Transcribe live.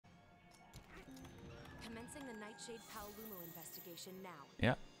Commencing the Nightshade Paolumu investigation now.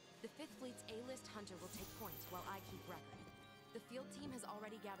 Yeah. The 5th Fleet's A-list hunter will take point while I keep record. The field team has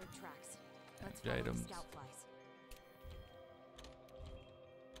already gathered tracks. Let's follow the scout flies.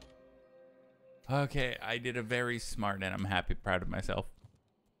 Okay, I did a very smart and I'm happy, proud of myself.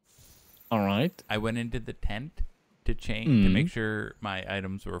 All right. I went into the tent to change to make sure my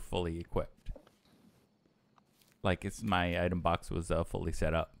items were fully equipped. Like my item box was fully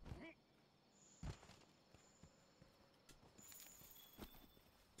set up.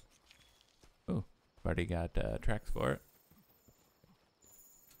 Oh, already got tracks for it.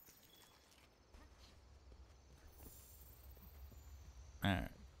 All right.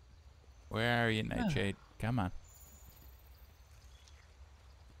 Where are you, Nightshade? Come on.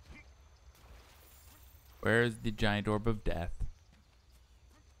 Where is the giant orb of death?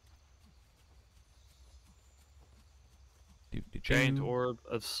 Giant orb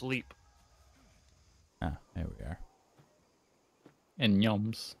of sleep. Ah, there we are. And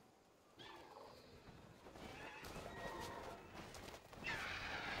yums.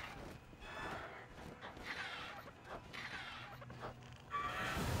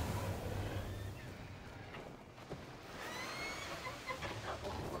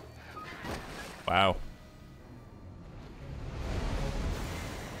 Wow.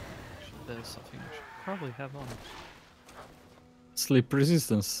 That is something I should probably have on. Sleep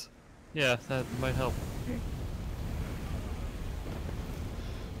resistance. Yeah, that might help.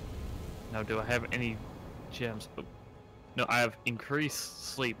 Now, do I have any gems? Oh, no, I have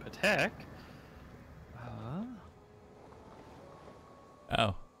increased sleep attack.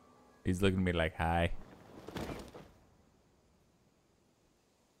 Oh. He's looking at me like, hi.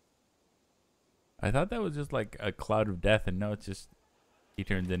 I thought that was just like a cloud of death, and no, it's just he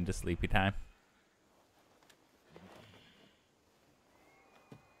turns into sleepy time.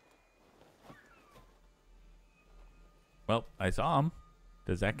 Well, I saw him.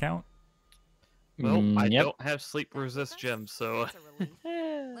 Does that count? Well, I Yep. don't have sleep resist gems, so That's a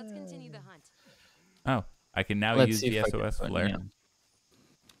relief. Let's continue the hunt. Oh, I can now Let's use see the if I can SOS find flare. him.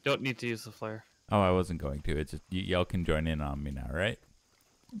 don't need to use the flare. Oh, I wasn't going to. It's just y'all can join in on me now, right?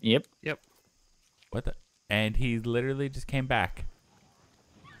 Yep. Yep. What the? And he literally just came back.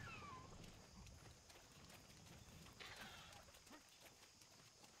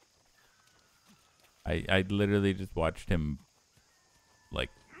 I literally just watched him like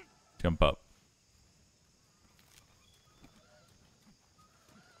jump up.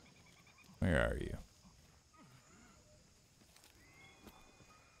 Where are you?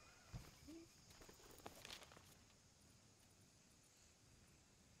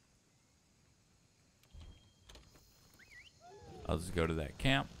 I'll just go to that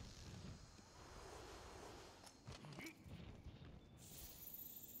camp.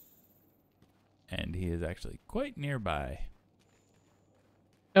 And he is actually quite nearby.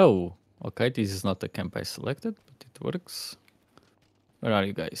 Oh, okay. This is not the camp I selected, but it works. Where are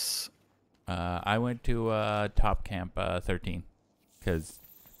you guys? I went to top camp 13 because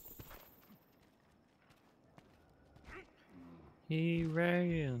He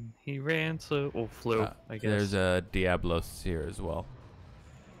ran so... Oh, flew, I guess. there's a Diablos here as well.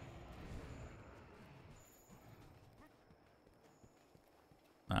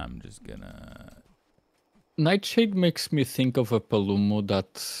 I'm just gonna... Nightshade makes me think of a Palumo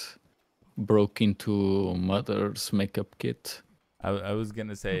that broke into Mother's makeup kit. I was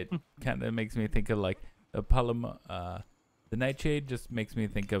gonna say it kind of makes me think of like the Paloma. The Nightshade just makes me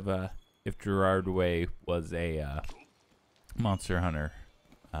think of if Gerard Way was a Monster Hunter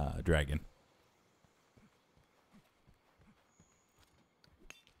dragon.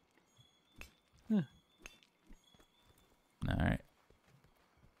 Huh. All right.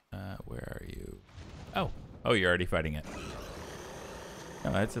 Where are you? Oh, you're already fighting it.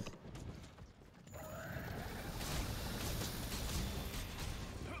 No, that's a...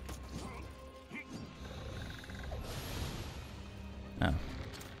 Oh.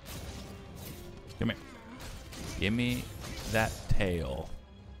 Come here. Give me that tail.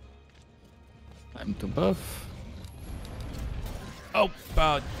 I'm too buff. Oh,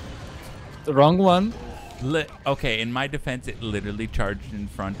 The wrong one. okay, in my defense, it literally charged in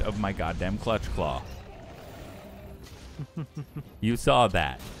front of my goddamn clutch claw. You saw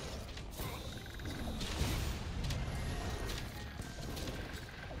that.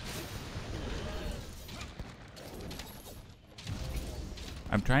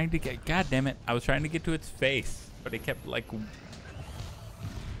 I'm trying to get... God damn it. I was trying to get to its face, but it kept like...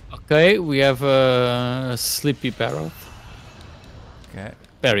 Okay, we have a Sleepy Baroth. Okay.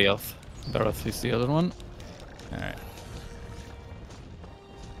 Barioth. Baroth is the other one. Alright.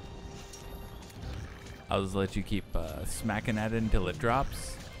 I'll just let you keep smacking at it until it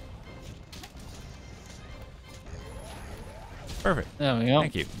drops. Perfect. There we go.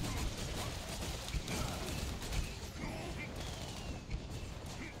 Thank you.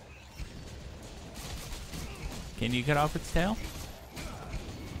 Can you cut off its tail?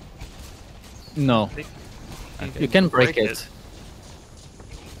 No. Okay. You can break it.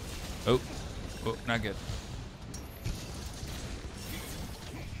 Oh, not good.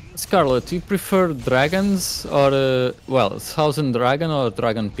 Scarlet, you prefer dragons or, well, Thousand Dragon or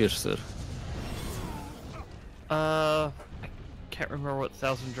Dragon Piercer? I can't remember what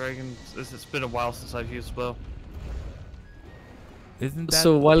Thousand Dragons is. It's been a while since I've used bow. Isn't that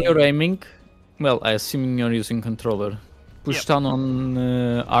So while you're aiming, well, I assume you're using controller. Push Yep. down on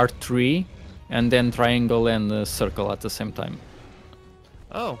R3 and then triangle and circle at the same time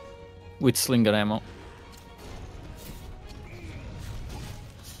Oh, with slinger ammo.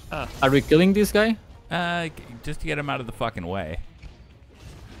 Ah. Are we killing this guy? just to get him out of the fucking way.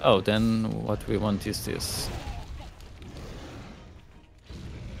 Oh, then what we want is this.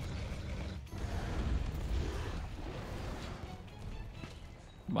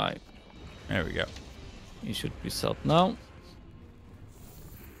 Bye. There we go. He should be set now.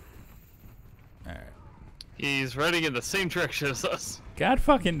 All right. he's running in the same direction as us. God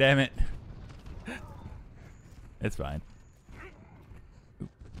fucking damn it. It's fine.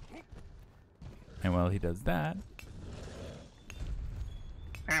 And while he does that,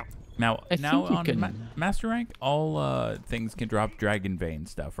 Ow. now I now think you on can- master rank, all things can drop dragon vein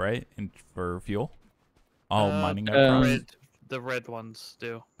stuff, right? And for fuel, all mining the outcrops. the red ones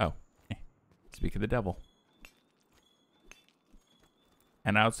do. Oh, speak of the devil.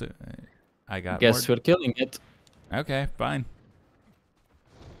 And I also, I got Guess more. we're killing it. Okay, fine.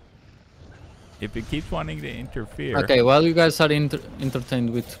 If it keeps wanting to interfere. Okay, while you guys are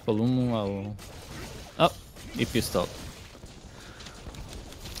entertained with Palumu, I'll... Oh, he pissed off.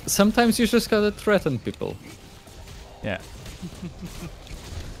 Sometimes you just gotta threaten people. Yeah.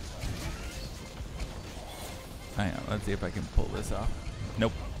 Hang on, let's see if I can pull this off.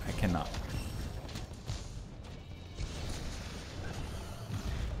 Nope, I cannot.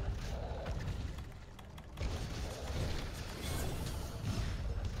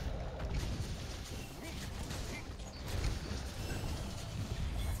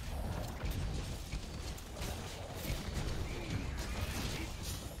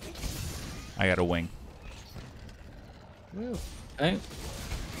 I got a wing. Okay.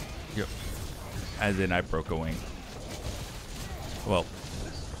 Yep. As in, I broke a wing. Well.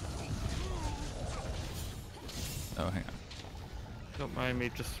 Oh, hang on. Don't mind me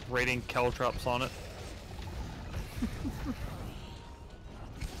just raiding caltrops on it.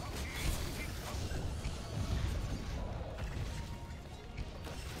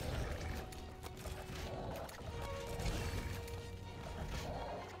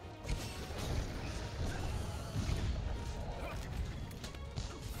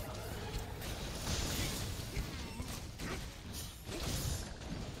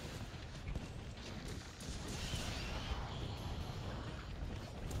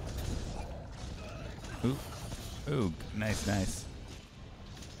 Ooh. Ooh, nice, nice.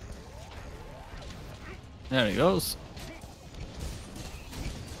 There he goes.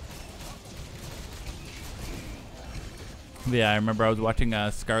 Yeah, I remember I was watching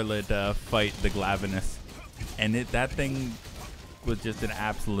Scarlet fight the Glavenus, and that thing was just an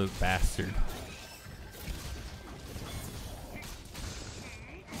absolute bastard.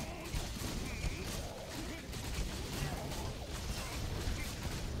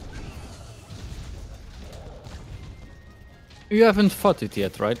 You haven't fought it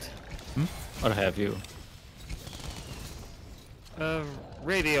yet, right? Hmm? Or have you?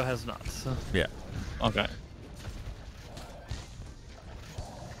 Radio has not. So. Yeah. Okay.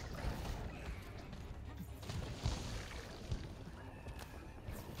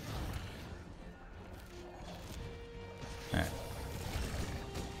 Alright.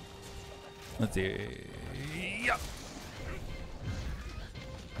 Let's see. Yeah.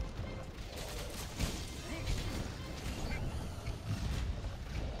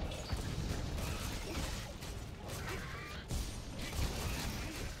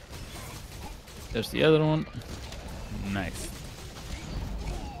 There's the other one. Nice.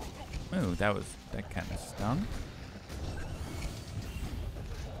 Ooh, that kind of stung.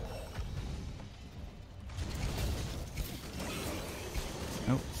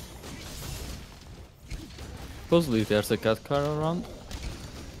 Oh, Supposedly there's a cat car around.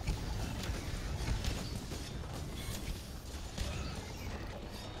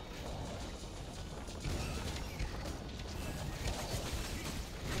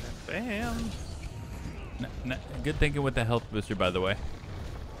 Bam. Good thinking with the health booster, by the way.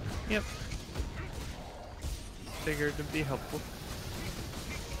 Yep. Figured to be helpful.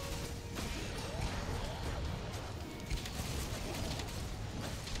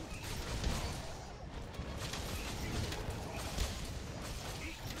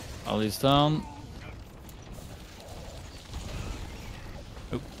 Ollie's down.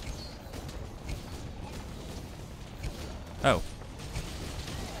 Oop. Oh.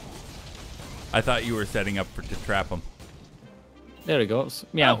 I thought you were setting up to trap him. There he goes.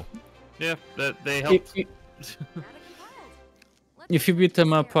 Yeah. Oh. Yeah, they helped. If you beat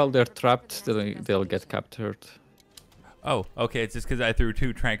them up while they're trapped, they'll get captured. Oh, okay. It's just because I threw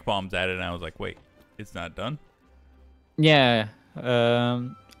 2 trank bombs at it, and I was like, wait, it's not done? Yeah.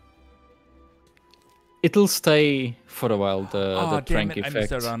 It'll stay for a while, the damn trank it. I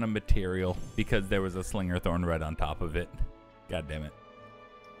effect. missed out on a material because there was a slinger thorn right on top of it. God damn it.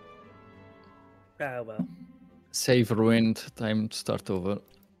 Ah, well. Save ruined. Time to start over.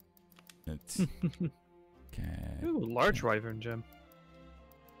 It's... okay. Ooh, large wyvern gem.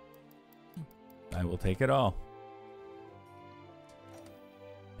 I will take it all.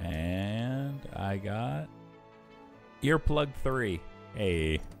 And I got earplug 3.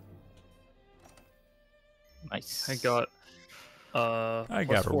 Hey. Nice. I got I plus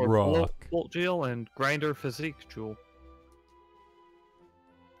got a 4 rock. bolt gel and grinder physique jewel.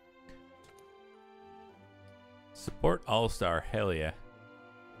 Support all-star. Hell yeah.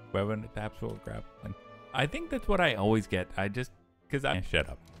 Weapon adaptable grappling. I think that's what I always get. I just... because I... Shut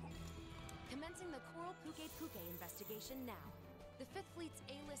up. Commencing the Coral Puke Puke investigation now. The 5th Fleet's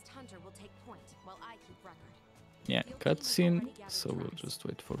A-list hunter will take point while I keep record. Yeah, cutscene. So we'll just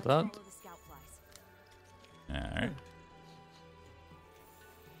wait for that. Alright.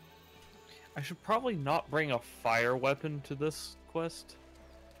 I should probably not bring a fire weapon to this quest.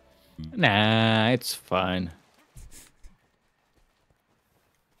 Nah, it's fine.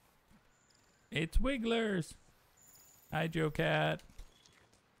 It's Wigglers. Hi, Joe Cat.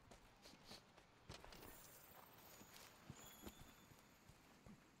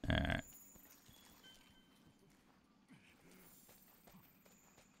 Alright.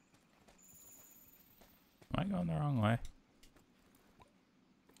 Am I going the wrong way?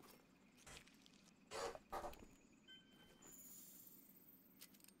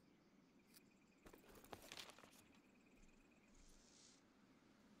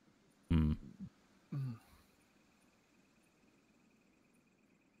 Hmm.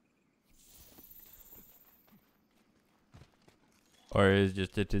 Or is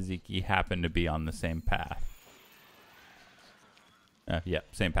just a Taziki happen to be on the same path? Yep,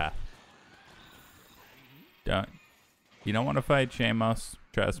 same path. You don't want to fight Shamos.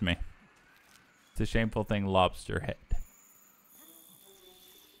 Trust me. It's a shameful thing, lobster head.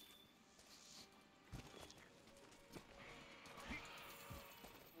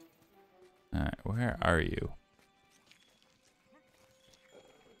 Alright, where are you?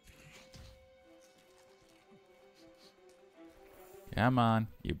 Come on,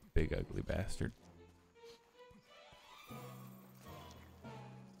 you big ugly bastard.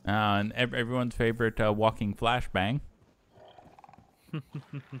 And everyone's favorite walking flashbang.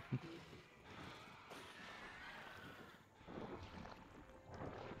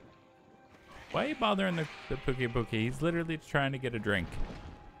 Why are you bothering the Pookie Pookie? He's literally trying to get a drink.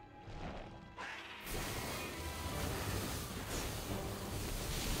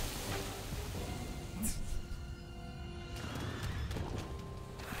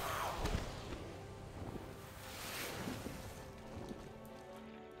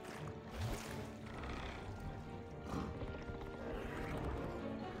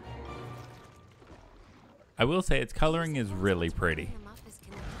 I will say its coloring is really pretty.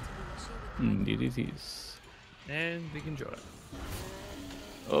 Indeed it is. And we can join.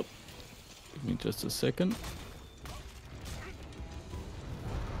 Oh, give me just a second.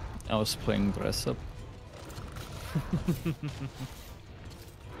 I was playing dress up.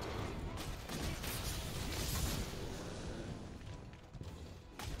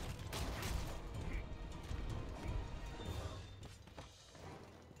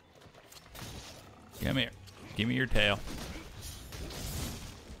 Come here. Give me your tail.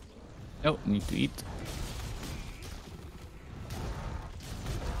 Oh, need to eat.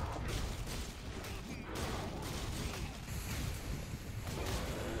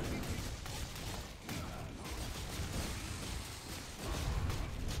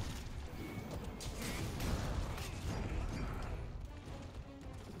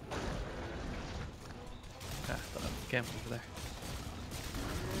 Camp over there.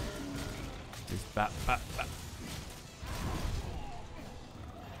 Just bap, bap, bap.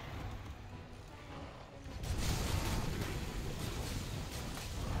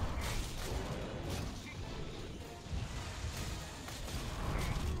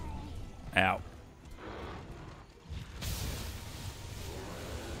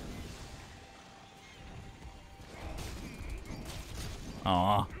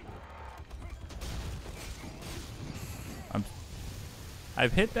 Aw.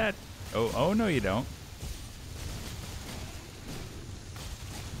 I've hit that. Oh no, you don't.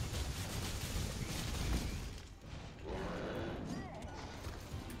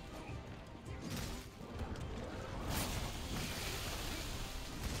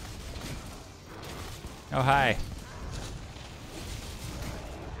 Oh, hi.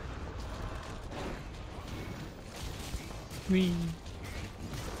 Whee.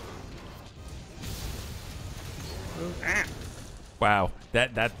 Wow,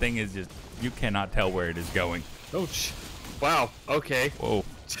 that thing is just, you cannot tell where it is going. Ouch. Wow. Okay. Whoa.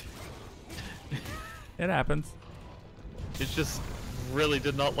 It happens. It just really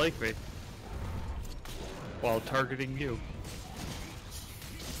did not like me while targeting you.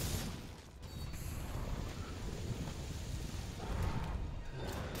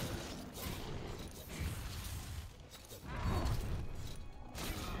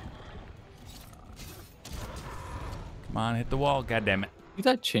 Come on, hit the wall, goddammit. Did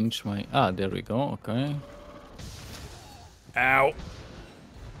I change my... Ah, there we go. Okay. Ow.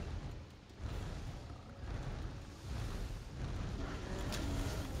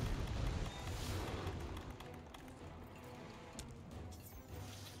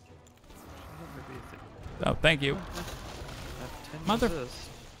 Oh, thank you. Mother-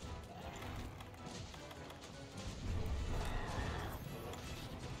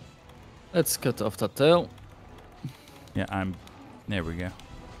 Let's cut off the tail. Yeah, there we go.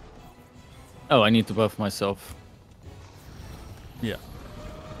 Oh, I need to buff myself. Yeah.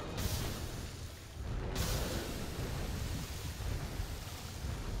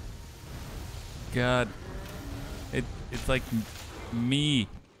 God. It's like me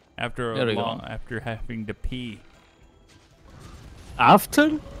after There we go. after having to pee.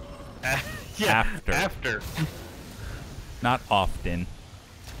 After? Yeah. After. After. Not often.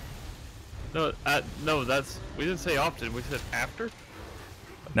 No, no, we didn't say often. We said after.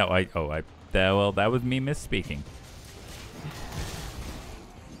 No, well, that was me misspeaking.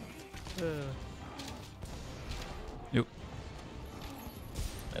 Nope.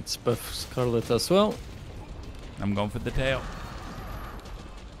 Let's buff Scarlet as well. I'm going for the tail.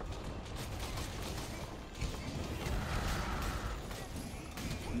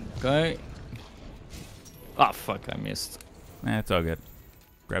 Okay. Ah, fuck, I missed. It's all good.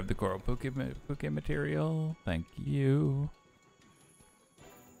 Grab the coral puke material. Thank you.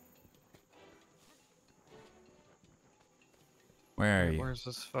 Where are you? Where's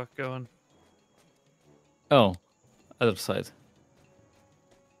this fuck going? Oh, other side.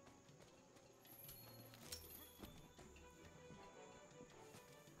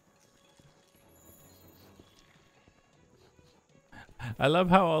 I love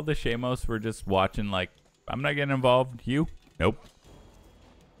how all the Shamos were just watching like, I'm not getting involved. You? Nope.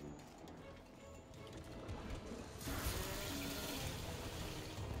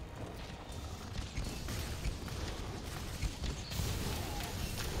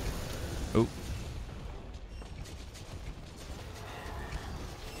 Oh.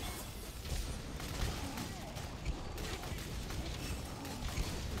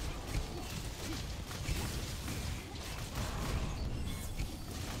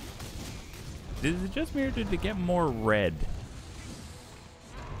 Is it just me or did it get more red?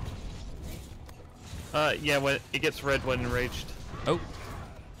 Yeah, when it gets red when enraged. Oh.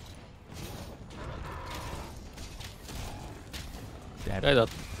 Stab. Okay, that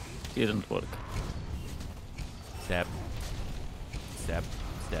didn't work. Step. Step.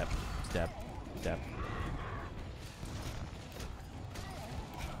 Step. Step. Step.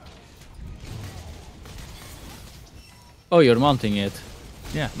 Oh, you're mounting it.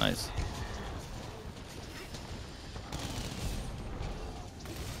 Yeah. Nice.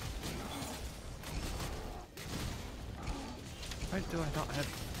 Why do I not have...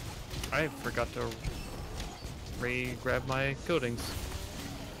 I forgot to grab my coatings.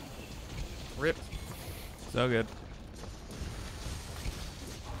 Rip. So good.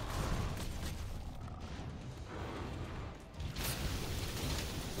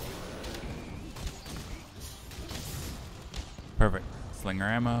 Perfect. Slinger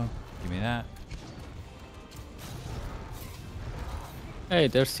ammo. Give me that. Hey,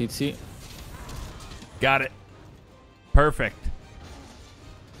 there's CC. Got it. Perfect.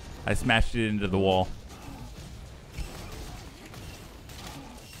 I smashed it into the wall.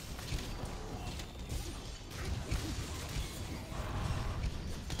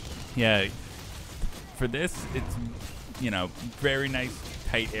 Yeah. For this, it's, you know, very nice,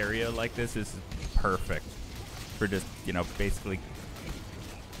 tight area like this is perfect. For just, you know, basically...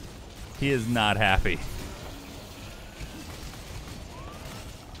 He is not happy.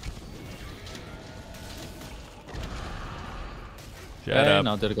 Shut up.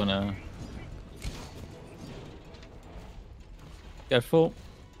 Now they're gonna... Careful.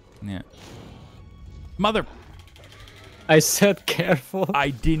 Yeah. Mother. I said careful. I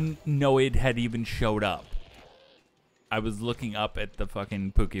didn't know it had even showed up. I was looking up at the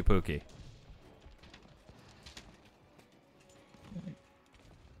fucking Pookie Pookie.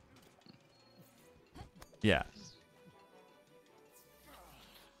 Yeah.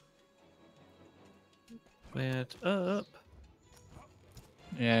 Went up.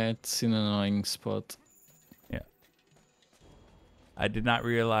 Yeah, it's in an annoying spot. Yeah. I did not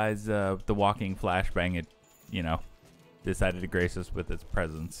realize the walking flashbang had, decided to grace us with its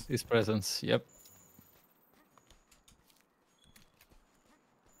presence. His presence, yep.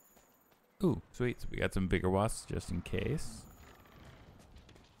 Ooh, sweet. So we got some bigger wasps just in case.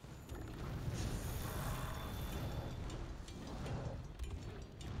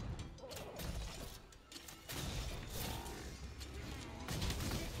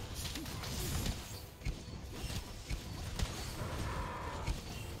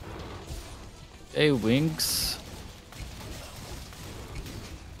 Hey, wings.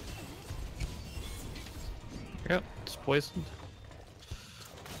 Yep, it's poisoned.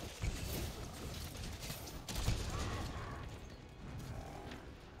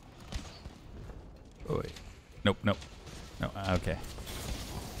 Oh, wait. Nope. No, okay.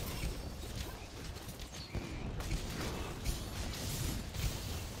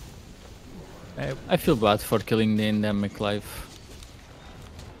 I feel bad for killing the endemic life.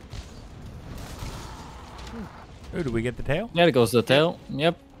 Oh, do we get the tail? There goes the tail.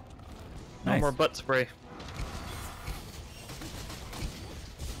 Yep. No Nice. more butt spray.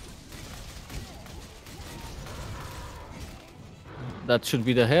 That should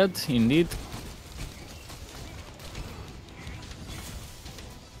be the head, indeed.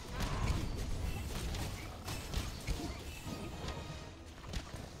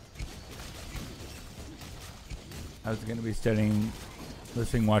 I was going to be studying,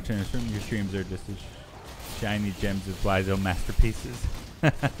 listening, watching, and assuming your streams are just as shiny gems as Wizo masterpieces.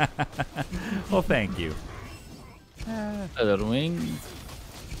 Well, thank you. Other wing.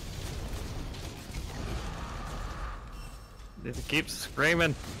 It keeps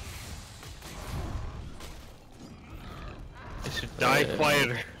screaming. It should die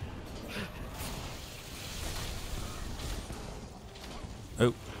quieter.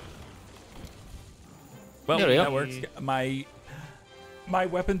 Oh. Well, There we that go. works. My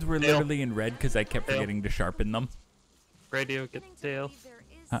weapons were Tail. literally in red because I kept Tail. forgetting to sharpen them. Radio, get the tail.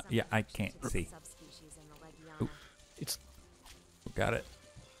 Yeah, I can't see. Ooh. It's Got it.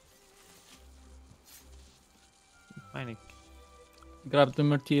 Mining. grab the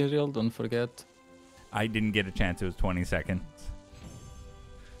material, don't forget. I didn't get a chance. It was 20 seconds.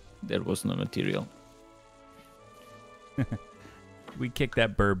 There was no material. We kicked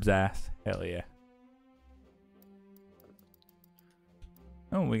that burb's ass. Hell yeah.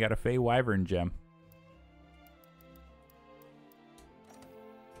 Oh, we got a Fey Wyvern gem.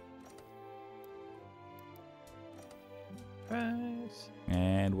 Nice.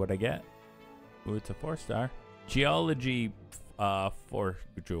 And what I get? Ooh, it's a 4-star. Geology 4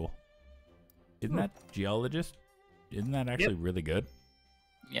 jewel. Isn't that geologist? Isn't that actually really good?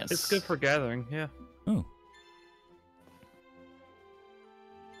 Yes. It's good for gathering, yeah. Ooh.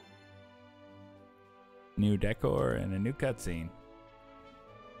 New decor and a new cutscene.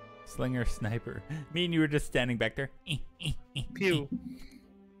 Slinger sniper. Me and you were just standing back there. Pew.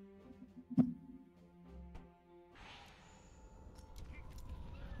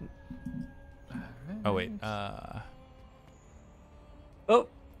 Oh wait. Oh,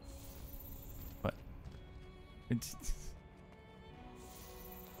 What?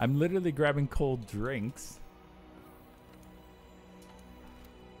 I'm literally grabbing cold drinks.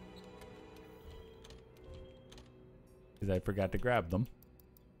 Because I forgot to grab them.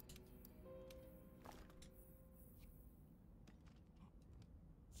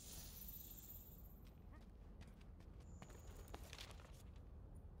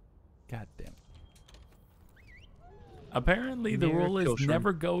 God damn it. Apparently the Near rule is kill shroom.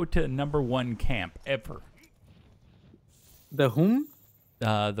 never go to #1 camp, ever. the whom?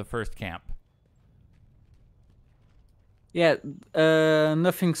 The first camp. Yeah,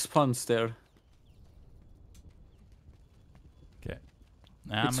 nothing spawns there. Okay.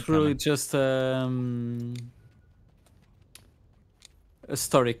 It's really just a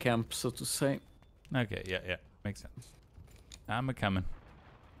story camp, so to say. Okay, yeah. Makes sense. I'm a-coming.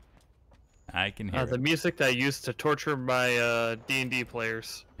 I can hear The it. music that I use to torture my D&D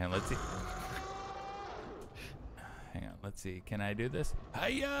players. And let's see. Hang on, let's see. Can I do this?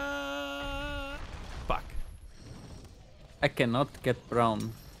 Hiya! Fuck. I cannot get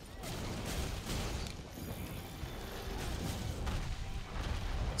brown.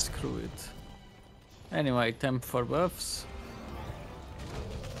 Screw it. Anyway, temp for buffs.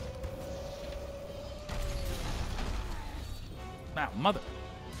 Ah, mother.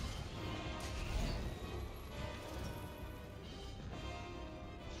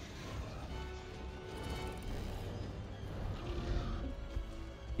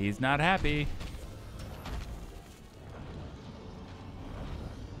 He's not happy.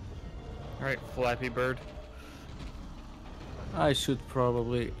 All right, Flappy Bird. I should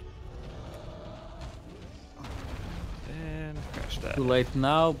probably And crash that. too late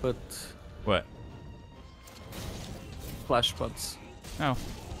now, but What? flash pods. Oh.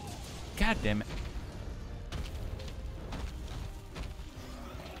 God damn it.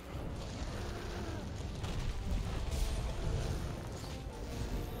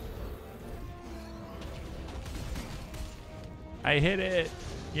 I hit it.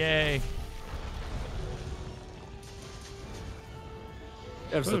 Yay.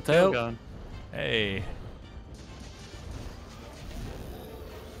 There's Ooh, the tail. gun. Hey.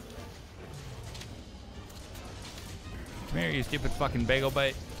 Come here, you stupid fucking bagel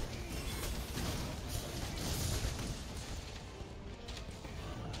bite.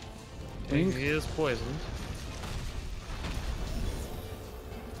 He is poisoned.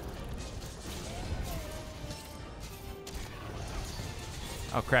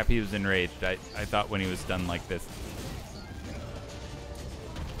 Oh crap, he was enraged. I thought when he was done like this.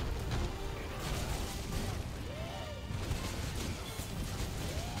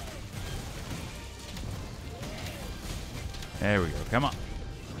 There we go. Come on.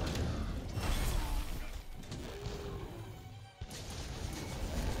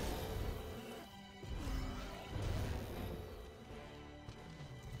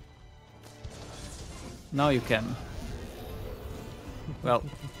 Now you can. Well,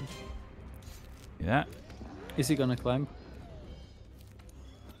 Yeah. is he gonna climb?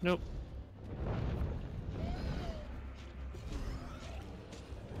 Nope.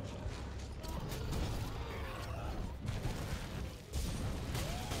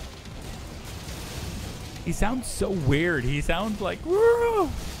 He sounds so weird. He sounds like, woo!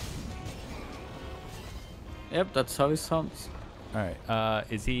 Yep, that's how he sounds. All right.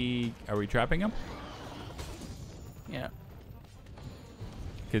 Are we trapping him? Yeah.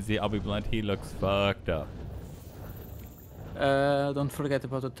 Because I'll be blunt, he looks fucked up. Don't forget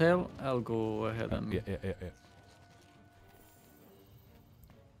about the tail. I'll go ahead and Yeah.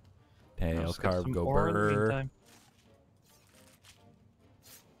 Tail, Let's get carve, some go ore in the burr. meantime.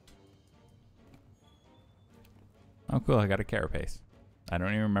 Oh, cool. I got a carapace. I don't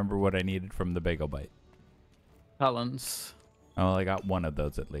even remember what I needed from the bagel bite. talons. Oh, well, I got one of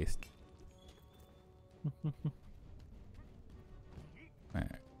those at least.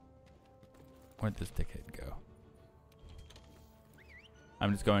 Alright. Where'd this dickhead go?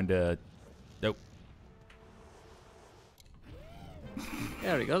 I'm just going to... Nope.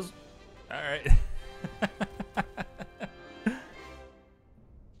 There he goes. Alright.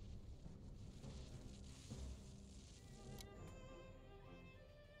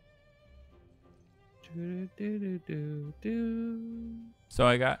 So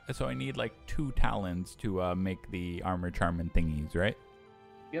I need like 2 talons to make the armor charm and thingies, right?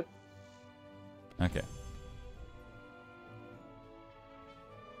 Yep. Okay.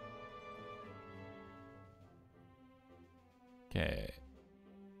 Okay.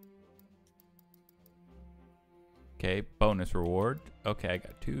 Okay, bonus reward. Okay, I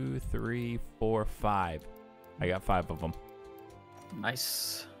got 2, 3, 4, 5. I got 5 of them.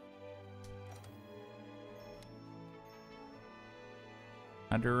 Nice.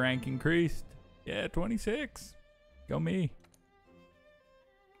 Hunter rank increased. Yeah, 26. Go me.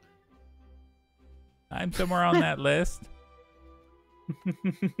 I'm somewhere on that list.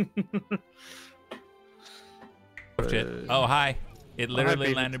 Oh, shit. Oh, hi. It literally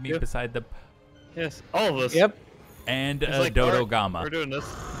baby. landed me Yep. beside the... Yes, all of us. Yep. And It's like, Dodo alright, Gama. We're doing this.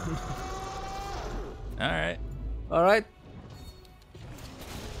 All right. All right.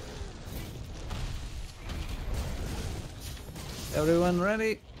 Everyone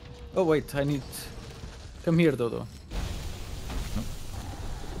ready? Oh wait, I need. Come here, Dodo.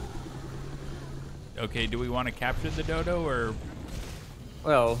 Okay, do we want to capture the dodo or...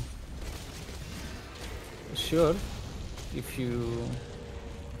 Well, sure. If you.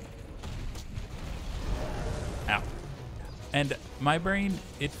 Ow. And my brain,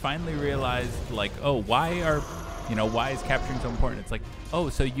 it finally realized, like, oh, why is capturing so important? It's like, oh,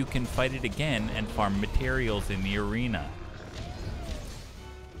 so you can fight it again and farm materials in the arena.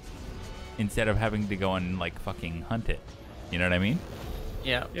 Instead of having to go and, like, fucking hunt it. You know what I mean?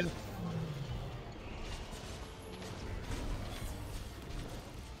 Yeah. Yeah.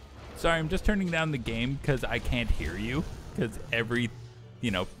 Sorry, I'm just turning down the game because I can't hear you. Because every,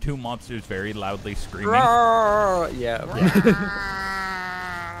 two monsters very loudly screaming. Yeah.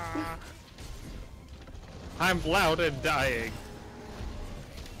 I'm loud and dying.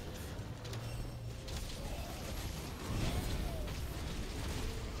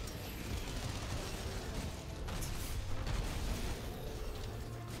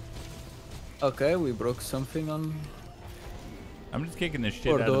 Okay, we broke something on. I'm just kicking the shit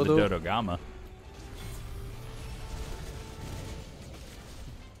Or out of the Dodo. Dodogama.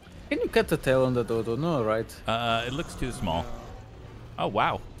 Can you cut the tail on the dodo? No, right? It looks too small. Oh,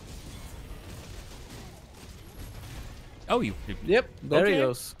 wow. Oh, you... Yep, there he Okay.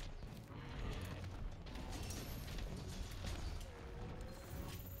 goes.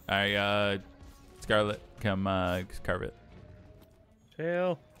 All right, Scarlet, come carve it.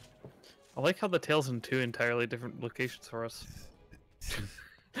 Tail. I like how the tail's in 2 entirely different locations for us.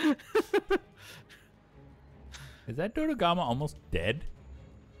 Is that Dodogama almost dead?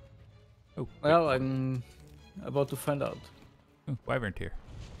 Oh, Well, I'm about to find out. Ooh, Wyvern here.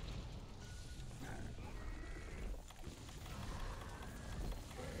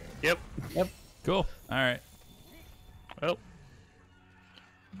 Yep. Cool. All right. Well,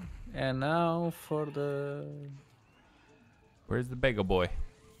 And now for the Where's the bagel boy?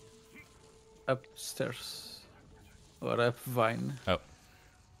 upstairs. Or up vine. Oh.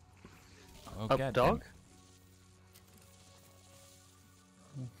 Oh, up God dog?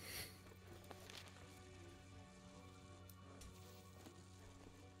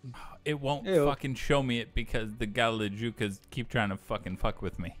 It won't Ew. fucking show me it because the Galajukas keep trying to fucking fuck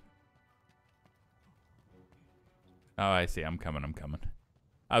with me. Oh, I see. I'm coming.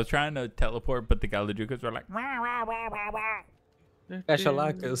 I was trying to teleport, but the Galajukas were like, rah, rah, rah, rah, rah.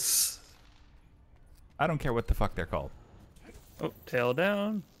 Cachalakas. I don't care what the fuck they're called. Oh, tail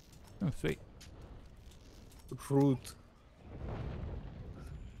down. Oh, sweet. Rude.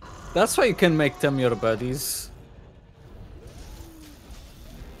 That's why you can make them your buddies.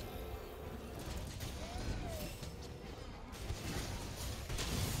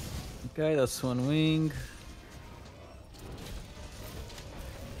 Okay, that's one wing.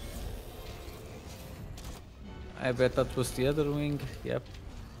 I bet that was the other wing. Yep.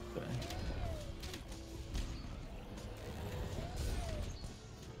 Okay.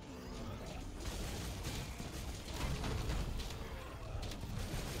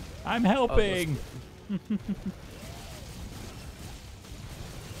 I'm helping.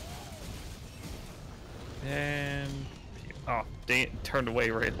 And... Oh, dang it. Turned away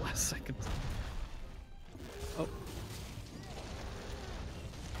right at the last second. Oh,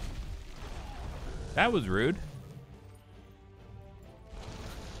 That was rude.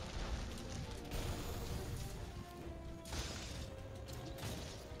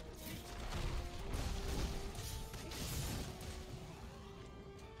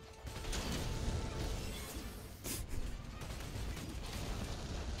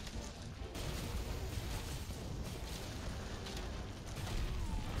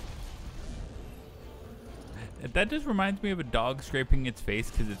 That just reminds me of a dog scraping its face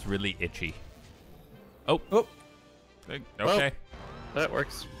because it's really itchy. Oh. oh, Okay. That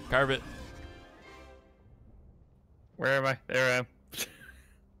works. Carve it. Where am I? There I am.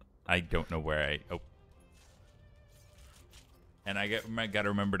 I don't know where I... Oh. And I gotta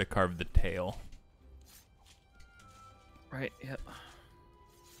remember to carve the tail. Right, yep.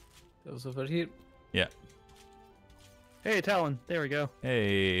 that was over here. Yeah. Hey, Talon. There we go.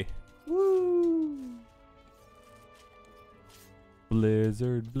 Hey. Woo!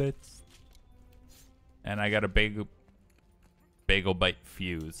 Blizzard Blitz. And I got a bagel bite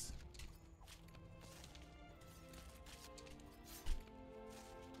fuse.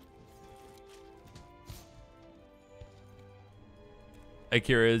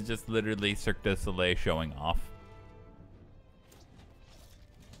 Akira is just literally Cirque du Soleil showing off.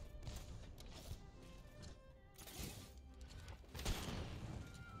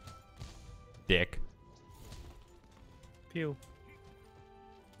 Dick. Pew.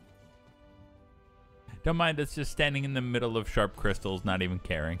 Don't mind us just standing in the middle of sharp crystals, not even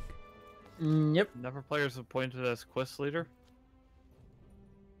caring. Yep. Never players appointed as quest leader.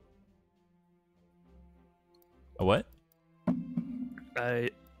 A what? I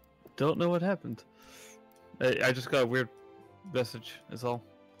don't know what happened. I just got a weird message, is all.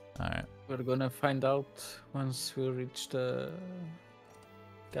 Alright. We're gonna find out once we reach the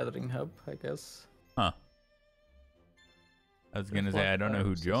gathering hub, I guess. Huh. I was gonna say, I don't know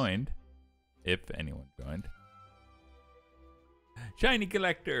who joined. If anyone joined. Shiny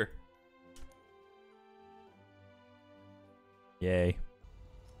collector. Yay.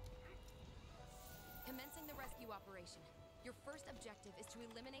 Commencing the rescue operation. Your first objective is to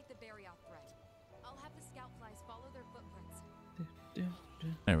eliminate the Barrioth threat. I'll have the scout flies follow their footprints.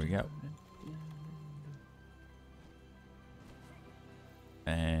 There we go.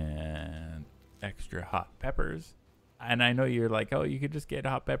 And extra hot peppers. And I know you're like, oh, you could just get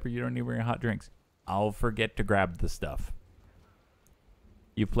hot pepper. You don't need to bring hot drinks. I'll forget to grab the stuff.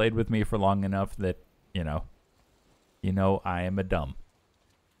 You played with me for long enough that, you know I am a dumb.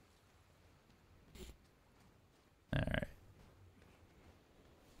 All right.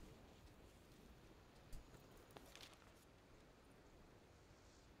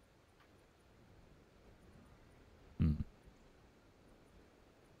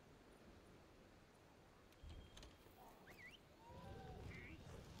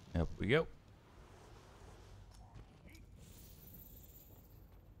 Up we go.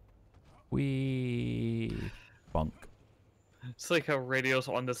 We bunk. It's like how radio's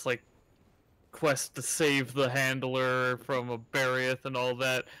on this like quest to save the handler from a Barrioth and all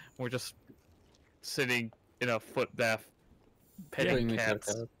that. We're just sitting in a foot bath petting Doing cats.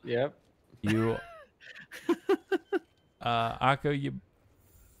 haircut. Yep. You Akko,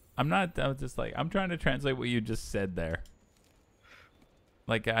 I'm trying to translate what you just said there.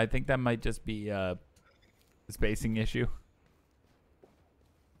 Like, I think that might just be a spacing issue.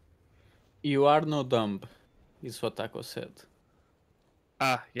 You are no dumb, is what Taco said.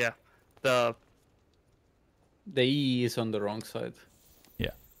 Ah, yeah. The E is on the wrong side.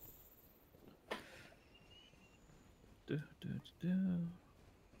 Yeah.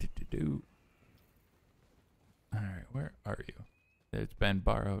 Do. All right, where are you? It's been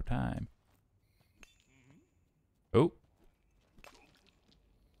borrow time. Oh.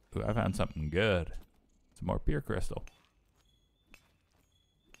 Ooh, I found something good. Some more pure crystal.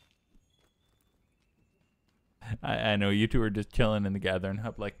 I know you two are just chilling in the gathering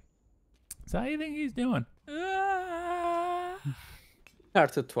hub like, so how do you think he's doing?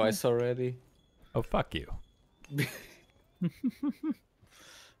 Started twice already. Oh, fuck you.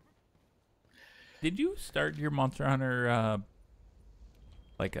 Did you start your Monster Hunter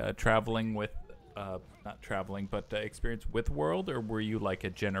traveling with not traveling but experience with World, or were you like a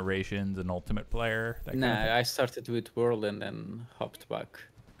Generations and Ultimate player? That kind of thing? I started with World and then hopped back.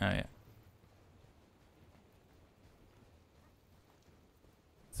 Oh yeah.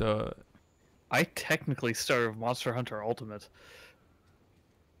 So I technically started with Monster Hunter Ultimate.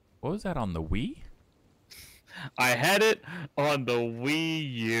 what was that on the Wii? I had it on the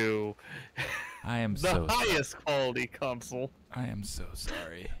Wii U. I am The so highest quality console. I am so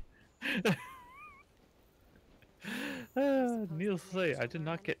sorry. Needless to say, I did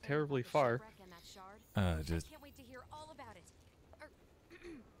not get terribly far. Just Can't wait to hear all about it.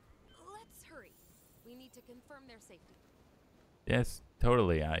 Let's hurry. We need to confirm their safety. yes,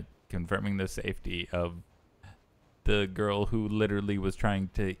 totally. I confirming the safety of the girl who literally was trying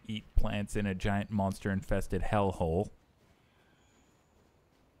to eat plants in a giant monster-infested hellhole.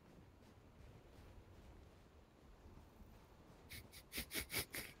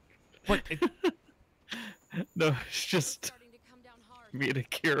 What? No, it's just Starting to come down hard. me and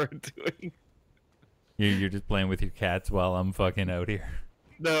Akira doing. You're just playing with your cats while I'm fucking out here.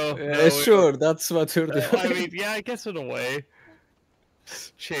 No, no, Sure, that's what you're doing. I mean, yeah, I guess in a way.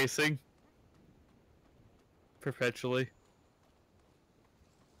 Chasing. Perpetually.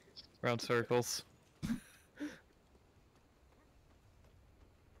 Round circles.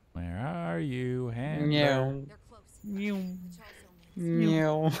 Where are you, handler? Meow. They're close.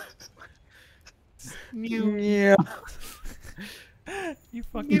 Meow. Which also means Meow. Meow. You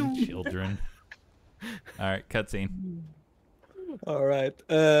fucking children. Alright, cutscene. All right.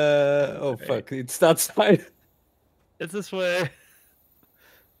 Oh fuck! It's that side. It's this way.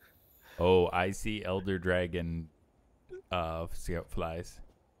 Oh, I see Elder Dragon scout flies.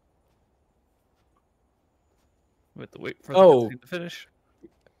 We have to wait for the Oh. cutscene to finish.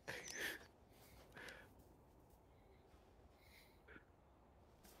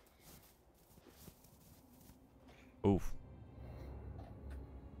 Oof.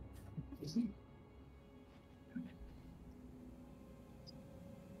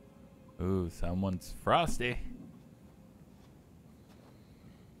 Ooh, someone's frosty.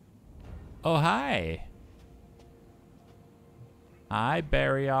 Oh, hi. Hi,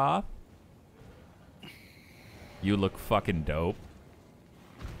 Barrioth. You look fucking dope.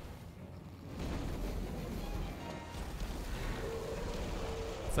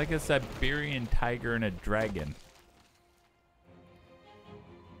 It's like a Siberian tiger and a dragon.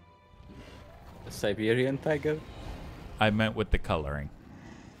 Siberian tiger. I meant with the coloring.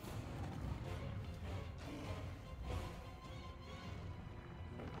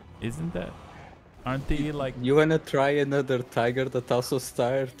 Isn't that? Aren't they like? You wanna try another tiger that also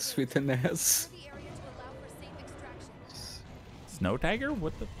starts with an S? The area to allow for safe extraction. Snow tiger?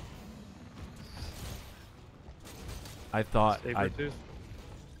 What the? I thought I Saber-tooth.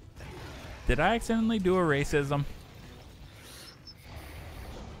 did. I accidentally do a racism?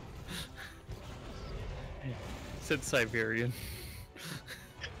 Said Siberian.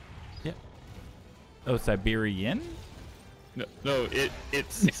 Yeah. Oh, Siberian? No,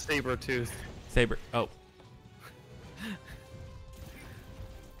 it's saber-tooth. Saber. Oh.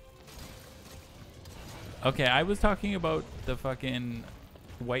 Okay, I was talking about the fucking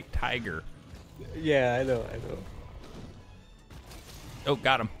white tiger. Yeah, I know. Oh,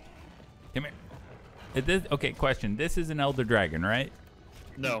 got him. Come here. Is this, okay, question. This is an elder dragon, right?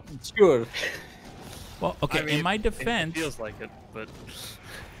 No. Sure. Well, okay. I mean, in my it defense, feels like it, but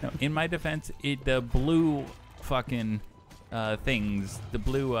no, in my defense, the blue fucking things, the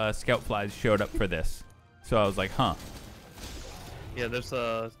blue scout flies showed up for this. So I was like, huh. yeah, there's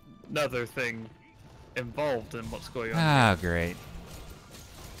another thing involved in what's going on. Ah, great.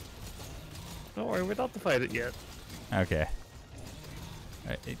 Don't worry, we don't have to fight it yet. Okay.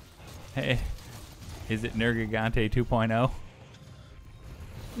 Hey, is it Nergigante 2.0?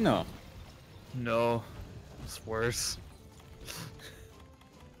 No. No, it's worse.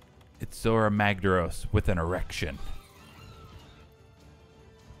 It's Zora Magdaros with an erection.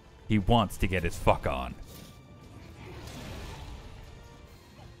 He wants to get his fuck on.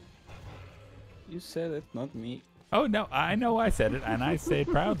 You said it, not me. Oh, no, I know I said it, and I say it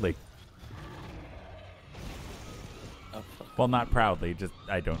proudly. Oh, fuck. Well, not proudly, just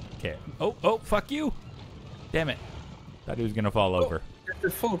I don't care. Oh, fuck you! Damn it. Thought he was gonna fall over. The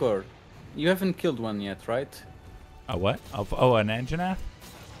Fulgor. You haven't killed one yet, right? A what? Oh, an Anjanath?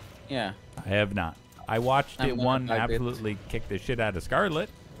 Yeah. I have not. I watched I'm it gonna one type it. absolutely kick the shit out of Scarlet.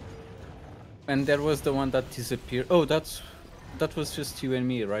 And there was the one that disappeared. Oh, that was just you and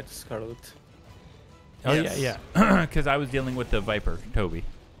me, right, Scarlet? Oh, Yes. yeah. Because I was dealing with the Viper, Toby.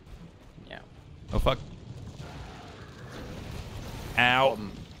 Yeah. Oh, fuck. Ow.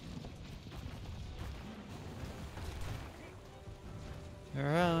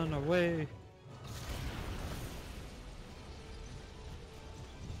 Run away.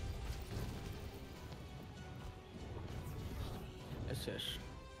 Yes.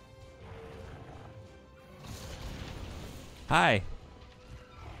 Hi.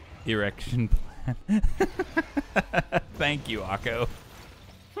 Erection plan. Thank you, Akko.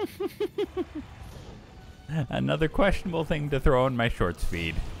 Another questionable thing to throw in my shorts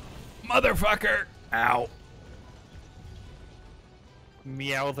feed. Motherfucker! Ow.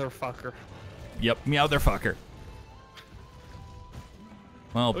 Meowtherfucker. Yep, meowtherfucker.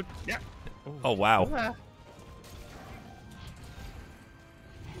 Well, Oh, yeah. oh wow. Ah.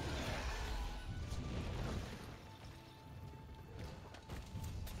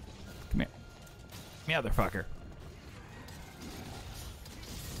 Come here. Meowtherfucker.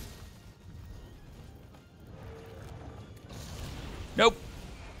 Nope.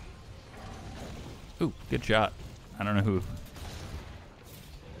 Ooh, good shot. I don't know who.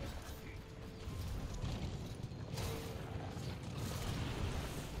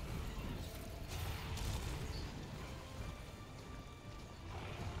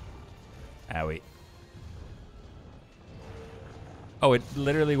 Owie. Oh, it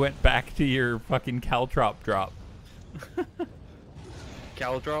literally went back to your fucking caltrop drop.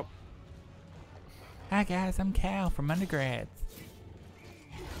 Cal drop. Hi guys, I'm Cal from undergrads.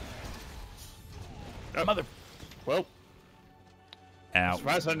 Oh. Mother. Well, Ow.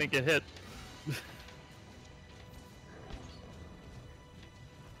 surprised I didn't get hit.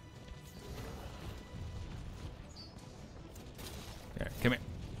 There, come here.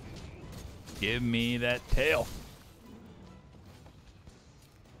 Give me that tail.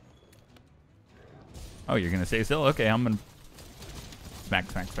 Oh, you're gonna stay still? Okay, I'm gonna smack,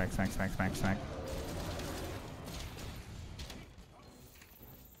 smack, smack, smack, smack, smack, smack.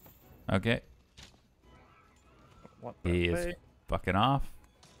 Okay, What he the is way? fucking off.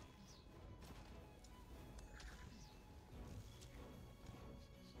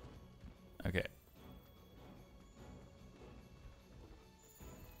 Okay.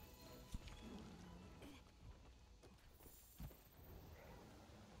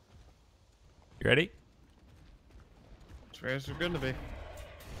 You ready? As ready as they're going to be.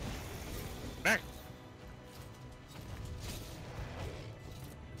 Back.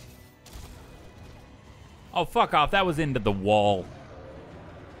 Oh, fuck off. That was into the wall.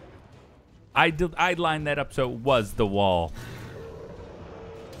 I lined that up so it was the wall.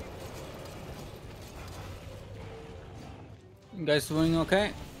 You guys doing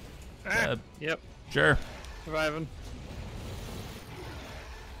okay? Yep. Sure. Surviving.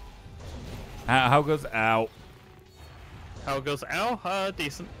 How goes ow? How it goes? Ow.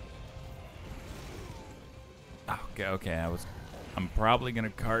 Decent. Okay. I'm probably gonna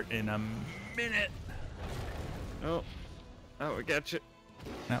cart in a minute. Oh, we got you.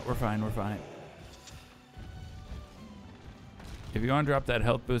 No, we're fine. If you want to drop that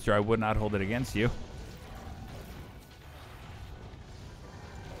health booster, I would not hold it against you.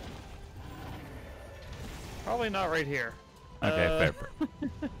 Probably not right here. Okay, fair.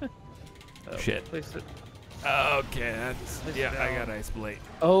 Oh, Shit. Place it. Okay, that's Place yeah. it I down. got ice blade.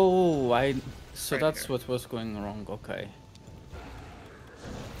 Oh, so Right that's here. what was going wrong. Okay.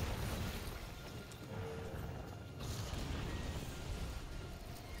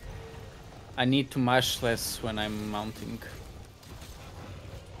 I need to mash less when I'm mounting.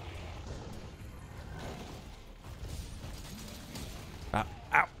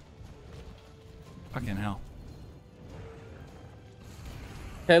 Ow! Fucking hell.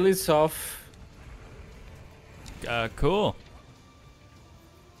 Kelly's off. Cool.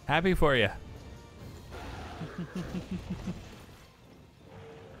 Happy for you.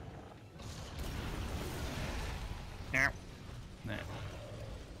 Ow. There.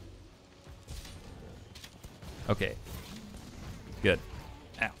 Okay. Good.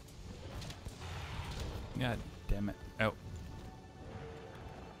 Ow. God damn it. Oh.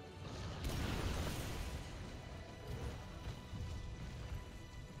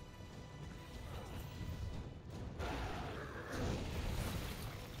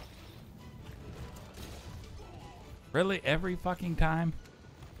 Really? Every fucking time?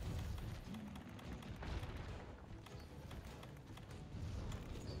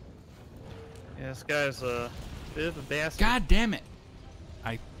 Yeah, this guy's a bit of a bastard. God damn it!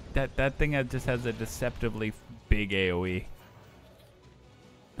 That thing just has a deceptively big AoE.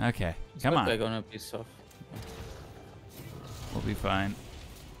 Okay, come on. They're gonna be soft. We'll be fine.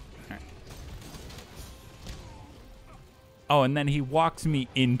 Alright. Oh, and then he walks me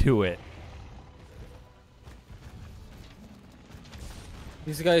into it.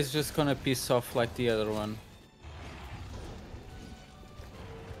 This guy is just gonna piss off like the other one.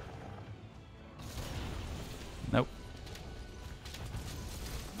 Nope.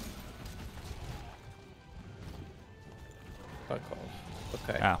 Fuck off.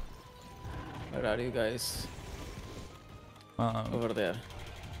 Okay. Ow. Where are you guys? Over there.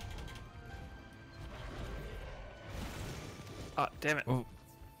 Ah, damn it. Oh,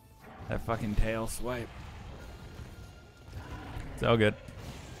 that fucking tail swipe. It's all good.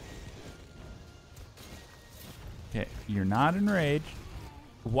 Okay, you're not enraged.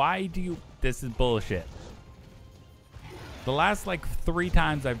 Why do you... This is bullshit. The last, like, 3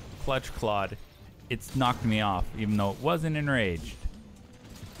 times I've clutch clawed, it's knocked me off, even though it wasn't enraged.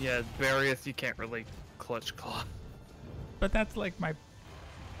 Yeah, Various, you can't really clutch claw. But that's, like, my...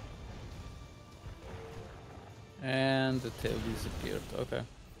 And the tail disappeared. Okay.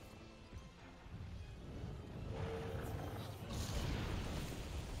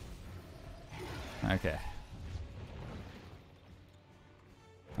 Okay.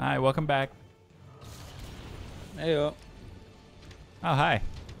 Hi, welcome back. Heyo. Oh, hi.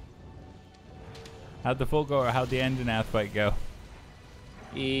 How'd the full go, or how'd the engine ass fight go?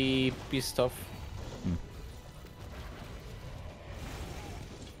 He pissed off.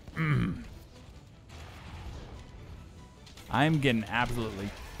 I'm getting absolutely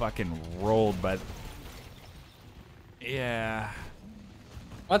fucking rolled by... Yeah.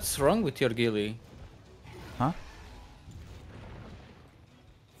 What's wrong with your ghillie? Huh?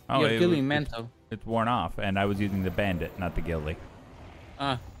 Oh, Your ghillie it's, mental. it's worn off, and I was using the bandit, not the ghillie.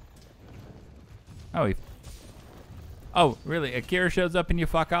 Ah. Oh, oh, really? Akira shows up and you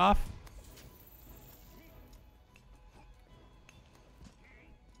fuck off?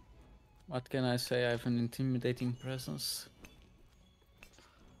 What can I say? I have an intimidating presence.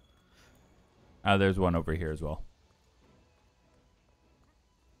 Oh, there's one over here as well.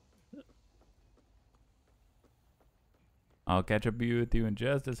 I'll catch up with you in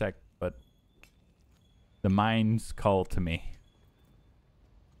just a sec, but the mines call to me.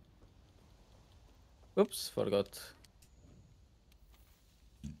 Oops, forgot.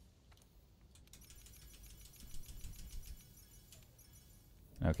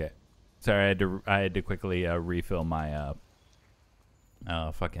 Okay. Sorry, I had to quickly refill my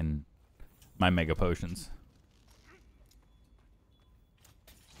fucking my mega potions.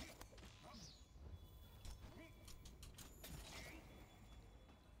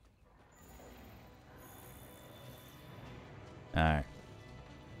 All right.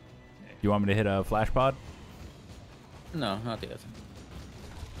 You want me to hit a flash pod? No, not yet.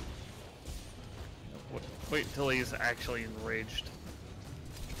 Wait until he's actually enraged.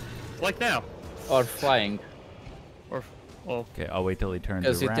 Like now. Or flying. Or, well, Okay, I'll wait till he turns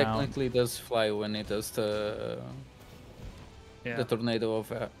Because around. it technically does fly when it does the yeah. tornado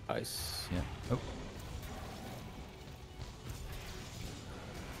of ice. Yeah. Oh.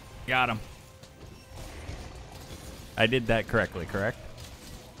 Got him. I did that correctly, correct?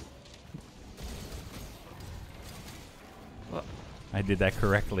 What? I did that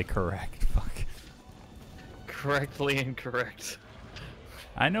correctly, correct. Fuck. Correctly incorrect.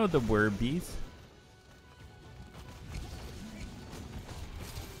 I know the word bees.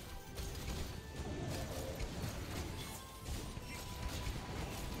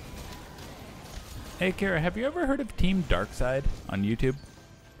 Hey, Kara, have you ever heard of Team Darkside on YouTube?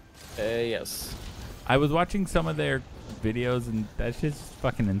 Yes. I was watching some of their videos, and that shit's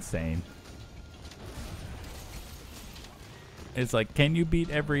fucking insane. It's like, can you beat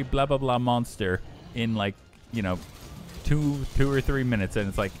every blah blah blah monster in like, you know, two or 3 minutes? And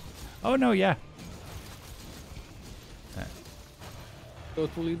it's like, oh no, yeah.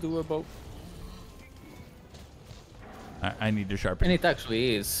 Totally doable. I need to sharpen. And it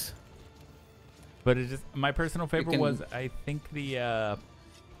actually is. But it just, my personal favorite was, I think the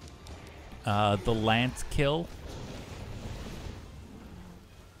Lance kill.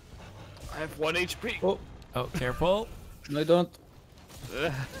 I have 1 HP. Oh, Oh, careful. no, I don't.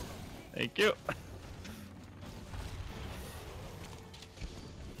 Thank you.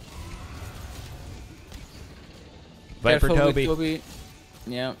 Viper Careful with Toby. Toby.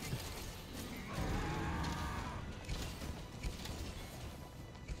 Yeah.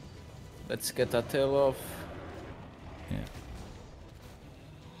 Let's get that tail off. Yeah.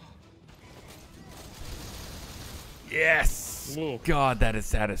 Yes! Whoa. God, that is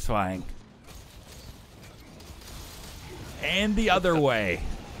satisfying. And the other way.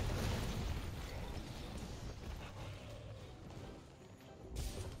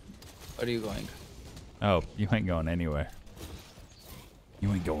 Where are you going? Oh, you ain't going anywhere.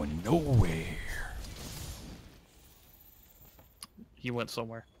 You ain't going nowhere. He went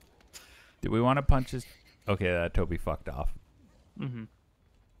somewhere. Do we want to punch his... Okay, Toby fucked off. Mm-hmm.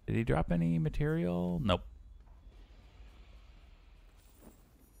 Did he drop any material? Nope.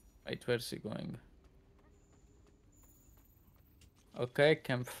 Wait, where's he going? Okay,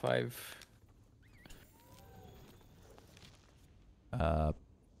 camp 5. Okay,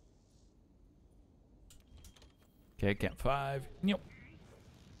 camp 5. Yep.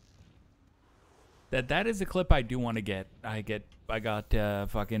 That is a clip I do want to get. I got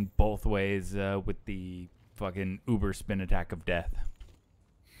fucking both ways with the fucking Uber spin attack of death.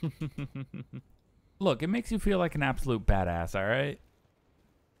 Look, it makes you feel like an absolute badass, all right?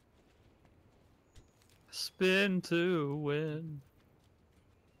 Spin to win.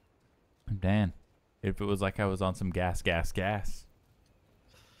 Dan, if it was like I was on some gas.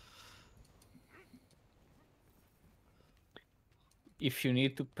 If you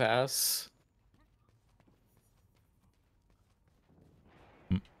need to pass...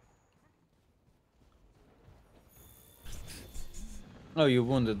 Oh, you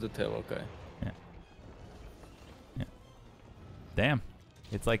wounded the tail, okay. Yeah. Damn.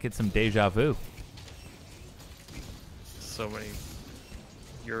 It's like it's some deja vu. So many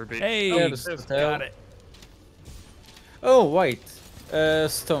European. Hey, there's the tail. got it. Oh, wait.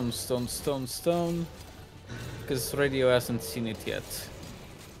 Stone. Because Radio hasn't seen it yet.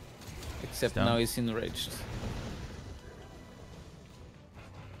 Except Stone. now he's enraged.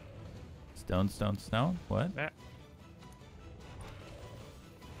 Stone? What? Yeah.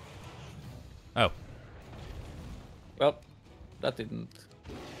 Oh. Well, that didn't...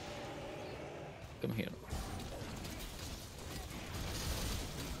 Come here.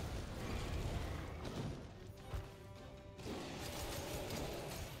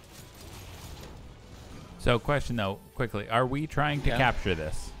 So, question though, quickly, are we trying to Yeah. capture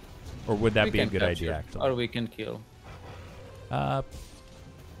this, or would that We be a can good idea? capture, Actually, or we can kill.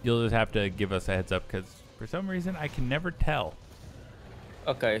 you'll just have to give us a heads up because for some reason I can never tell.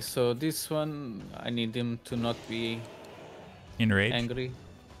 Okay, so this one, I need him to not be Enraged. angry.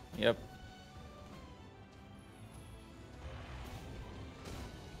 Yep.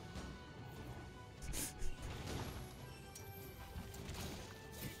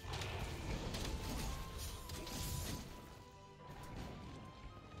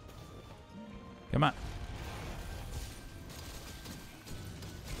 Come on.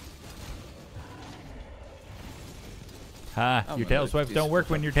 Ha! Oh Your my tail God, swipes this don't work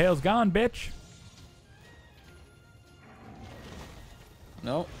when your tail's gone, bitch.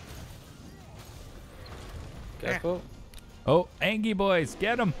 Tangy boys,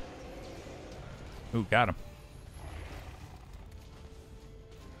 get him. Ooh, got him.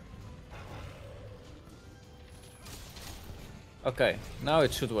 Okay, now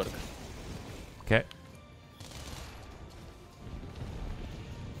it should work. Okay.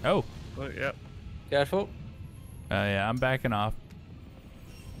 Oh. Oh, yep. Careful. Yeah, I'm backing off.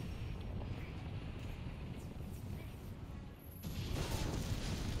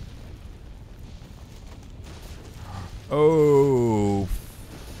 Oh,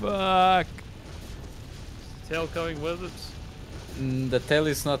 fuck. Tail coming with it. The tail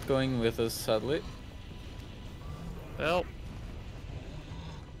is not going with us, sadly. Well,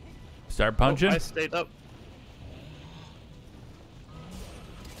 Start punching. I stayed up.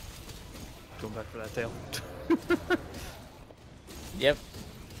 Going back for that tail. Yep.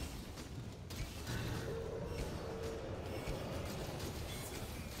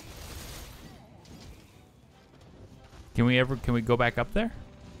 Can we go back up there?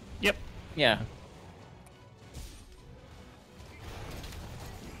 Yep. Yeah.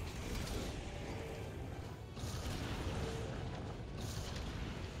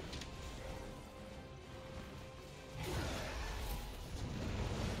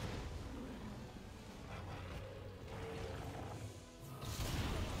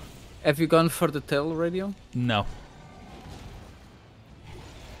 Have you gone for the tail radio? No.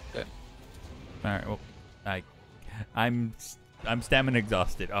 Okay. All right. Well, I'm stamina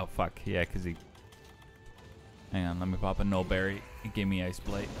exhausted. Oh fuck. Yeah, cause he. Hang on. Let me pop a nullberry. He gave me ice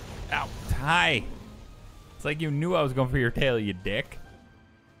blade. Ow. Hi. It's like you knew I was going for your tail, you dick.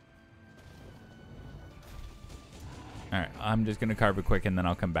 All right. I'm just gonna carve it quick, and then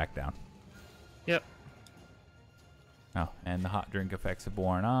I'll come back down. Yep. Oh, and the hot drink effects have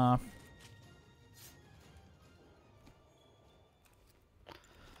worn off.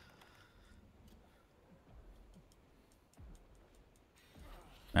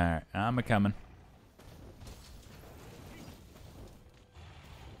 Alright, I'm a-coming.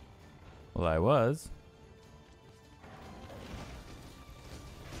 Well, I was.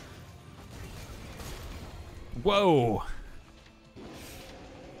 Whoa!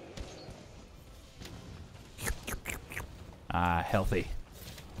 Ah, healthy.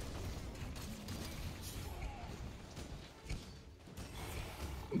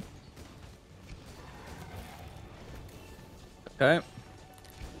 Okay.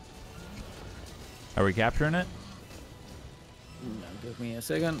 Are we capturing it? Now give me a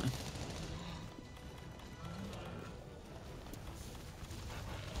second.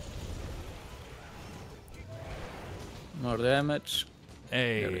 More damage.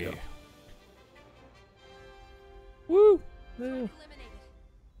 Hey. There we go. Woo! Eliminated.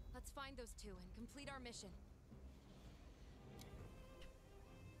 Let's find those two and complete our mission.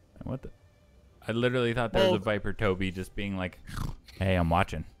 What the? I literally thought there was a Viper Toby just being like, hey, I'm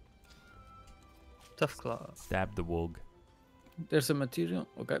watching. Tough claw. Stab the Woog. There's a material.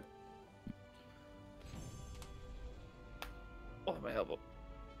 Okay. Oh, my elbow.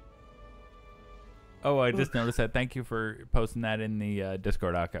 Oh, I just noticed that. Thank you for posting that in the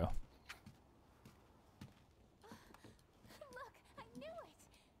Discord, Akko. Look, I knew it.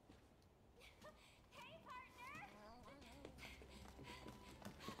 Hey,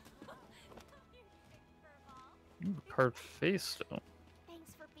 partner. Hard face, though.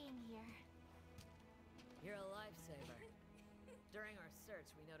 Thanks for being here. You're a lifesaver. During our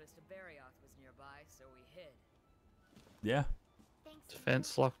search, we noticed a Barioth was nearby, so we hid. Yeah. Thanks to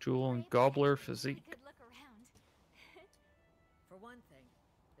Defense, you, lock jewel, and we were gobbler able to take a physique. good look around. For one thing,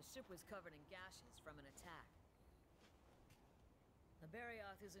 the ship was covered in gashes from an attack. The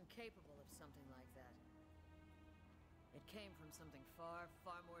Barioth isn't capable of something like that. It came from something far,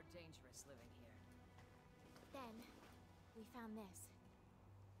 far more dangerous living here. Then, we found this.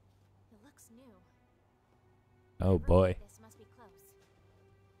 It looks new. Oh Whoever boy. made this must be close.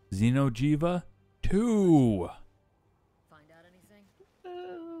 Xenojiva 2. Find out anything?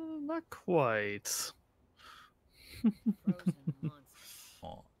 Not quite. Frozen monsters.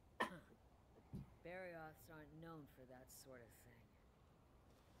 Oh. Barioths aren't known for that sort of thing.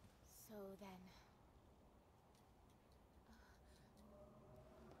 So then...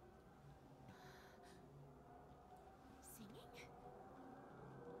 Singing?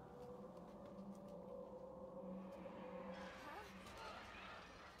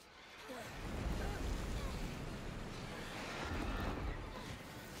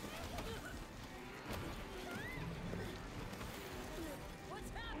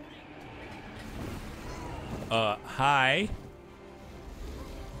 Hi.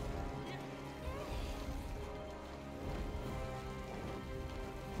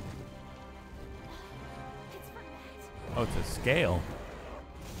 It's for Matt. Oh, it's a scale.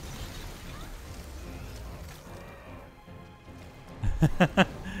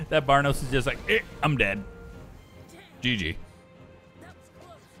 That Barnos is just like, I'm dead. GG. That was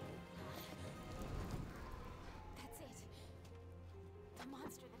close. That's it. The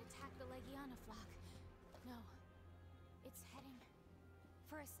monster that attacked the Legiana flock. No. It's heading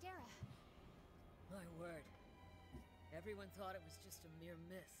for Astera. My word. Everyone thought it was just a mere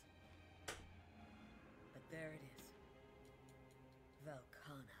myth. But there it is.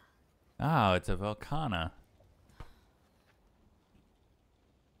 Velkhana. Oh, it's a Velkhana.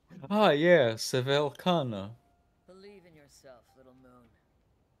 Ah, yes, a Velkhana. Believe in yourself, little moon.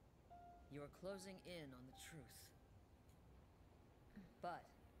 You are closing in on the truth. But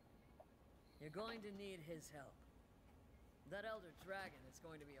you're going to need his help. That elder dragon is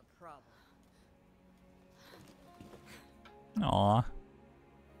going to be a problem. Aw.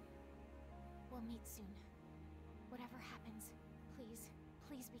 We'll meet soon. Whatever happens, please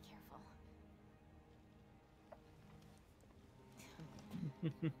be careful.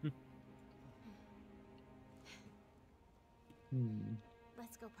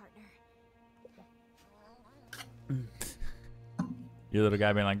 Let's go, partner. Your little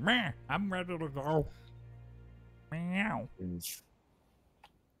guy being like, meh, I'm ready to go. Meow.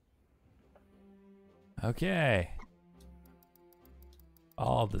 Okay.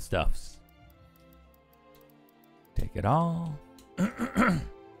 All the stuffs. Take it all.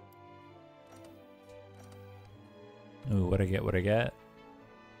 Ooh, what I get?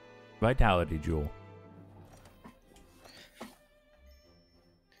 Vitality Jewel.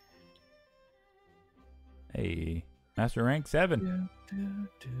 Hey, Master Rank 7.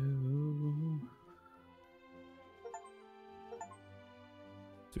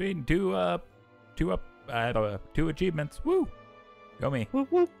 Sweet, two achievements. Woo! Go me.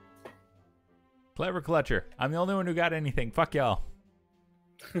 Whoop, whoop. Clever Clutcher. I'm the only one who got anything. Fuck y'all.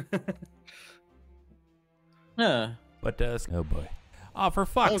 Yeah. But oh boy. Oh, for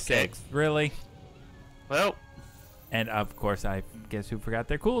fuck's Okay. sakes, really? Well, And of course, I guess who forgot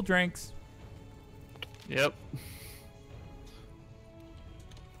their cool drinks. yep.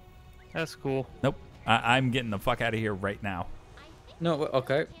 That's cool. Nope. I'm getting the fuck out of here right now. No,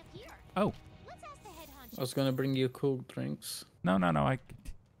 okay. Oh, Let's ask the head honcho. I was gonna bring you cool drinks. no.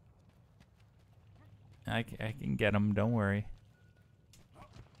 I can get them. Don't worry.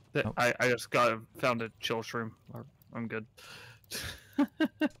 Oh. I just found a chill shroom. I'm good.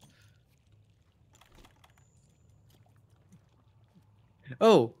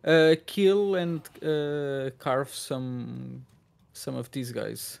 Oh, kill and carve some of these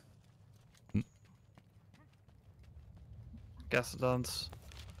guys. Gasodons.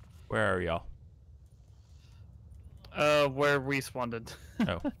 Where are y'all? Where we spawned.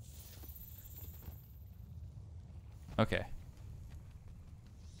 Oh. Okay.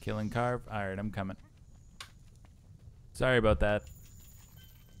 Kill and carve. All right, I'm coming. Sorry about that.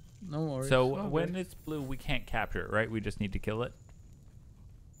 No worries. So Okay. when it's blue, we can't capture it, right? We just need to kill it.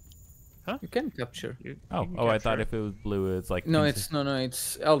 You can capture. Oh, I thought if it was blue, it's like No, instant-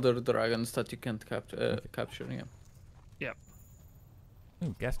 it's elder dragons that you can't capture. Yeah. Ooh,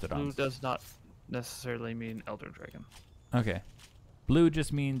 Blue Gastodons. does not necessarily mean Elder Dragon. Okay. Blue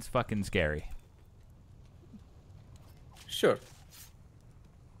just means fucking scary. Sure.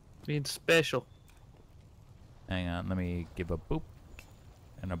 Means special. Hang on, let me give a boop,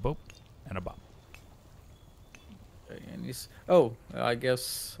 and a boop, and a bop. Okay, and oh, I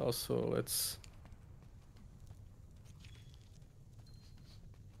guess also let's.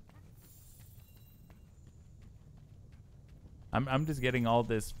 I'm just getting all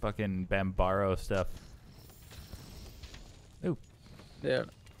this fucking Bambaro stuff. Ooh, There.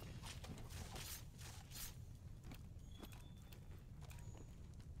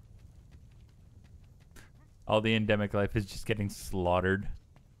 all the endemic life is just getting slaughtered.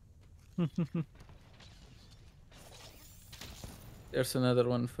 There's another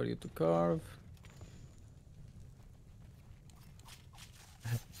one for you to carve.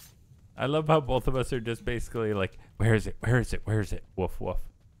 I love how both of us are just basically like, where is it? Where is it? Where is it? Woof woof.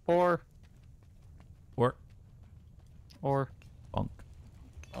 Or Bonk.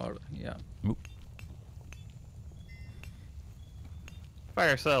 Or yeah. Oop.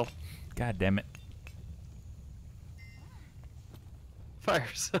 fire cell. God damn it. Fire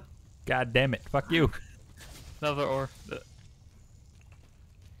cell. God damn it. Fuck you. Another or.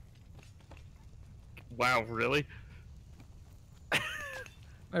 Wow, really?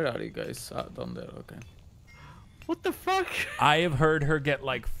 Where are you guys? Ah, down there. Okay. What the fuck? I have heard her get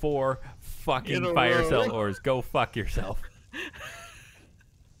like 4 fucking In a fire row. cell ores. Go fuck yourself.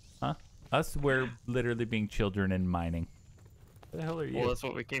 Huh? Us, we're literally being children in mining. Where the hell are you? Well, that's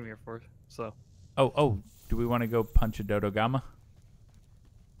what we came here for. So. Oh, do we want to go punch a Dodogama?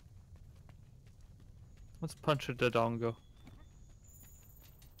 Let's punch a Dodongo.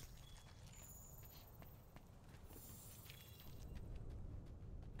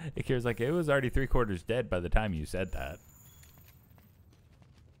 Akira's like, it was already 3/4 dead by the time you said that.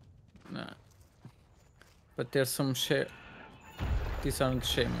 Nah. But there's some These aren't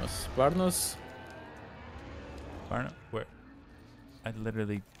shameless. Barnos? Barno, where? I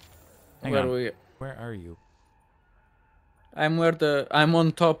literally. Hang Where on. we? Where are you? I'm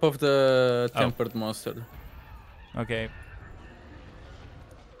on top of the Oh. tempered monster. Okay.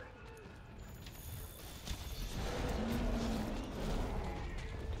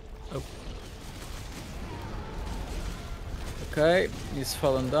 Oh. Okay, he's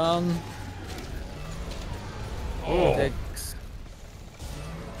fallen down. Oh. Takes...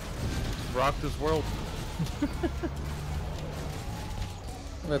 Rocked his world.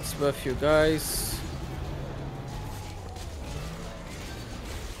 Let's buff you guys.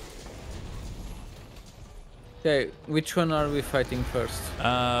 Okay, which one are we fighting first?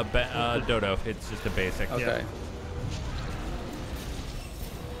 Dodo. It's just a basic. Okay.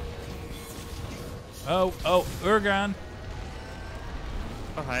 Oh, Urgon.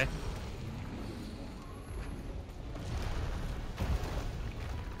 Oh, hi.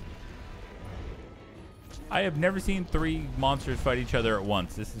 I have never seen 3 monsters fight each other at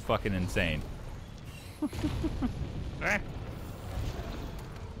once. This is fucking insane. Ah.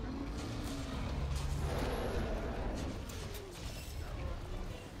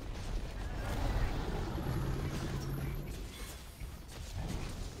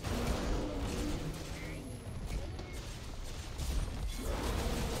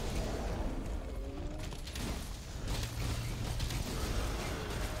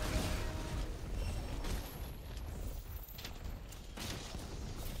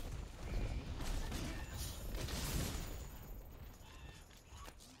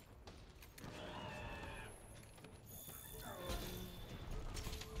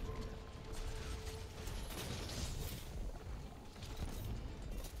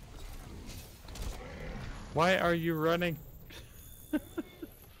 Why are you running? Ah.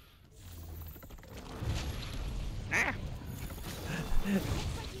 Looks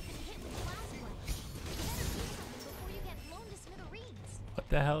like you can hit with blast blade. You better do something before you get blown to smithereens. What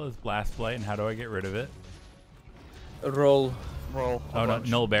the hell is Blast Blight and how do I get rid of it? Roll. Roll. Oh, no,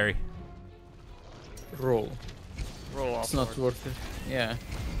 Nullberry. Roll. Roll off. It's not worth it. Yeah.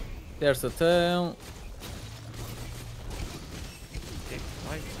 There's the tail. Okay,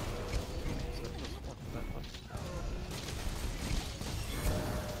 right.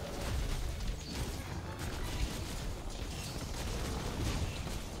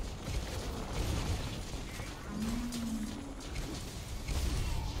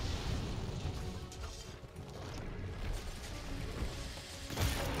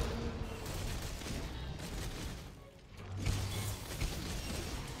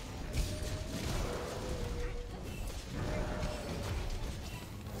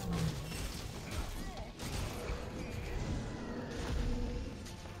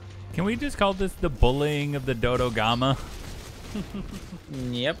 Can we just call this the bullying of the Dodogama?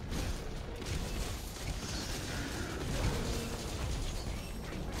 Yep.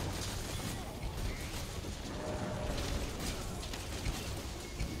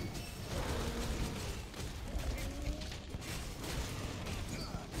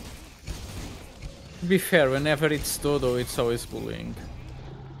 To be fair, whenever it's Dodo, it's always bullying.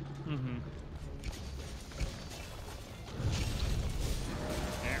 Mm-hmm.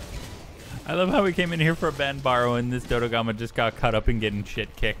 I love how we came in here for a Banbaro and this Dodogama just got caught up in getting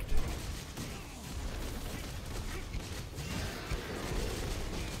shit kicked.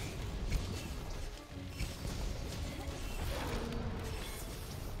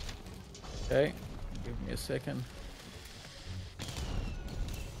 Okay, give me a second.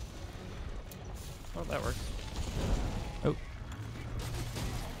 Oh, that works. Oh,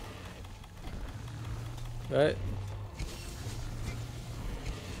 Right.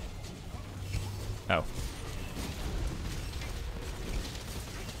 oh.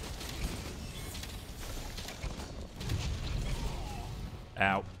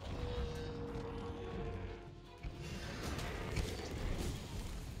 Ow.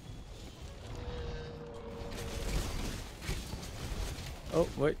 Oh,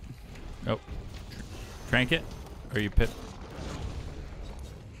 wait. Oh. Trank it? Or you pit?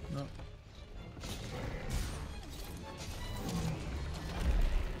 No.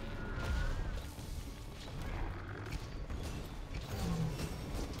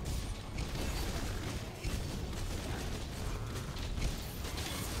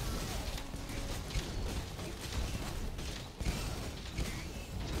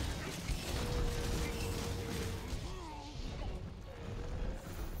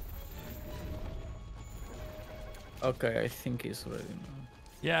 Okay, I think he's ready now.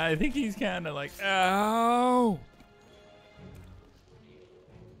 Yeah, I think he's kind of like, ow.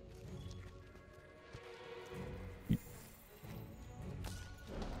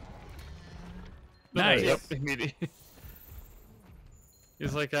 Nice. Yep, immediately.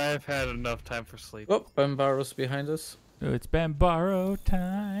 He's like, I've had enough time for sleep. Oh, Bambaro's behind us. So it's Bambaro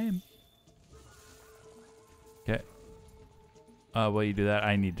time. Okay. While you do that,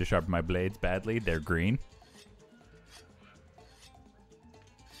 I need to sharpen my blades badly. They're green.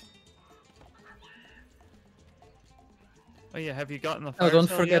 Oh yeah, have you gotten the Oh, fire don't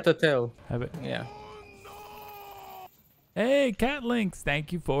cell forget yet? the tail. Have it. Yeah. Hey, Cat Links,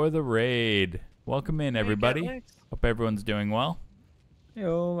 thank you for the raid. Welcome in, everybody. Cat Hope everyone's doing well.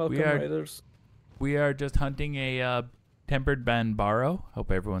 Yo, welcome, are- Raiders. We are just hunting a tempered Banbaro. Hope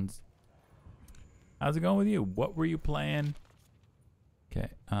everyone's... How's it going with you? What were you playing? Okay,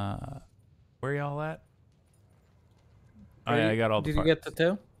 where y'all at? I got all the Did parts. you get the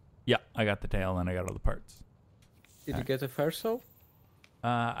tail? Yeah, I got the tail and I got all the parts. Did you Alright. get the fire cell?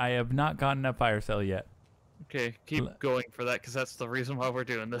 I have not gotten a fire cell yet. Okay, keep going for that, because that's the reason why we're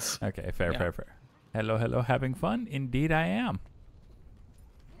doing this. Okay, fair, Yeah. fair. Hello, hello, having fun? Indeed I am.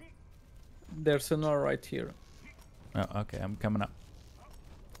 There's an ore right here. Oh, okay, I'm coming up.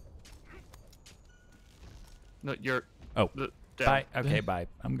 No, you're... Oh, down. bye. Okay, bye.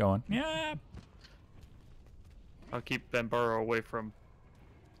 I'm going. Yeah. I'll keep Bambaro away from...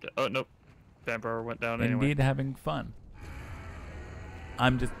 Oh, nope. Bambaro went down anyway. Indeed having fun.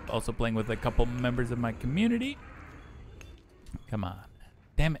 I'm just also playing with a couple members of my community. Come on.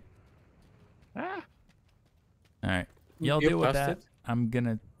 Damn it. Ah! All right. Y'all You deal with passed that. it? I'm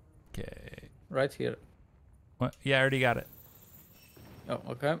gonna... Okay. Right here. What? Yeah, I already got it. Oh,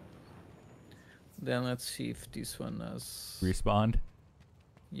 okay. Then let's see if this one has... Respawned.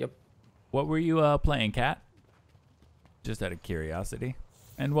 Yep. What were you playing, Cat? Just out of curiosity.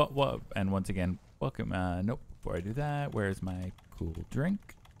 And what and once again, welcome. Nope. Before I do that, where's my cool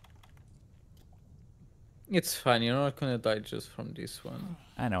drink? It's fine. You're not gonna die just from this one.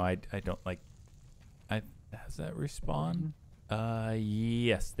 I know. I don't like. Has that respawn?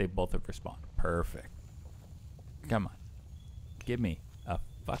 Yes, they both have respawned. Perfect. Come on, give me a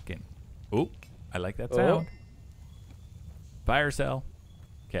fucking. Ooh, I like that sound. Fire cell.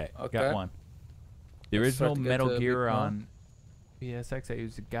 Okay, got Okay. one. The Let's start original to get Metal a Gear bit more. on PSX. I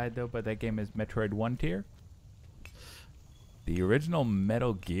used a guide though, but that game is Metroid 1 tier. The original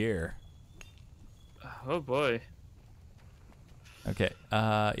Metal Gear. Oh boy. Okay.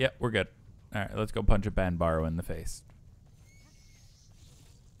 Yeah, we're good. All right, let's go punch a Banbaro in the face.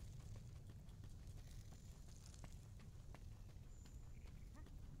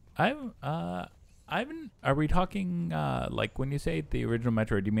 Are we talking like when you say the original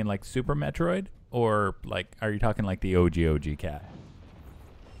Metroid, do you mean like Super Metroid, or like are you talking like the OG Cat?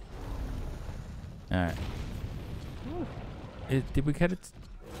 All right. Did we cut it?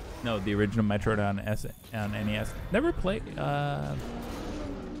 No, the original Metroid on NES. Never played.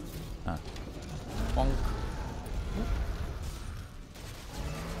 Bonk.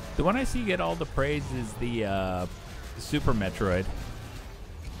 The one I see get all the praise is the Super Metroid.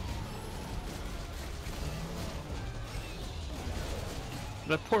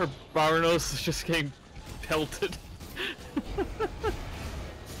 That poor Barnos is just getting pelted.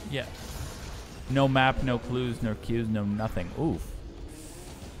 Yeah. No map, no clues, no cues, no nothing. Oof.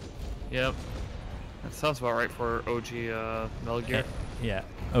 Yep. That sounds about right for OG Metal Gear. Yeah.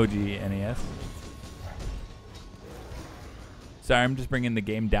 OG NES. Sorry, I'm just bringing the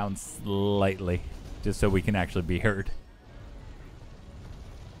game down slightly, just so we can actually be heard.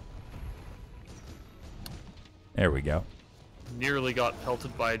 There we go. Nearly got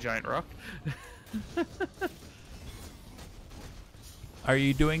pelted by a giant rock. Are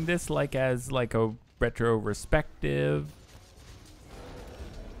you doing this like as like a retrospective?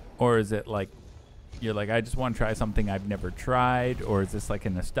 Or is it like you're like, I just want to try something I've never tried? Or is this like a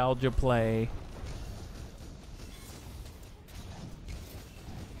nostalgia play?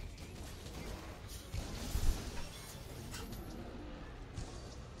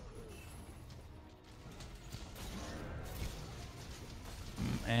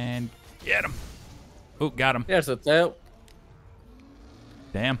 And get him. Oh, got him. There's a tail.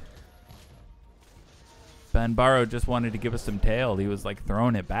 Damn. Banbaro just wanted to give us some tail. He was like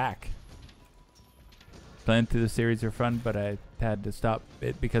throwing it back. Playing through the series are fun, but I had to stop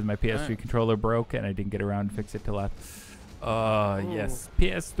it because my PS3 controller broke and I didn't get around to fix it till last. Yes.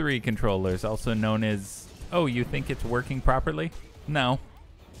 PS3 controllers, also known as... Oh, you think it's working properly? No.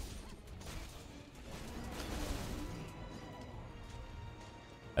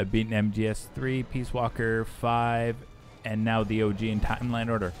 I've beaten MGS 3, Peace Walker 5, and now the OG in Timeline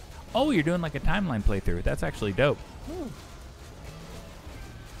Order. Oh, you're doing like a timeline playthrough. That's actually dope.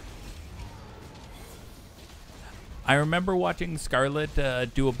 I remember watching Scarlet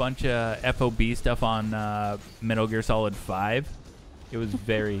do a bunch of FOB stuff on Metal Gear Solid 5. It was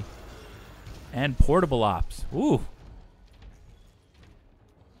very... and Portable Ops. Ooh.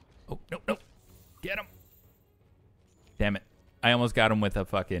 Oh, no, no. Get him. Damn it. I almost got him with a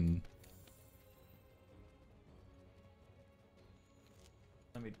fucking...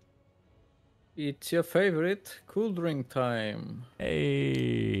 Let me... It's your favorite cool drink time.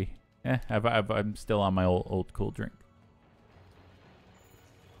 Hey. I'm still on my old cool drink.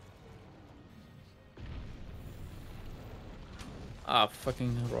 Ah,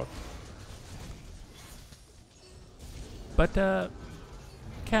 fucking rock. But,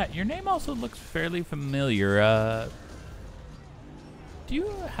 Kat, your name also looks fairly familiar. Do you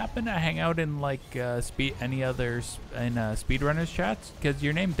happen to hang out in, like, any other speedrunners chats? Because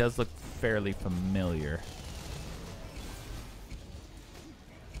your name does look fairly familiar.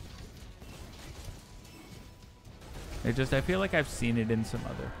 I feel like I've seen it in some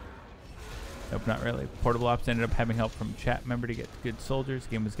other. Nope, not really. Portable Ops ended up having help from chat member to get good soldiers.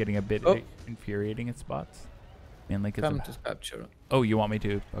 Game was getting a bit infuriating at spots. Mainly because Come to capture. Oh, you want me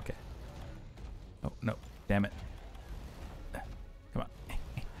to? Okay. Oh, no. Damn it. Come on.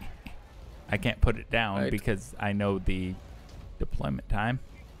 I can't put it down because I know the deployment time.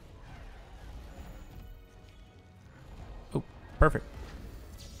 Oh, perfect.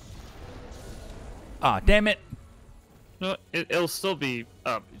 Ah, damn it. No, it'll still be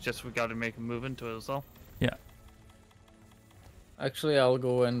up. Just we got to make a move into it as well. Yeah. Actually, I'll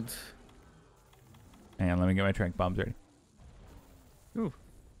go and... Hang on, let me get my trank bombs ready. Ooh.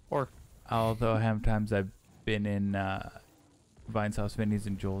 Or... Although how many times I've been in Vine's House, Vinny's,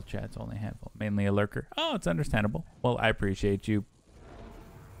 and Joel chats, only a handful. Mainly a lurker. Oh, it's understandable. Well, I appreciate you.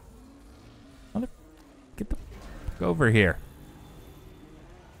 Get the fuck over here.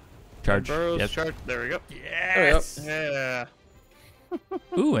 Charge. Burrows, charge. There we go. Yes. Yeah.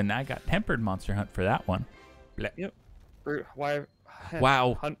 Ooh, and I got tempered monster hunt for that one. Yep. Brute wyvern.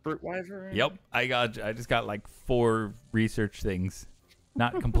 Wow. Hunt brute wyvern. Yep. I just got like 4 research things.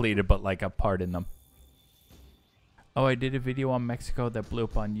 Not completed, but like a part in them. Oh, I did a video on Mexico that blew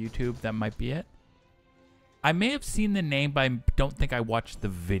up on YouTube. That might be it. I may have seen the name, but I don't think I watched the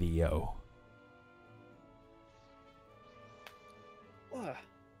video. What?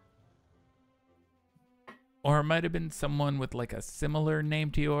 Or it might have been someone with like a similar name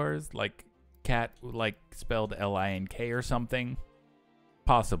to yours, like Cat, like spelled L-I-N-K or something.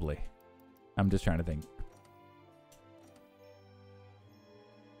 Possibly. I'm just trying to think.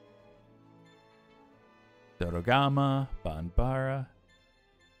 Dodogama, Banbara.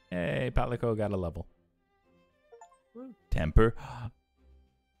 Hey, Palico got a level. Temper.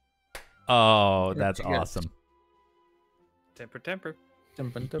 Oh, that's awesome. Temper.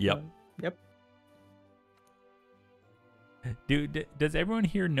 Yep. Yep. Dude, does everyone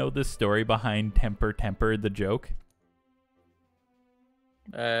here know the story behind Temper the joke?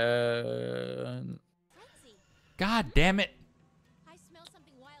 Frenzy. God damn it. I smell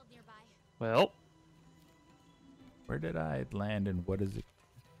something wild nearby. Well. Where did I land and what is it?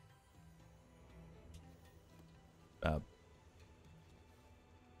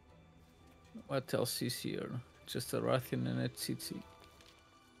 What else is here? Just a Rathian and a Tsitsi.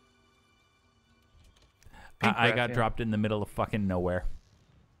 I got dropped in the middle of fucking nowhere.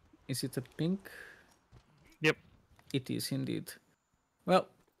 Is it a pink? Yep. It is indeed. Well,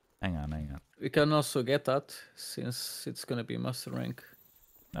 Hang on. we can also get that since it's gonna be master rank.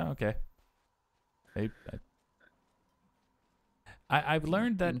 Oh, okay. I've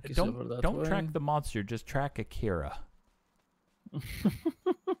learned that Pink is over that don't way. track the monster, just track Akira.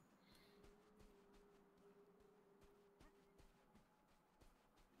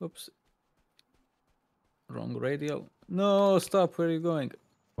 Oops. Wrong radial. No, stop. Where are you going?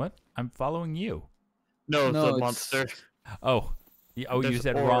 What? I'm following you. No, No, the it's- monster. Oh. You There's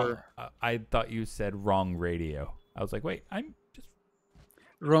said wrong. or- I thought you said wrong radio. I was like, wait, I'm just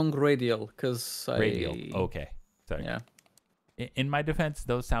Wrong radial, because I... radial. Okay. Sorry. Yeah. In my defense,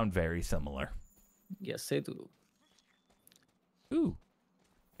 those sound very similar. Yes, they do. Ooh.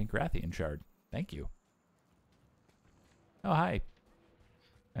 Pink Rathian shard. Thank you. Oh, hi.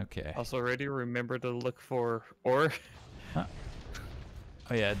 Okay. Also, ready. Remember to look for ore. Oh,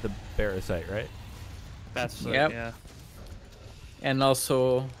 yeah, the Barasite, right? That's Yep. yeah. And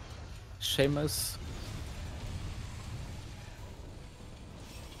also, Seamus.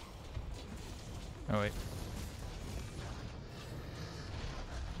 Oh, wait.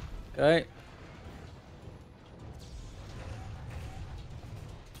 Okay.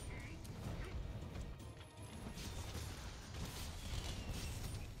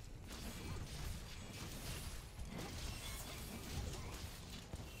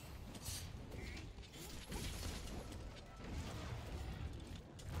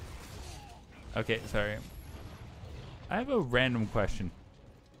 Okay, sorry. I have a random question.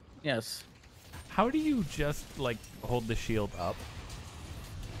 Yes. How do you just like hold the shield up?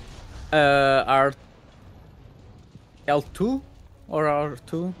 R L2 or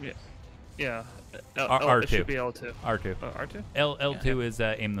R2? Yeah. Yeah. R2. It should be L2. R2. R2? L2 is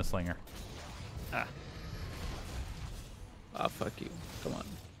aim the slinger. Ah. Ah, fuck you. Come on.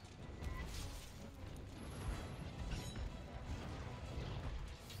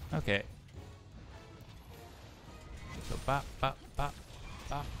 Okay. So bop, bop, bop,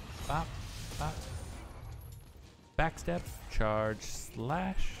 bop, bop, bop. Backstep, charge,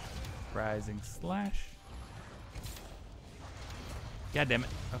 slash, rising slash. God damn it.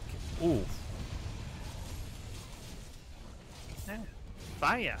 Okay. Ooh.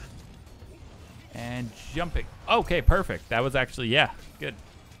 Fire. And jumping. Okay, perfect. That was actually, yeah, good.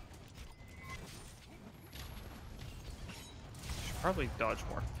 Should probably dodge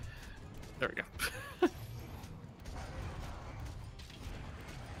more. There we go.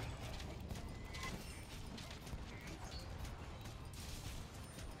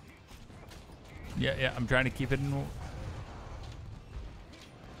 Yeah, yeah, I'm trying to keep it in.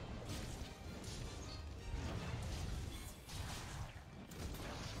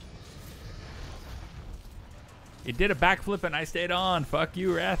 It did a backflip and I stayed on. Fuck you,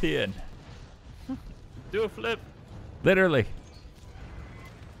 Rathian. Do a flip. Literally.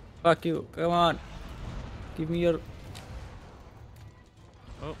 Fuck you. Come on. Give me your.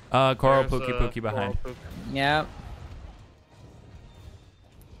 Oh, Coral there's, Pookie Pookie behind. Coral Pook. Yeah.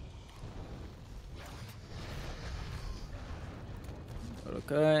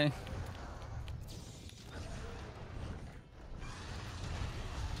 Okay.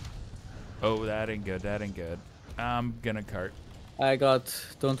 Oh, that ain't good. That ain't good. I'm gonna cart. I got.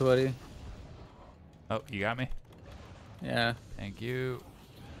 Don't worry. Oh, you got me? Yeah. Thank you.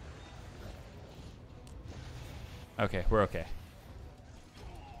 Okay, we're okay.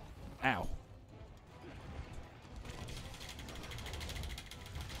 Ow.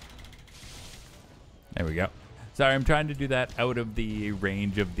 There we go. Sorry, I'm trying to do that out of the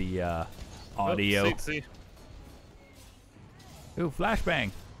range of the audio. Oh, see. Ooh,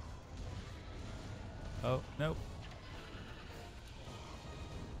 flashbang. Oh, nope.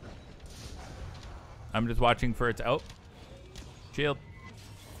 I'm just watching for its out. Shield.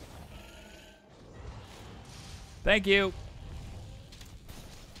 Thank you.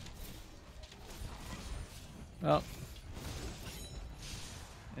 Well.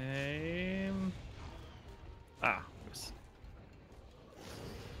 Aim. Ah. Yes.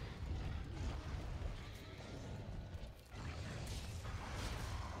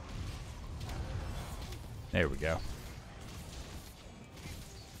 There we go.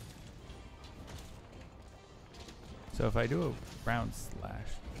 So if I do a round slash.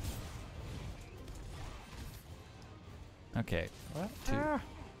 Okay. What?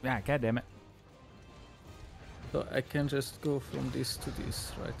 Yeah, god damn it. So I can just go from this to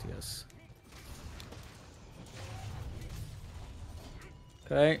this, right? Yes.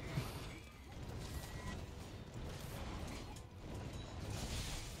 Okay.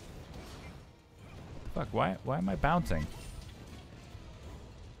 Fuck, why am I bouncing?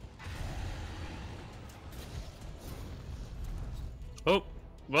 Oh,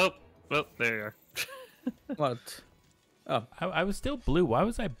 well, there you are. What? Oh, I was still blue. Why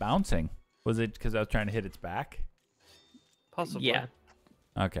was I bouncing? Was it because I was trying to hit its back? Possibly. yeah.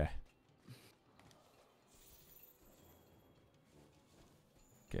 Okay.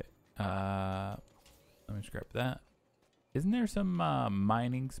 Okay. Let me scrap that. Isn't there some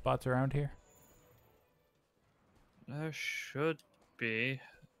mining spots around here? There should be.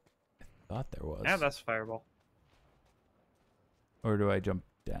 Thought there was. Yeah, that's fireball. Or do I jump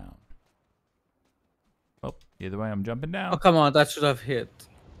down? Oh, either way, I'm jumping down. Oh, come on. That should have hit.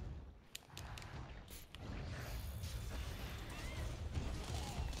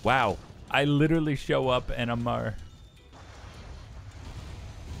 Wow. I literally show up and I'm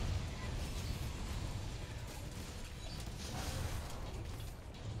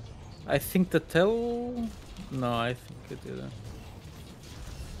I think the tail. No, I think it didn't.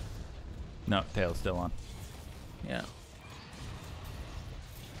 No, tail's still on. Yeah.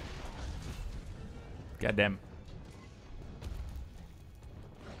 Goddamn.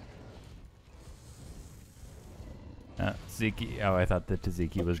 Tzatziki. Oh, I thought the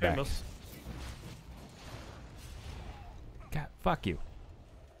Tzatziki was back. Seamus. God, fuck you.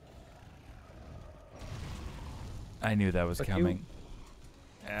 I knew that was Fuck you. coming.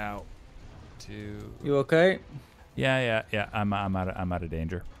 Ow. Two. You okay? Yeah. I'm out of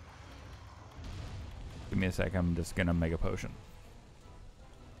danger. Give me a sec. I'm just gonna make a potion.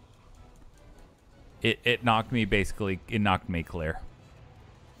 It knocked me basically. It knocked me clear.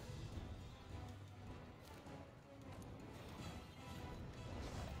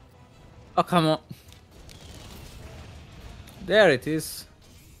 Oh, come on. There it is.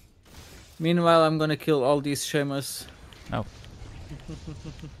 Meanwhile, I'm gonna kill all these Shamas. Oh.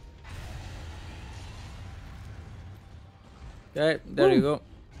 Okay, there you go.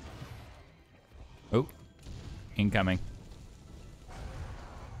 Oh. Incoming.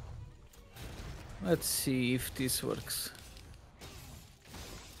 Let's see if this works.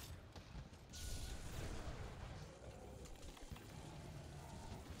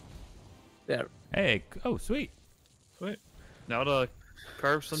 There. Hey. Oh, sweet. Sweet. Now to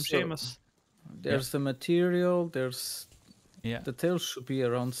carve some So- Seamus. There's the material. There's Yeah. the tail should be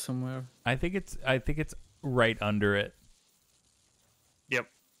around somewhere. I think it's right under it. Yep.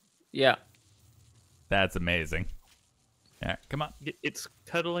 Yeah. That's amazing. Yeah. Come on. It's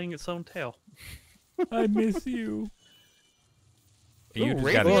cuddling its own tail. I miss you. You Ooh, just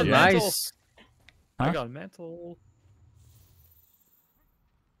Raven. got a Oh, gem. nice. Huh? I got a mantle.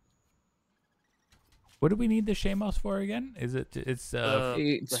 What do we need the Shamos for again? Is it? It's It's the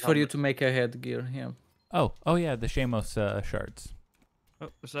for you helmet. to make a headgear. Yeah. oh yeah, the Shamos shards.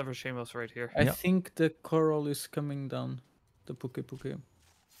 Oh, there's another Seamus right here. I Yep. think the coral is coming down. The puke puke.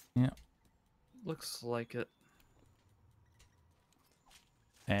 Looks like it.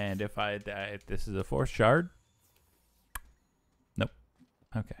 And if this is a fourth shard. Nope.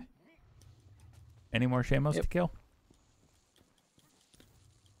 Okay. Any more Shamos Yep. to kill?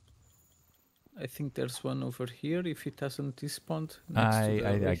 I think there's one over here. If it hasn't despawned. next to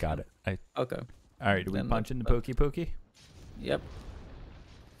the I got it. Okay. All right. Do we Then punch in the that- pokey pokey? Yep.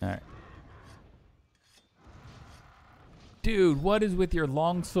 All right. Dude, what is with your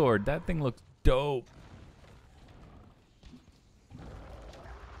long sword? That thing looks dope.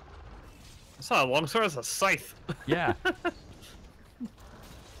 It's not a longsword, it's a scythe. Yeah.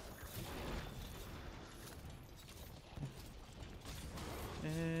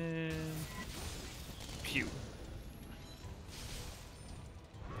 And pew.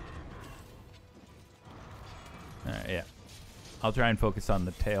 All right. Yeah. I'll try and focus on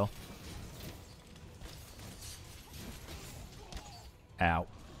the tail. Ow.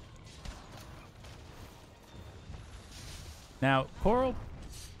 Now, coral.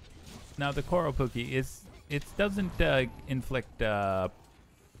 Now, the coral pookie is. It doesn't inflict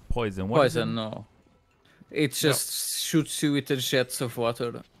poison. What is it? Poison, no. It just shoots you with the jets of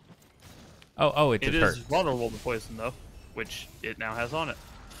water. Oh, it It just is hurts. vulnerable to poison though, which it now has on it.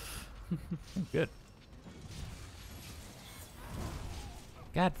 Good.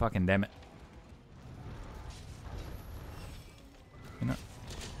 God fucking damn it. You know.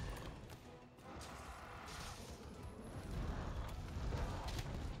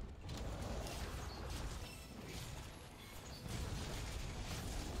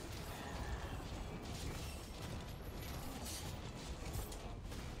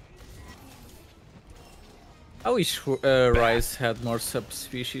 I wish Rice had more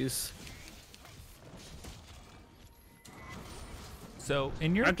subspecies. So,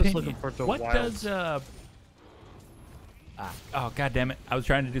 in your I'm just opinion, looking for the what wilds. does oh god damn it! I was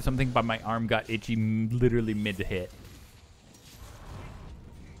trying to do something, but my arm got itchy literally mid hit.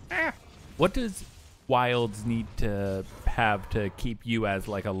 What does Wilds need to have to keep you as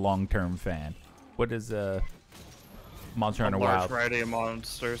like a long-term fan? What does Monster A Hunter large Wild? variety of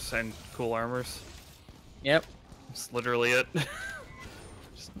monsters and cool armors. Yep. That's literally it.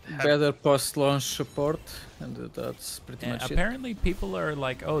 Just have- Better post-launch support, and that's pretty And much it. apparently, people are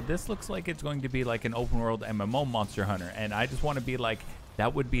like, "Oh, this looks like it's going to be like an open-world MMO Monster Hunter," and I just want to be like,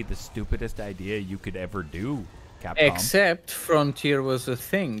 "That would be the stupidest idea you could ever do, Capcom." Except Frontier was a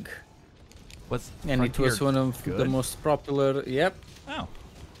thing, What's and it was Frontier one of the good? most popular. Yep. Oh.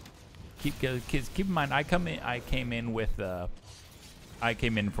 Kids, keep in mind, I came in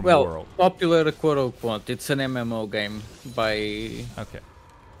from Well, World. popular quote unquote. It's an MMO game by Okay.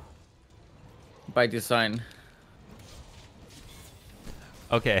 design.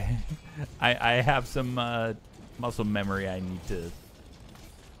 Okay. I have some muscle memory I need to.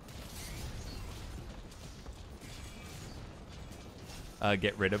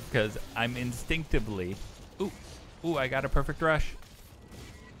 Get rid of because I'm instinctively. Ooh! I got a perfect rush,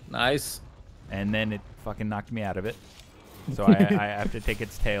 Nice. and then it fucking knocked me out of it. So I have to take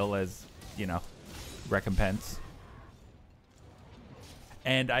its tail as, you know, recompense.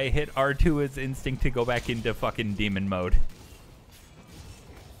 And I hit R2 as instinct to go back into fucking demon mode.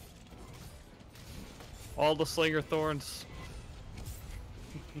 All the slinger thorns.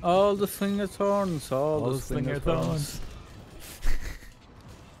 All the slinger thorns. All the slinger slinger thorns.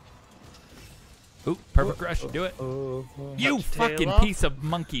 Ooh, perfect rush. Do it. You Cut your tail fucking off. piece of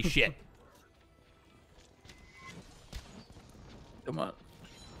monkey shit. Come on.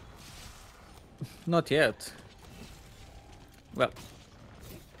 Not yet. Well.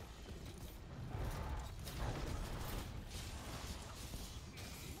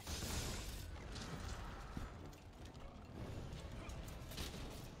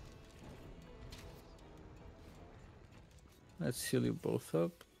 Let's heal you both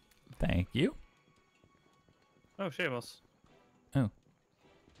up. Thank you. Oh, Seamus. Oh.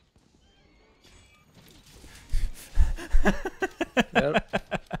 There.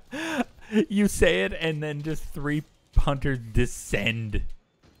 You say it, and then just 3 hunters descend.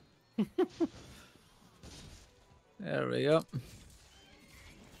 There we go.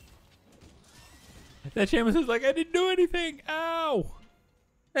 That Seamus is like, I didn't do anything. Ow.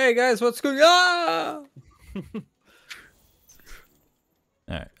 Hey guys, what's going on?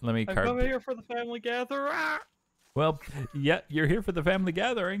 All right, let me I'm carve. coming here for the family gather. Ah! Well, yeah, you're here for the family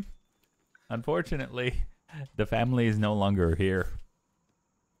gathering. Unfortunately, the family is no longer here.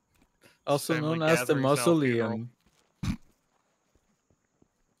 Also Family known as the gathering style funeral. mausoleum.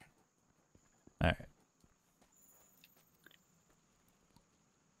 All right.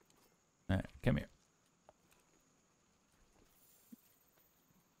 All right, come here.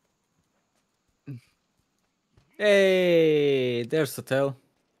 Hey, there's the tail.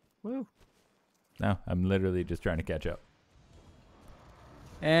 Woo. No, I'm literally just trying to catch up.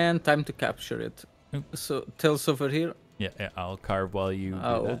 And time to capture it. Oop. So, tail's over here. Yeah, I'll carve while you do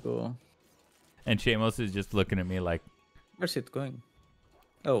I'll that. go. And Seamus is just looking at me like, Where's it going?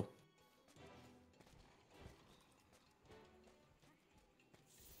 Oh.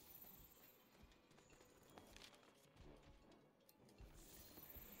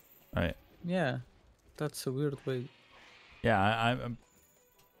 all right. Yeah. That's a weird way. Yeah, I'm.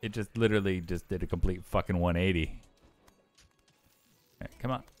 It just literally just did a complete fucking 180. All right,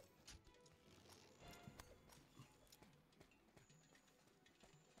 come on.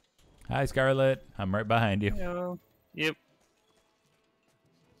 Hi, Scarlet. I'm right behind you. Yeah. Yep.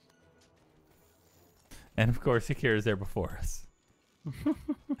 And of course, Akira's there before us.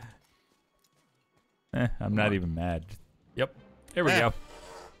 I'm not even mad. Yep. There we Ah. go.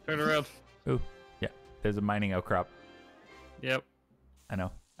 Turn around. Ooh, yeah. There's a mining outcrop. Yep. I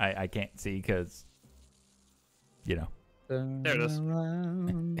know. I can't see because, you know. There it is.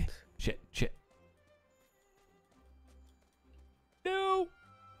 Around. Shit. No.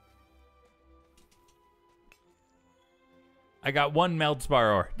 I got 1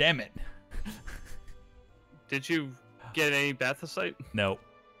 Meldspar ore. Damn it. Did you get any Bathosite? No.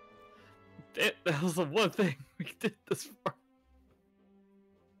 That was the one thing we did this far.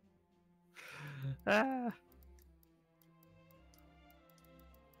 Ah. At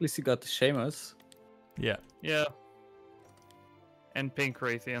least you got the Seamus. Yeah. Yeah. And Pink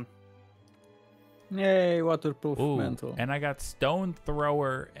Raytheon. Yay, waterproof Ooh, mantle. and I got Stone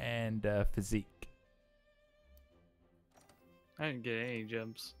Thrower and Physique. I didn't get any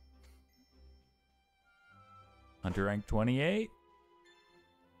gems. Hunter rank 28.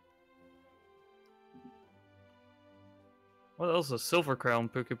 What else is Silver Crown,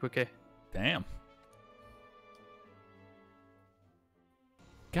 Puke Puke? Damn.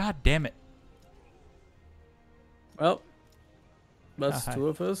 God damn it. Well, that's hi. 2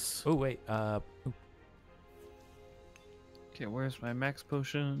 of us. Oh, wait. Ooh. Okay, where's my max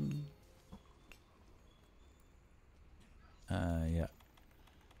potion? Yeah.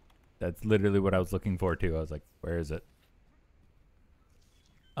 That's literally what I was looking for, too. I was like, where is it?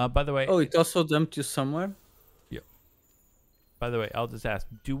 By the way. Oh, it also dumped you somewhere? By the way, I'll just ask,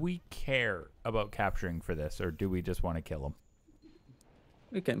 do we care about capturing for this, or do we just want to kill him?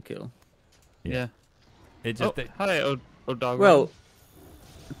 We can kill. Yeah. It just that, Hi, Odog. Well,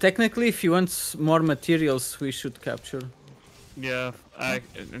 technically, if you want more materials, we should capture. Yeah, I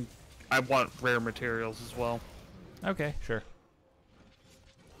want rare materials as well. okay, sure.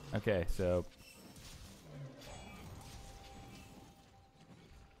 Okay, so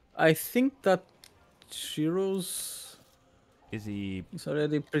I think that Shiro's is he? is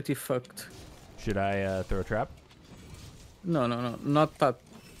already pretty fucked. Should I throw a trap? No, not that.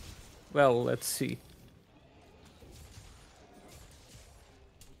 Well, let's see.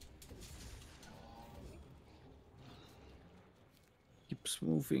 keeps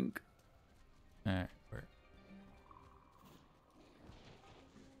moving. All right.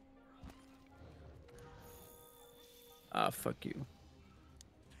 Ah, fuck you.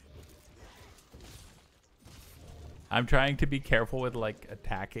 I'm trying to be careful with like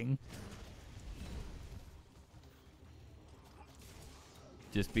attacking.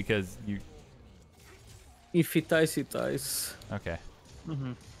 Just because you... If it dies, it dies. Okay.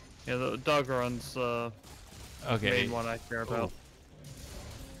 Mm-hmm. Yeah, the dog runs Okay. main one I care about.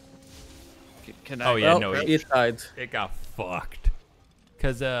 Can I? Oh, yeah, Well, no, it died. It got fucked.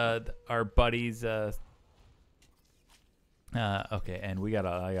 Because our buddies... okay, and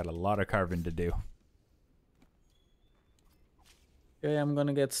I got a lot of carving to do. Okay, I'm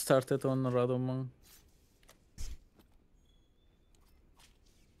gonna get started on Radomon.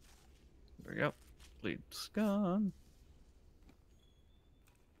 There we go. Bleed's gone.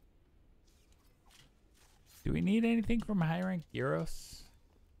 Do we need anything from high rank Euros?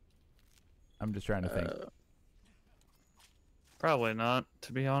 I'm just trying to think. Probably not,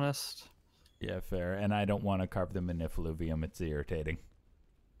 to be honest. Yeah, fair. And I don't want to carve them in effluvium. It's irritating.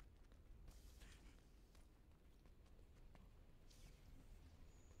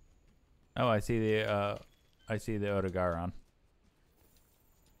 Oh, I see the Odogaron.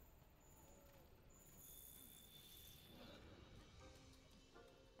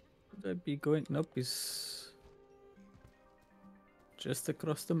 Would I be going? Nope, he's just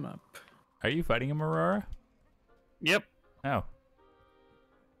across the map. Are you fighting him, Aurora? Yep. Oh.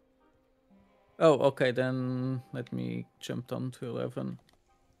 Oh, okay, then let me jump down to 11.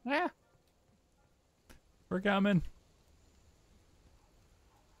 Yeah. We're coming.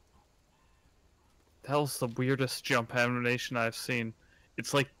 The hell's the weirdest jump animation I've seen?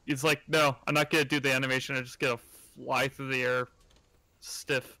 It's like no, I'm not gonna do the animation. I just get to fly through the air,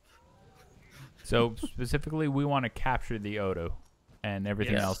 stiff. So specifically, we want to capture the Odo, and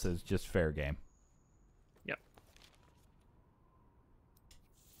everything Yes. else is just fair game. Yep.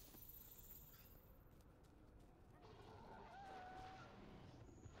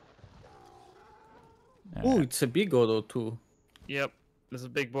 Oh, it's a big Odo too. Yep. This is a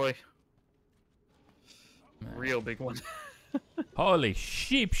big boy. Real big one. Holy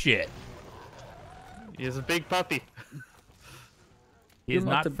sheep shit! He is a big puppy. He is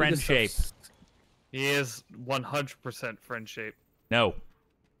You're not the friend biggest of shape. He is 100% friend shape. No.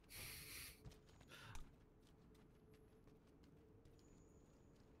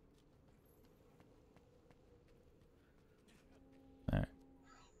 Alright.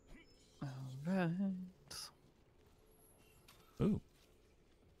 Alright. Ooh.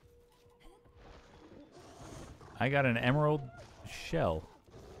 I got an emerald shell.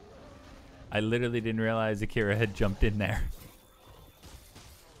 I literally didn't realize Akira had jumped in there.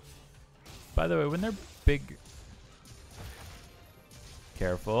 By the way, when they're big...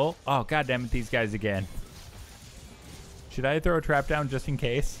 Careful. Oh, goddammit, these guys again. Should I throw a trap down just in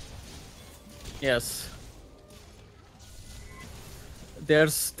case? Yes.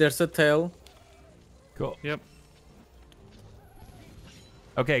 There's a tail. Cool. Yep.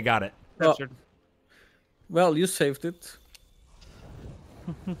 Okay, got it. Oh, Captured. well, you saved it.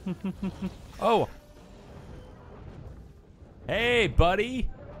 Oh! Hey, buddy!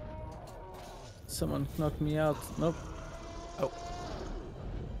 Someone knocked me out. Nope. Oh.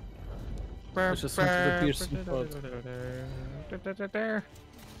 I just went to the piercing pod.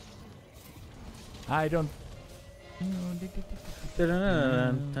 I don't...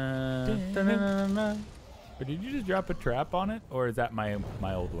 But did you just drop a trap on it? Or is that my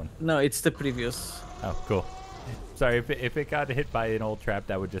old one? No, it's the previous. Oh, cool. Sorry, if it got hit by an old trap,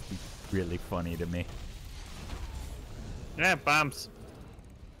 that would just be really funny to me. Yeah, bombs.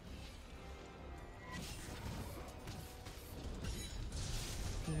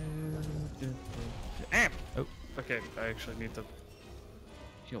 Oh. Okay, I actually need to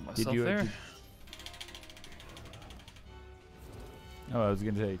heal Did myself you... there. Oh, I was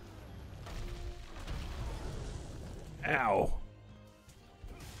gonna say... Ow!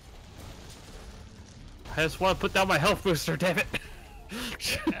 I just want to put down my health booster, damn it!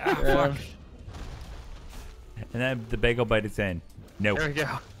 Fuck. And then the bagel bite is in. Nope. There we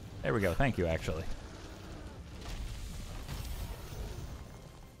go. There we go. Thank you, actually.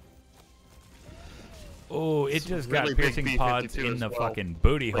 Oh, it It's just really got big piercing B-52 pods in as the well. fucking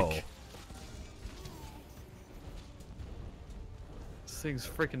booty Like- hole. This thing's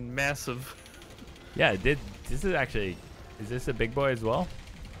freaking massive. Yeah, it did. This is actually... Is this a big boy as well?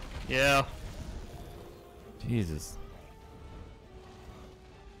 Yeah. Jesus.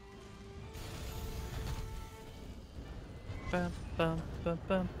 Bum, bum, bum,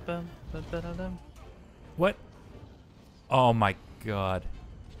 bum, bum, bum, bum, bum. What? Oh my god.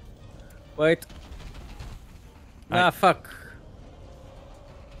 Wait. Fuck.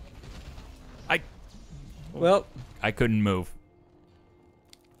 Well, I couldn't move.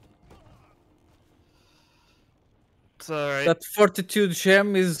 It's alright. that fortitude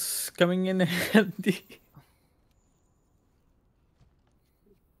gem is coming in handy.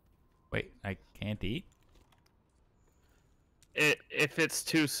 Wait, I can't eat? If it's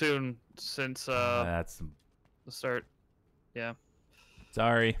too soon since That's... the start. Yeah.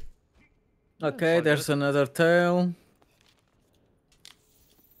 Sorry. Okay, all there's good. another tail.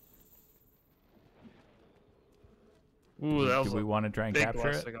 Ooh, that was Do we a want to try and big capture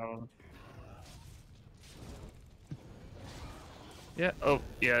blast it? I got on. Yeah. Oh,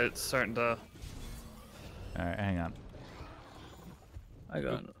 yeah. It's starting to. Alright, hang on. I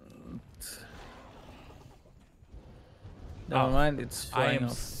got. Never mind, it's I flying am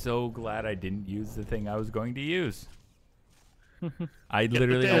off. so glad I didn't use the thing I was going to use. I the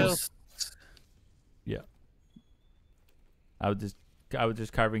literally tail. almost... Yeah. I was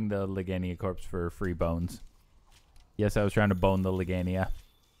just carving the Legania corpse for free bones. Yes, I was trying to bone the Legania.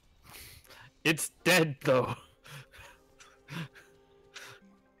 It's dead though.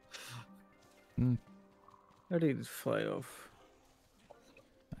 Where did it fly off?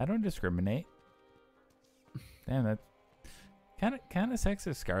 I don't discriminate. Damn, that's kind of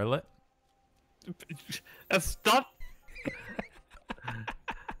sexist, Scarlet. Stop.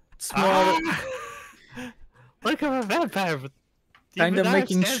 Small. Like I'm a vampire. But Kind of even I have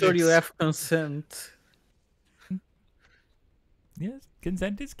making sure you standards. have consent. Yes,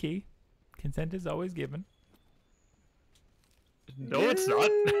 consent is key. Consent is always given. No, it's not.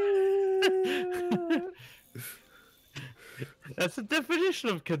 That's the definition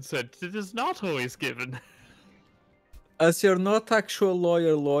of consent. It is not always given. As you're not actual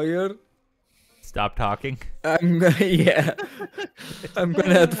lawyer, Stop talking. I'm yeah. I'm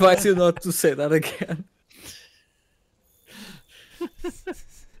gonna advise you not to say that again.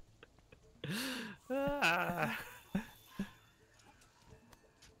 Ah.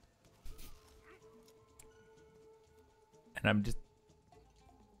 And I'm just...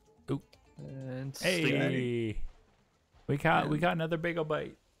 Ooh. And Hey! We got another bagel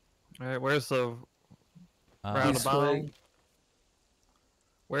bite. All right, where's the This roundabout? way.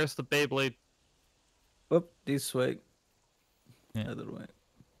 Where's the Beyblade? Oop, this way. Yeah. Other way.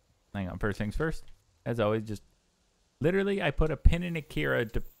 Hang on, first things first. As always, just... Literally, I put a pin in Akira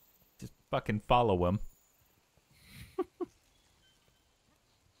to just fucking follow him.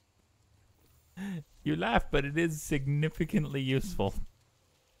 You laugh, but it is significantly useful.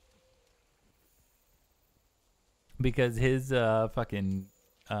 Because his fucking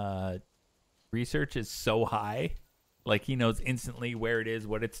research is so high. Like, he knows instantly where it is,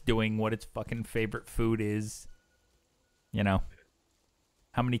 what it's doing, what its fucking favorite food is. You know.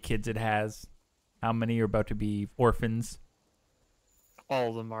 How many kids it has. How many are about to be orphans. All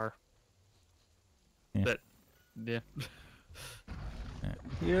of them are. Yeah. But yeah.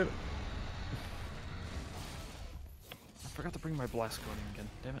 Here. I forgot to bring my blast coating again.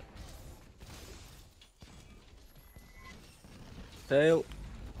 Damn it. Tail.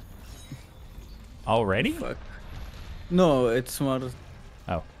 Already? Fuck. No, it's more.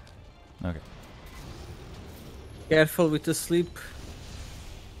 Oh. Okay. Careful with the sleep.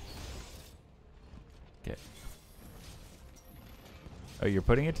 Okay. Oh, you're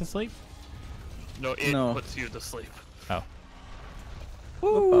putting it to sleep? No, it No. puts you to sleep. Oh.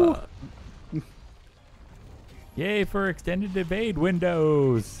 Woo! Yay for extended evade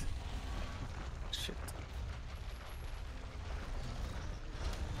windows. Shit.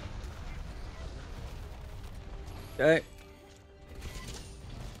 Okay.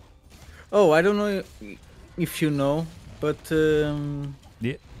 Oh, I don't know if you know, but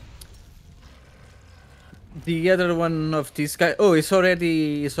Yeah. the other one of these guys. Oh, it's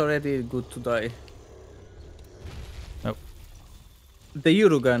already good to die. Nope. The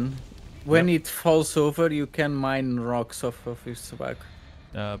Eurogun. When it falls over, you can mine rocks off of his back.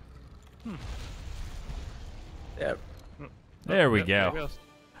 Uh, There. there we Yep, go. there it goes.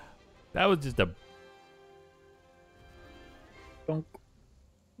 That was just a... Bonk.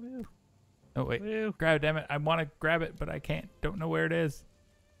 Oh, wait. Woo. Grab, damn it. I want to grab it, but I can't. Don't know where it is.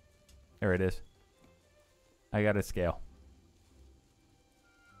 There it is. I got a scale.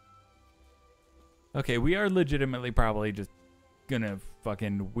 Okay, we are legitimately probably just gonna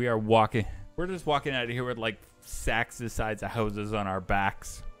fucking... We are walking... We're just walking out of here with, like, sacks the size of houses on our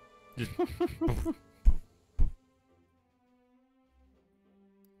backs. Just...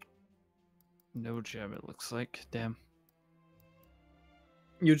 No gem, it looks like. Damn.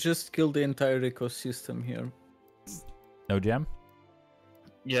 You just killed the entire ecosystem here. No gem?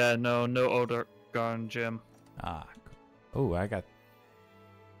 Yeah, no Odegon gem. Ah. Oh, I got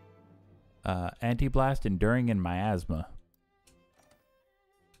anti-blast, enduring, and miasma.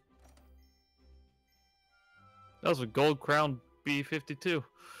 That was a gold crown B52.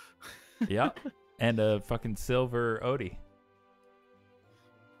 Yep. And a fucking silver Odie.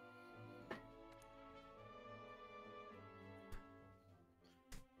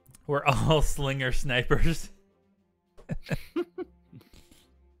 We're all slinger snipers.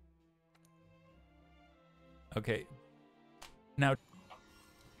 Okay. Now,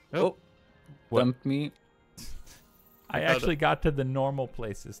 Oh, what? dumped me. I actually got to the normal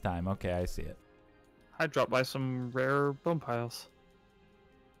place this time. Okay, I see it. I dropped by some rare bone piles.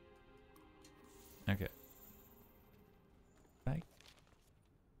 Okay. Bye.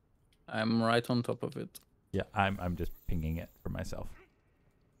 I'm right on top of it. Yeah, I'm just pinging it for myself.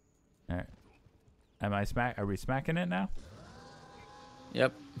 All right. Are we smacking it now?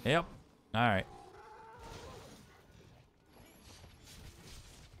 Yep. Yep. All right.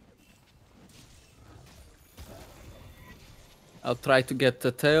 I'll try to get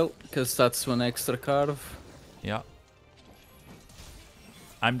the tail, because that's one extra carve. Yeah.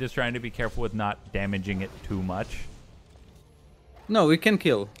 I'm just trying to be careful with not damaging it too much. No, we can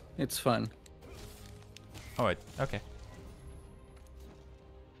kill. It's fine. Oh, wait. Okay.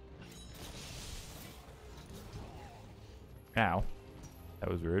 Ow.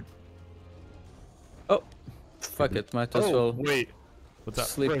 That was rude. Oh, fuck it. Might as well Wait. What's up?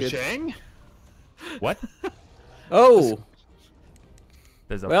 sleep it. Rajang? What? Oh,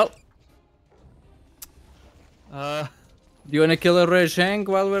 There's a well. Uh, Do you want to kill a Rajang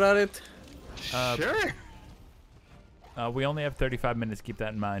while we're at it? sure. we only have 35 minutes. Keep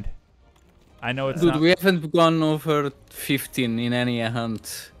that in mind. I know it's Dude, not we haven't gone over 15 in any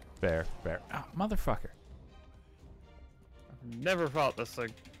hunt. fair. Oh, motherfucker. Never fought this thing.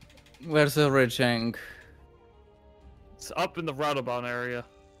 Where's the Rajang? It's up in the Radoban area.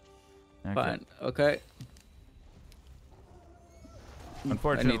 Okay. Fine, okay. I need to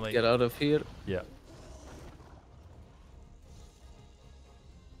Unfortunately, get out of here. yeah.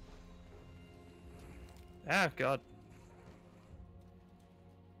 Ah, God.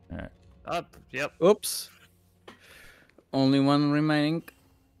 All right. Up. Yep. Oops. Only one remaining.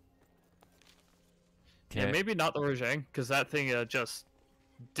 Yeah, Okay. maybe not the Rajang, because that thing just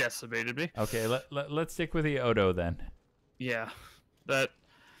decimated me. Okay. Let's stick with the Odo then. Yeah, that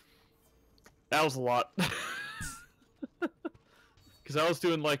was a lot. Because I was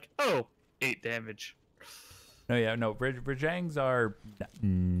doing like, 8 damage. No, yeah, no. Rajangs are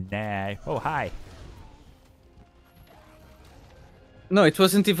nah. Oh, hi. No, it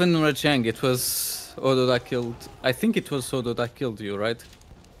wasn't even Rajang. It was Odo that killed. I think it was Odo that killed you, right?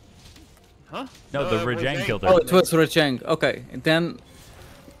 Huh? No, the Rajang killed her. Oh, it was Rajang. Okay, then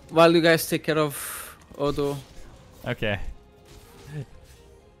while you guys take care of Odo, Okay.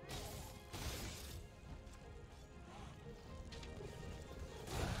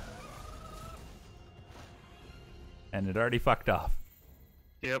 And it already fucked off.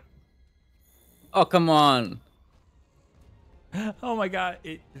 Yep. oh come on. Oh my god.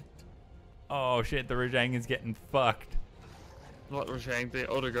 Oh shit, the Rajang is getting fucked. What Rajang? The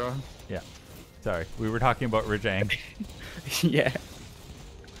Odegon. Yeah. Sorry. We were talking about Rajang. Yeah.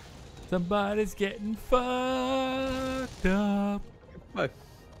 Somebody's getting fucked up. Fuck.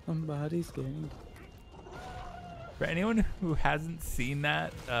 Somebody's getting. For anyone who hasn't seen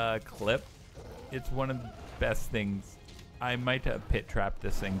that clip, it's one of the best things. I might have pit trapped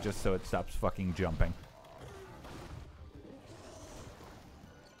this thing just so it stops fucking jumping.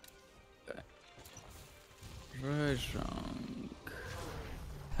 Rajang.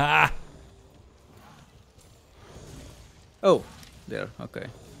 Ha! Oh, there. Okay.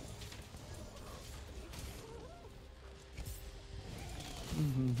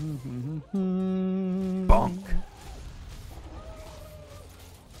 Bonk.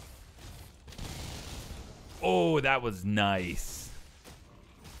 Oh, that was nice.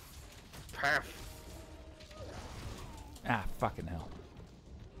 Perf. Ah, fucking hell.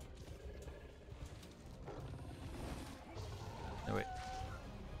 No, wait.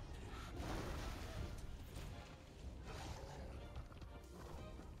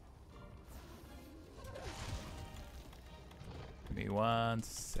 Give me 1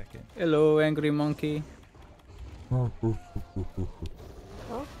 second. Hello, angry monkey.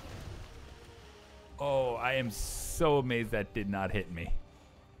 Oh, I am so amazed that did not hit me.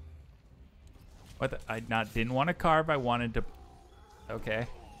 What the, didn't want to carve, I wanted to. Okay.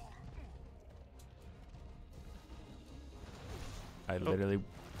 I literally.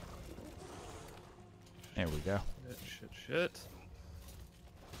 There we go. Shit.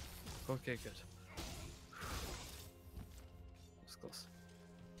 Okay, good. That's close.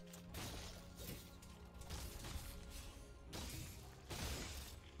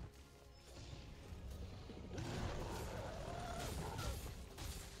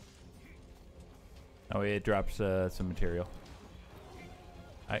 Oh, it drops some material.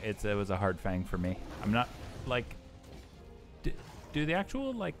 It was a hard fang for me. I'm not like. Do the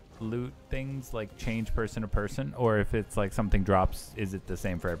actual like loot things like change person to person, or if it's like something drops, is it the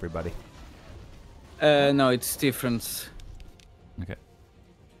same for everybody? No, it's different. Okay.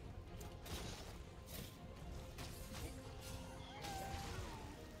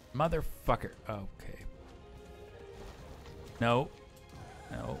 Motherfucker. Okay. No.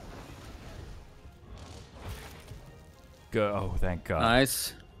 No. Go. Oh, thank God.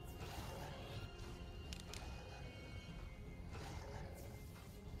 Nice.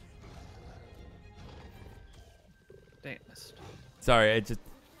 Dang it, missed. Sorry,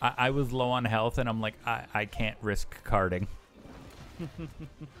 I was low on health, and I'm like, I can't risk carding.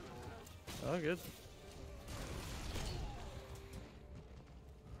 Oh, good.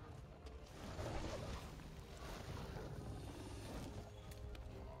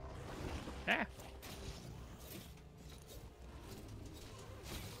 Ah.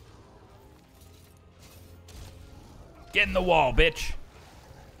 Get in the wall, bitch.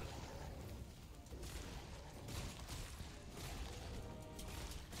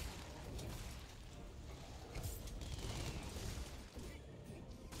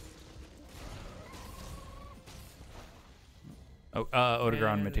 Oh,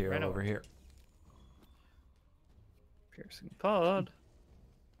 Odegaron And material right over over. here. Piercing pod.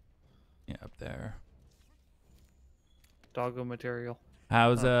 Yeah, up there. Doggo material.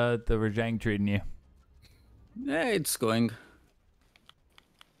 How's the Rajang treating you? Yeah, it's going.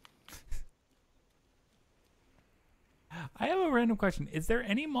 I have a random question. Is there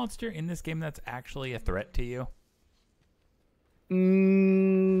any monster in this game that's actually a threat to you?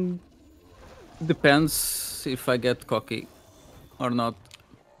 Depends if I get cocky or not.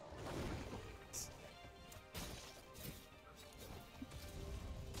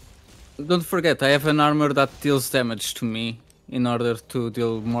 Don't forget, I have an armor that deals damage to me in order to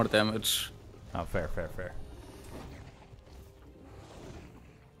deal more damage. Oh, fair.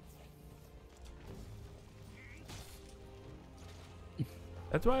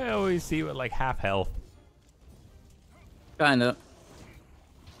 That's why I always see you at like half health. Kinda.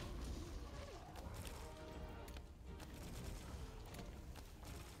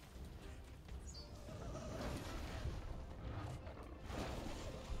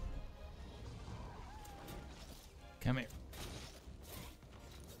 Come here.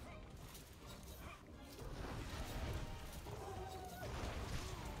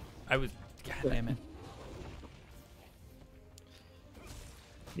 I was. God damn it.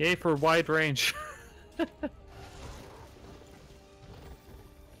 Yay for wide range.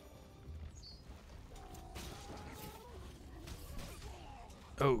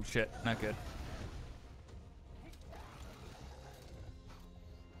 Oh shit, not good.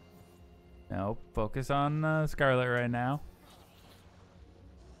 No, focus on Scarlet right now.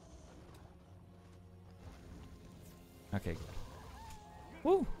 Okay, good.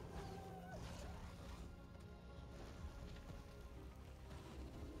 Woo!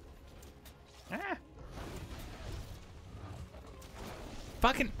 Ah.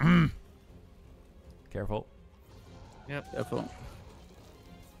 Fucking. Careful. Yep. Careful.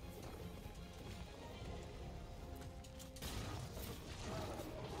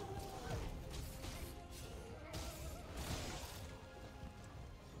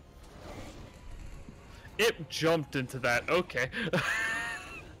 It jumped into that. Okay.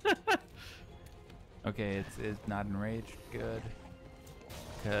 Okay, it's not enraged. Good.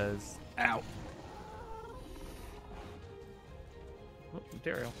 Cause ow. Oh,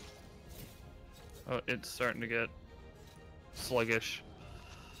 material. Oh, it's starting to get sluggish.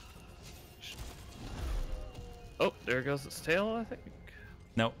 Oh, there goes its tail, I think.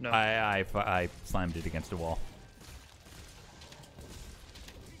 Nope. No. I slammed it against a wall.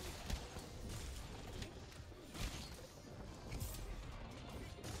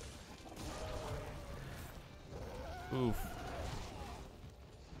 Oof.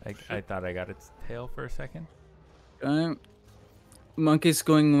 I thought I got its tail for a second. Okay. Monkey's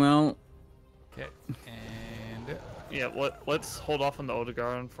going well. Okay. And Yeah, let's hold off on the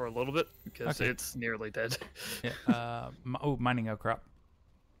Odegaron for a little bit because Okay. it's nearly dead. yeah. Mining outcrop.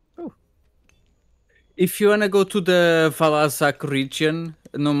 If you wanna go to the Valazak region,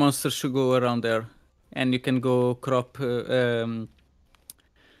 no monster should go around there, and you can go crop,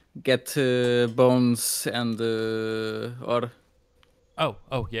 get bones and ore.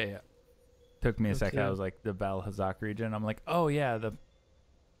 Oh, yeah. Took me a second. I Okay. was like, the Valhazak region. I'm like, oh yeah, the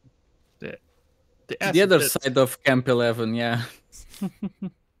The The acid other pits. side of Camp 11, yeah. oh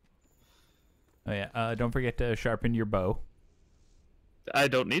yeah. Don't forget to sharpen your bow. I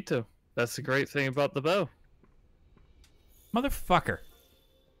don't need to. That's the great thing about the bow. Motherfucker.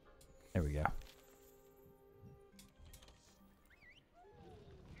 There we go.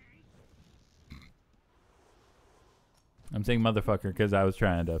 I'm saying motherfucker because I was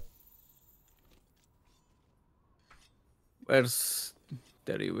trying to. Where's...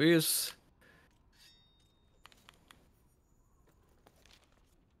 There he is.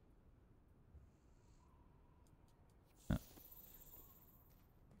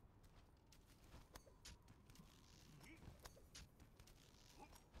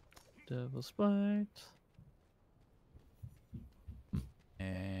 Devil's Bite.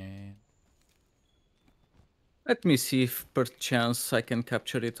 And Let me see if perchance I can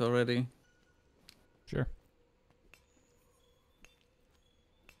capture it already. sure.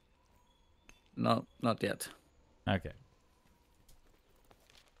 No, not yet. Okay.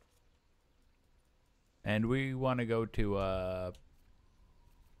 And we want to go to oh,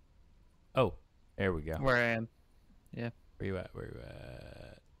 there we go. Where I am. Where you at? Where you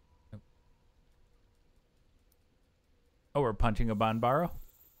at? Nope. Oh, we're punching a Banbaro?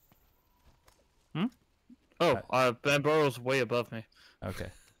 Oh, Bambaro's way above me. Okay.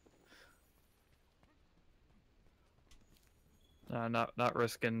 Not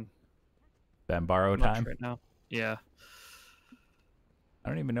risking Banbaro much time? right now. Yeah. I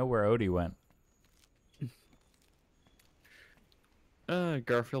don't even know where Odie went.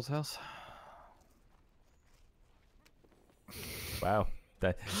 Garfield's house. Wow.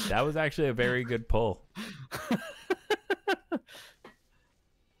 That was actually a very good pull.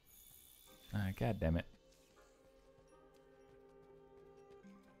 God damn it.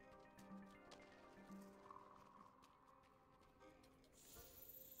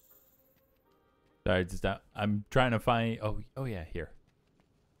 Sorry, just I'm trying to find. Oh yeah, here.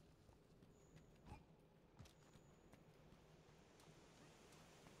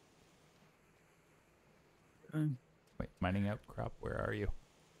 Wait, mining outcrop. Where are you?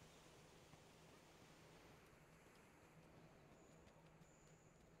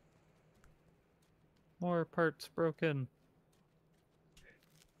 More parts broken.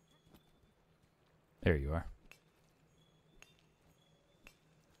 There you are.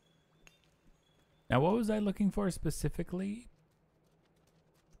 Now, what was I looking for specifically?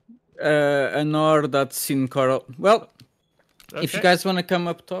 An ore that's in coral. Well, if you Okay. guys want to come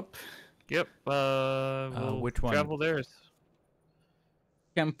up top, Yep. We'll which one? travel there.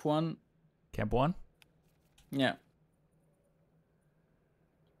 Camp 1. Camp 1? Yeah.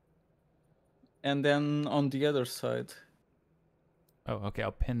 And then on the other side. Oh, okay.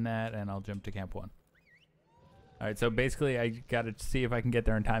 I'll pin that and I'll jump to Camp 1. All right. So basically, I got to see if I can get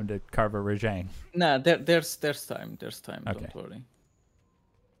there in time to carve a Rajang. Nah, there's time. There's time. Okay. Don't worry.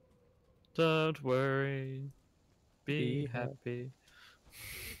 Don't worry. Be Be happy.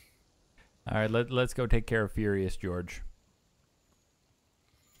 All right. Let's go take care of Furious George.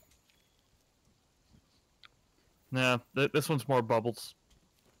 Nah, this one's more bubbles.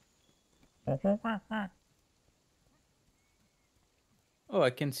 Oh, I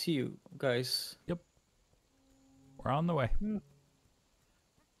can see you guys. We're on the way.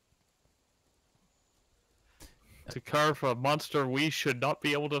 To carve a monster we should not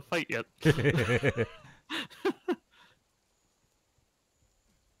be able to fight yet.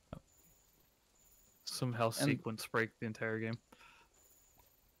 Somehow sequence break the entire game.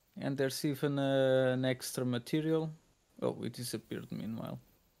 And there's even an extra material. Oh, it disappeared meanwhile.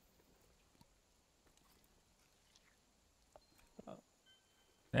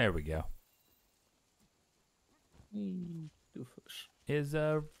 There we go. Doofus. Is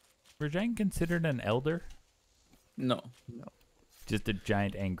Rajang considered an elder? No. Just a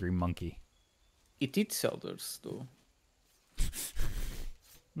giant angry monkey. It eats elders, though.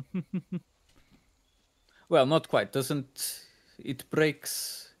 Well, not quite. Doesn't... It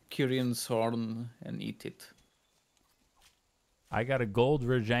breaks Kyrion's horn and eat it. I got a gold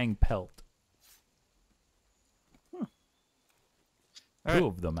Rajang pelt. All right, Two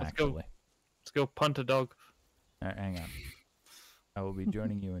of them, let's go. actually. Let's go punt a dog. All right, hang on. I will be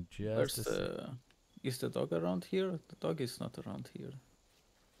joining you in just Where's a sec. the... Is the dog around here? The dog is not around here.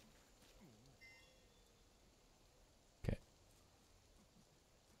 Okay.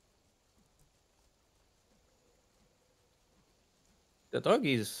 The dog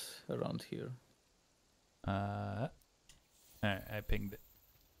is around here. All right, I pinged it.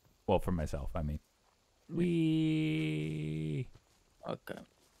 Well, for myself, I mean. We. Okay.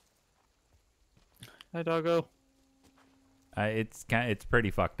 Hi, doggo. It's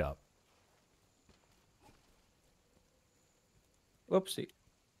pretty fucked up. Whoopsie.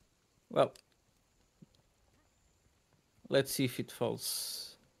 Well, let's see if it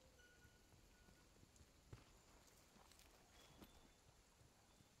falls.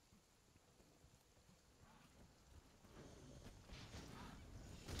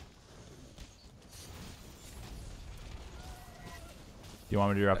 Do you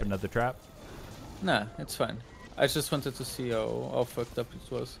want me to drop another trap? Nah, it's fine. I just wanted to see how fucked up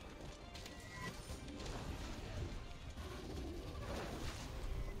it was.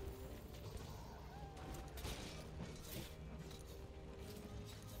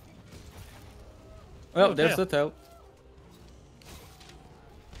 Well, Oh, there's damn. the tail.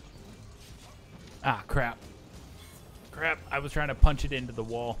 Ah, crap. Crap, I was trying to punch it into the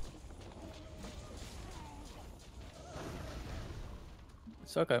wall.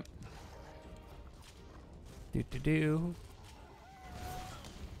 It's okay. Do.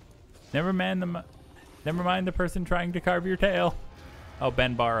 Never mind the person trying to carve your tail. Oh,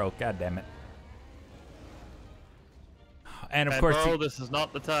 Ben Barrow. God damn it. And of course, Bro, this is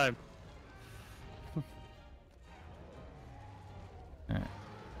not the time. Alright.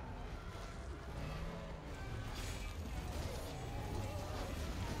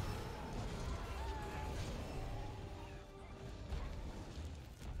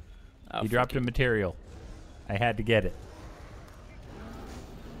 Oh, You dropped a material. I had to get it.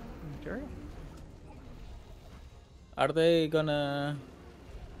 Material? Are they gonna...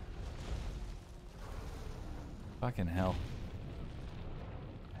 Fucking hell.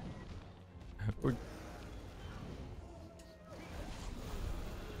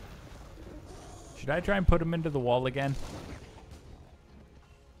 Should I try and put him into the wall again?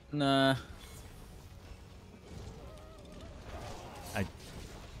 Nah.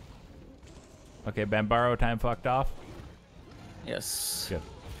 Okay, Bambaro time fucked off. Yes. Good.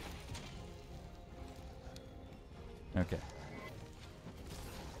 Okay.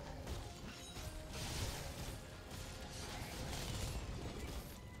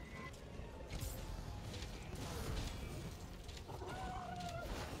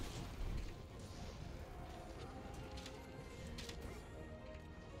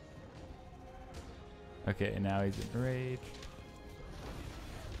 Okay, now he's in rage.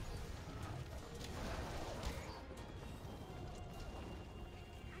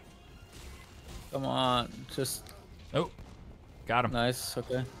 Come on, just Oh, got him. nice.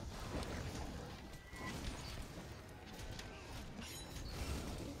 Okay.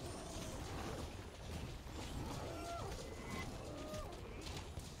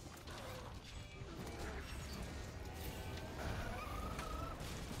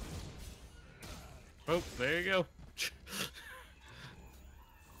 Oh, there you go.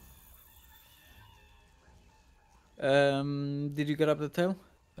 Did you get up the tail?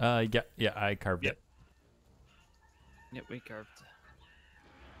 Yeah, I carved Yep. it. Yep, we carved.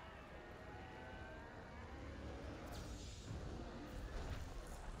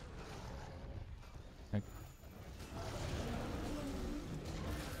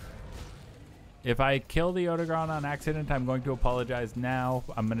 If I kill the Otagron on accident, I'm going to apologize now.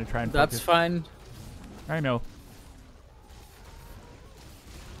 I'm going to try and That's focus. fine. I know.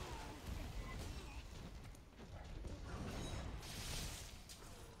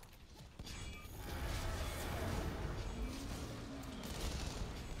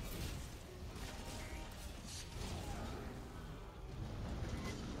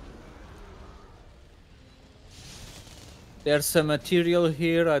 There's a material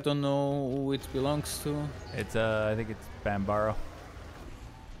here. I don't know who it belongs to. It's I think it's Bambaro.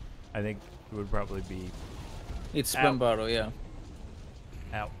 I think it would probably be. It's Ow. Bambaro, yeah.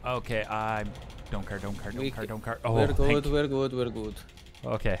 Ow. Okay, I don't care. We Don't care. We're Oh, good, thank. we're good, we're good.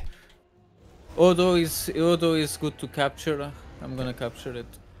 Okay. Odo is good to capture. I'm gonna capture it.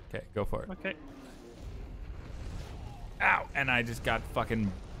 Okay, go for it. Okay. Ow! And I just got fucking.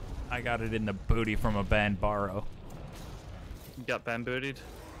 I got it in the booty from a Bambaro. You got bambooed.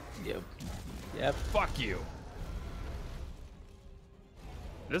 Yep. Yep. Fuck you.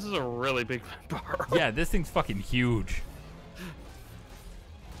 This is a really big bar. Yeah, this thing's fucking huge.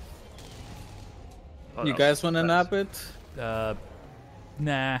 Oh, You no, guys wanna that's- nap it?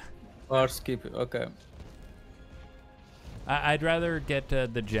 Nah. Or skip it? Okay. I'd rather get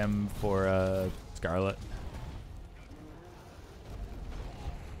the gem for Scarlet.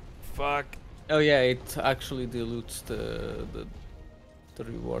 Fuck. Oh yeah, it actually dilutes the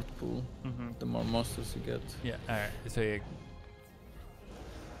reward pool. Mhm. The more monsters you get. Yeah. All right. So you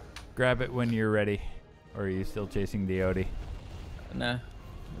grab it when you're ready, or are you still chasing the Odie? Nah.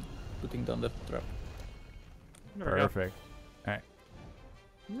 Putting down the trap. There we go. Perfect. All right.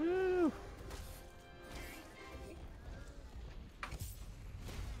 Woo!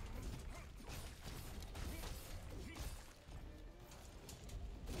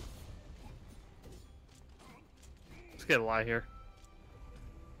 Let's get a lie here.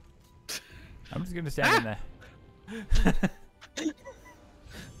 I'm just gonna stand in there.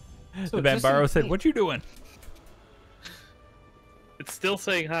 So The just Banbaro in said, case- "What you doing?" It's still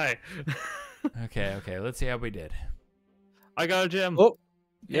saying hi. Okay, okay. Let's see how we did. I got a gem. Oh,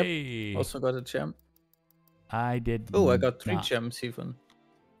 yep. Hey, Also got a gem. I did. Oh, I got 3 not. gems even.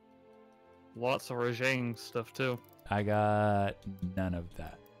 Lots of Rajang stuff too. I got none of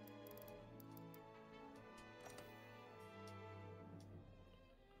that.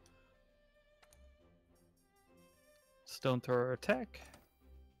 Stone thrower attack.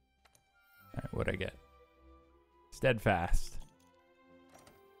 All right, what'd I get? Steadfast.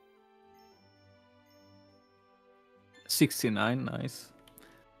 69, nice.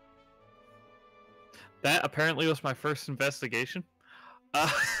 That apparently was my first investigation.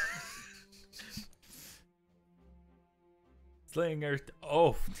 Slinger.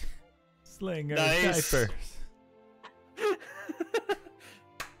 Oh, Slinger Nice. snipers.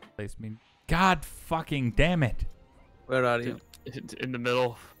 Place me. God fucking damn it! Where are you? In the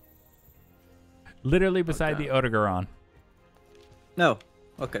middle. Literally beside Okay. the Odogaron. No.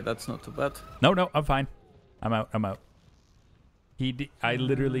 Okay, that's not too bad. No, no, I'm fine. I'm out. I'm out. I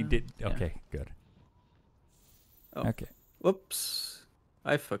literally did. yeah. Okay, good. Oh. Okay, Whoops.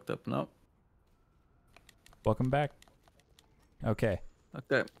 I fucked up now. welcome back. Okay.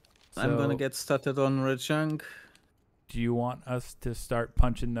 Okay. I'm gonna So- get started on Rajang. Do you want us to start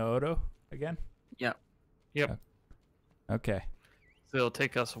punching the Odo again? Yeah. Yep. Okay. So it'll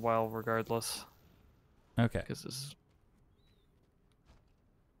take us a while regardless. Okay. Because this.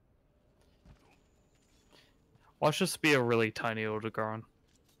 Watch this be a really tiny Odogaron.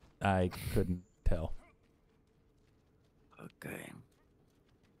 I couldn't tell. Okay.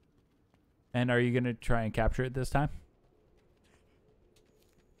 And are you gonna try and capture it this time?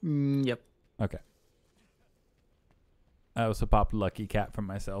 Yep. Okay. I also popped Lucky Cat for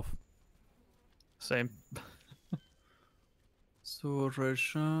myself. Same. So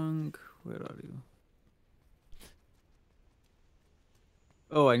Rajang, where are you?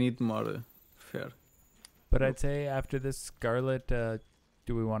 Oh, I need more. Fair. But I'd say after this Scarlet, do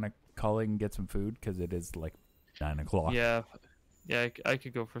we want to call it and get some food? Because it is like 9 o'clock. Yeah. Yeah, I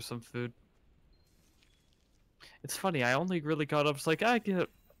could go for some food. It's funny, I only really got up. It's like, I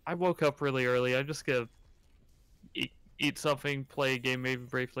woke up really early. I just gonna eat something, play a game maybe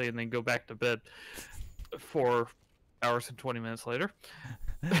briefly, and then go back to bed. 4 hours and 20 minutes later.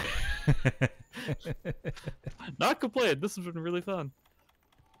 Not complaining. This has been really fun.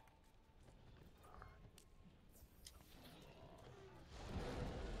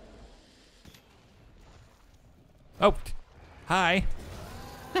 Oh, hi.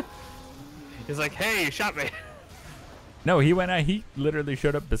 He's like, hey, you shot me. No, he literally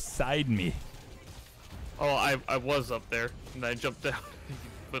showed up beside me. Oh, I was up there, and I jumped down.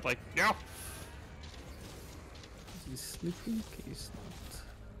 But like, no. Is he sleeping? He's not.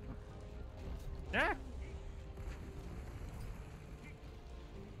 Yeah.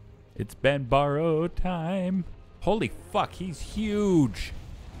 It's Banbaro time. Holy fuck, he's huge.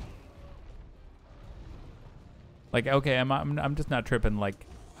 Like, okay, I'm just not tripping. Like,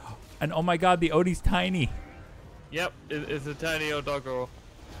 and oh my god, the Odie's tiny. Yep, it's a tiny Odogaron.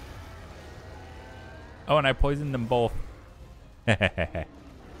 Oh, and I poisoned them both.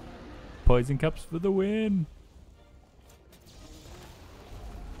 Poison cups for the win.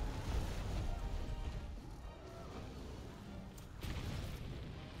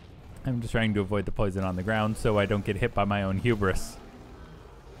 I'm just trying to avoid the poison on the ground so I don't get hit by my own hubris.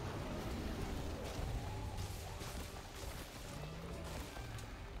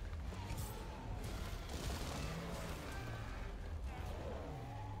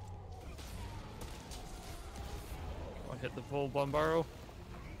 I'll hit the full Bombaro.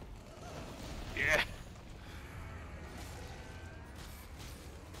 Yeah.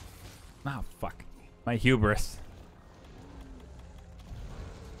 Oh, fuck. My hubris.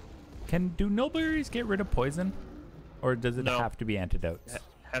 Do nulberries get rid of poison? Or does it No. have to be antidotes?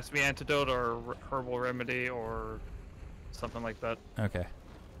 Has to be antidote or herbal remedy or something like that. Okay.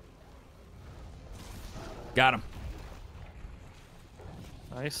 Got him.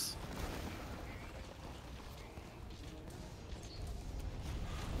 Nice.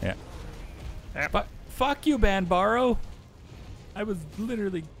 Yeah. Yep. Fuck you, Banbaro. I was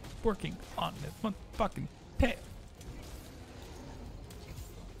literally working on this motherfucking tail.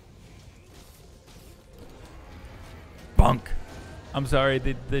 I'm sorry.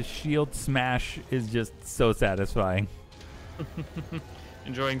 The shield smash is just so satisfying.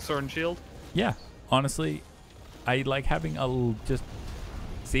 Enjoying Sword and Shield? Yeah, honestly, I like having just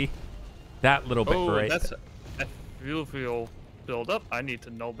see that little bit right. That's a feel build up. I need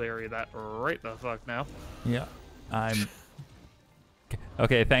to nullberry that right the fuck now. Yeah, I'm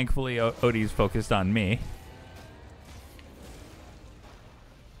okay. Thankfully, Odie's focused on me.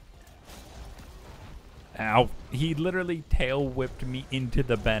 Ow! He literally tail whipped me into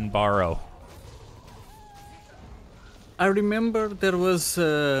the Banbaro. I remember there was,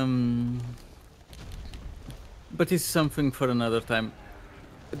 but it's something for another time.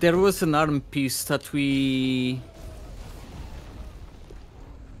 There was an arm piece that we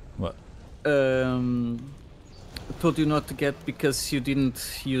What? told you not to get because you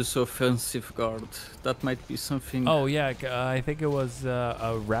didn't use offensive guard. That might be something. Oh yeah, I think it was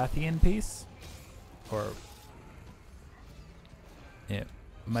a Rathian piece, or yeah,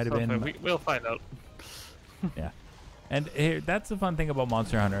 might have been. We'll find out. Yeah. And here, that's the fun thing about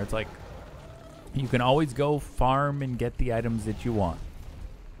Monster Hunter. It's like you can always go farm and get the items that you want.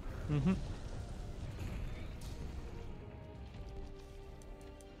 Mm-hmm.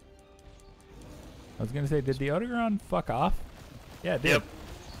 I was gonna say, did the Odegaron fuck off? Yeah, it did. Yep.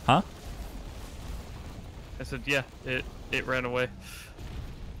 Huh? I said, yeah, it ran away.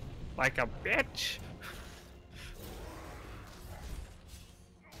 Like a bitch.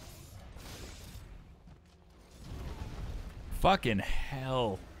 Fucking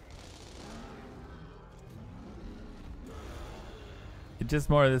hell. It just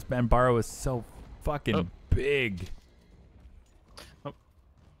more of this Banbaro is so fucking big. I'm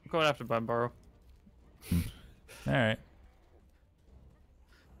going after Banbaro. Alright.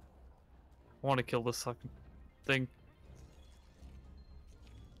 I want to kill this fucking thing.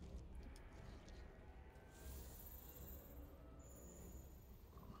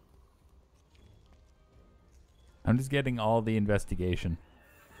 I'm just getting all the investigation.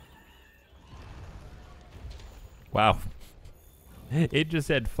 Wow. It just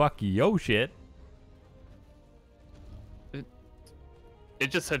said fuck yo shit. It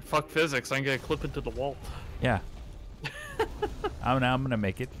just said fuck physics. I'm gonna clip into the wall. Yeah. I'm gonna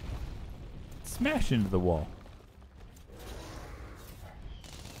make it smash into the wall.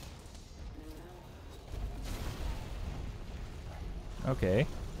 Okay.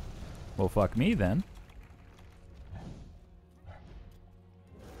 Well, fuck me then.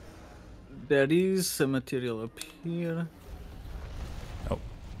 There is a material up here. Oh. Do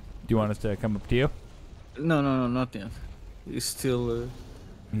you want us to come up to you? No, not yet. He's still.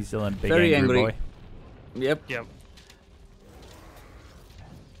 He's still in big Very angry angry. boy. Yep. Yep.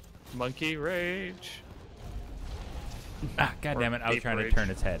 Monkey rage. Ah, god damn it! I was Ape trying to rage. turn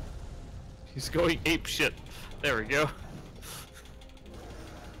his head. He's going ape shit. There we go.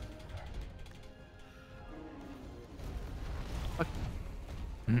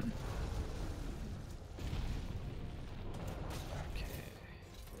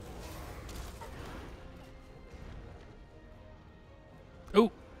 Ooh.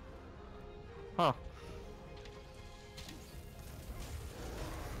 Huh.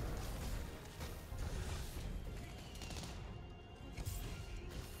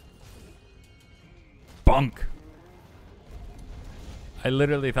 Bunk. I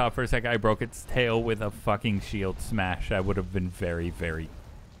literally thought for a second I broke its tail with a fucking shield smash. I would have been very, very.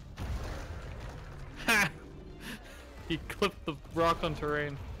 Ha! He clipped the rock on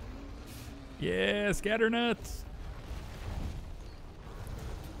terrain. Yeah, scatter nuts.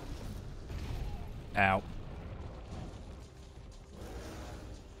 Ow.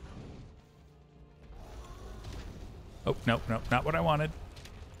 Oh, no, not what I wanted.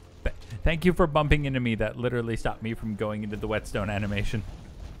 Thank you for bumping into me. That literally stopped me from going into the whetstone animation.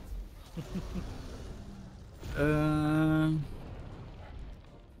 The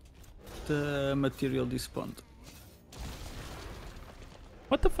material despawned.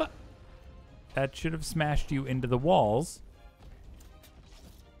 What the fuck? That should have smashed you into the walls.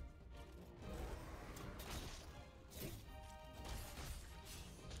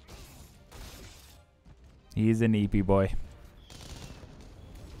 He's an EP boy.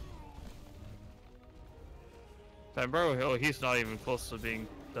 Bro, oh, he's not even close to being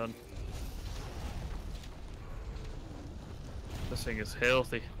done. This thing is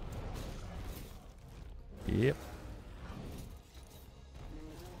healthy. Yep.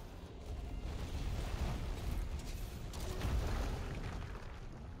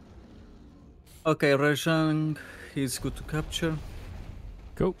 Okay, Rajang, he's good to capture.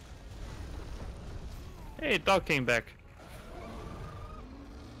 Cool. Hey, dog came back.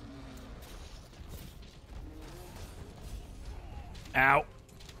 Ow.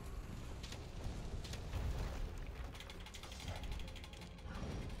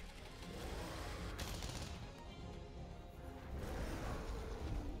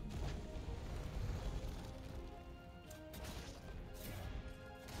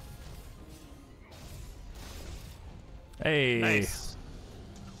 Hey. Nice.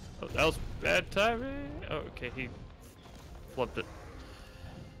 Oh, that was bad timing. Oh, okay, he flipped it.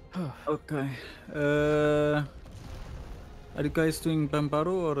 Okay. Are you guys doing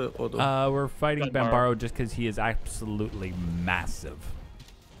Bambaro or Odo? We're fighting Bambaro. Bambaro just because he is absolutely massive.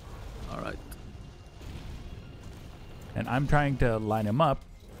 All right. And I'm trying to line him up.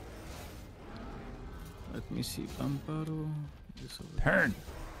 Let me see. Bambaro. Is over there. Turn.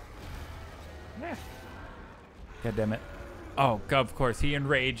 Yeah. God damn it. Oh, of course. He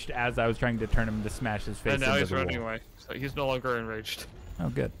enraged as I was trying to turn him to smash his face And now into he's the running wall. away. So he's no longer enraged. Oh,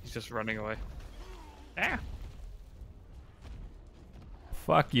 good. He's just running away. Ah!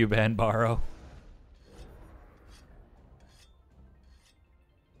 Fuck you, Bambaro.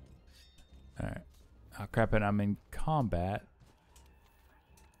 Alright. Oh, crap it. I'm in combat.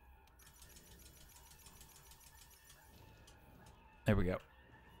 There we go.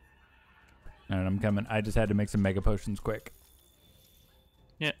 Alright, I'm coming. I just had to make some mega potions quick.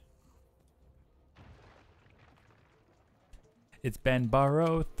 Yeah. It's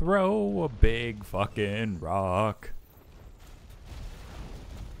Bambaro. Throw a big fucking rock.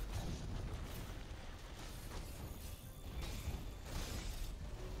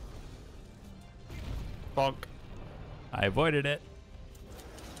 Bonk. I avoided it.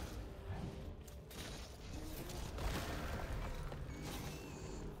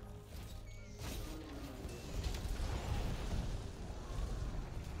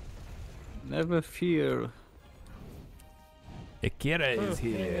 Never fear. Akira is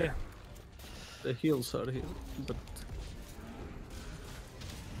Okay. here. The heals are here. But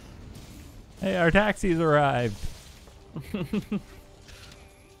Hey, our taxi's arrived.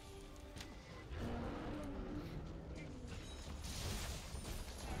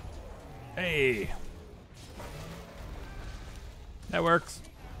 Hey. That works.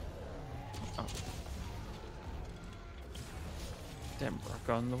 Damn, Brock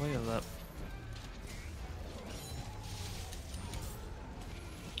got in the way of that.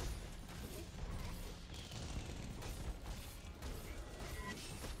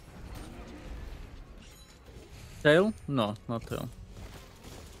 tail? No, not tail.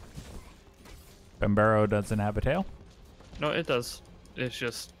 Bambaro doesn't have a tail. No, it does. It's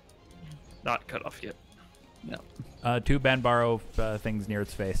just not cut off yet. Yeah. 2 Bambaro things near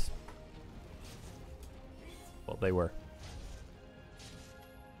its face. Well, they were.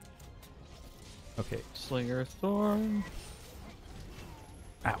 Okay. Slinger Thorn.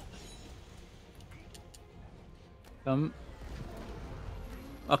 Ow. Come.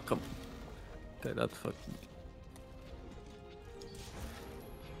 Oh, come. Okay, that fucked me.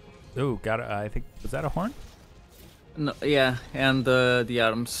 Ooh, got it. I think, was that a horn? No, yeah, and the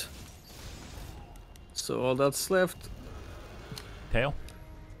arms. So all that's left. Tail?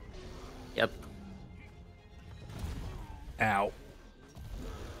 Yep. Ow.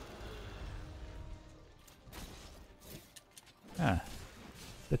 Ah.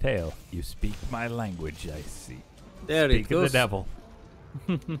 The tail. You speak my language, I see. There it Speak of the goes. devil.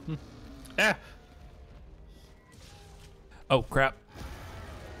 Ah! Oh, crap.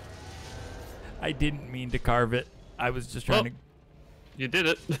 I didn't mean to carve it. I was just trying Well, you did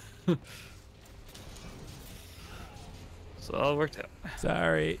it. So it all worked out. to...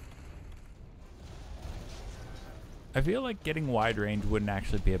 Sorry. I feel like getting wide range wouldn't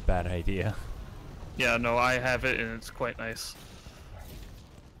actually be a bad idea. Yeah, no, I have it and it's quite nice.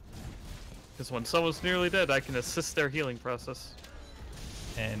 Because when someone's nearly dead, I can assist their healing process.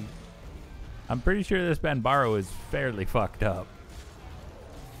 And I'm pretty sure this Bambaro is fairly fucked up.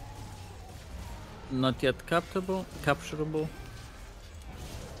 Not yet capturable.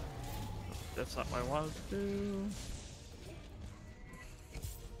 That's not what I wanted to do.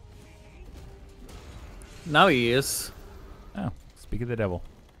 Now he is. Oh, speak of the devil.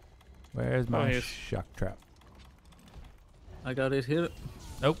 Where's my he's- shock trap? I got it here.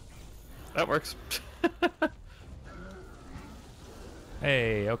 Nope. That works.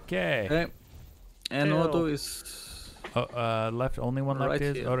 Hey, okay. Okay. And Tail. Odo is. Oh, left, only one left Right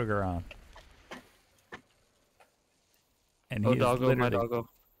is here. Odogaron. And Oh, he's doggo, my literally doggo.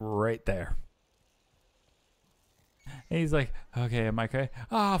 right there. And he's like, okay, am I okay?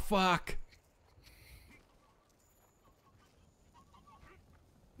 Ah, fuck.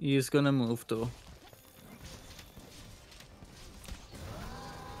 He's gonna move though.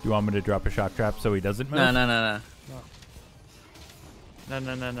 Do you want me to drop a shock trap so he doesn't move? No. No,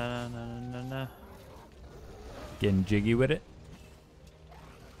 no, no, no, no, no, no, no. Getting jiggy with it.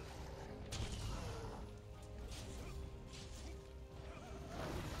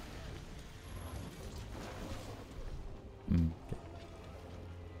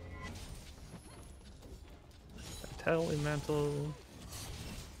 Elemental.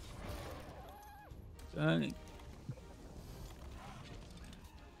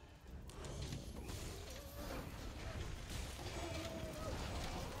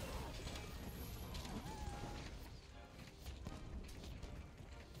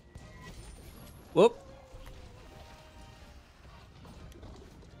 Whoop.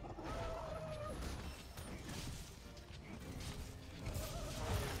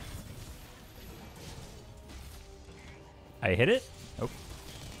 I hit it? Oh.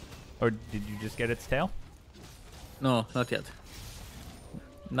 Or did you just get its tail? No, not yet.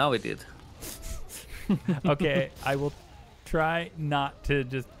 Now it did. Okay, I will try not to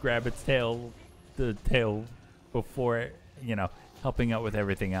just grab its tail, the tail, before it, helping out with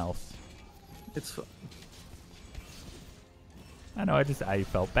everything else. It's fun. I know, I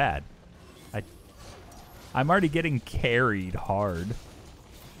felt bad. I'm already getting carried hard.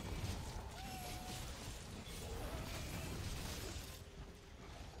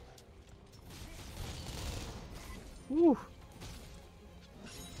 Woo.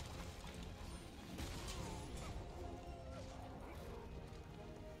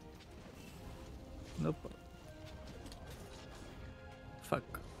 Nope. Fuck.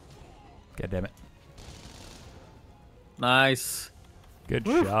 God damn it. Nice. Good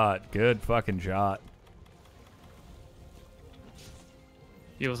shot. Good fucking shot.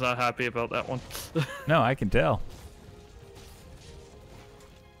 He was not happy about that one. No, I can tell.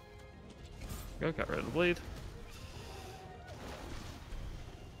 Go, got rid of the bleed.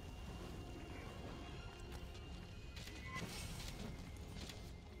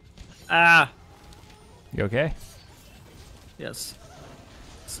 Ah. You okay? Yes.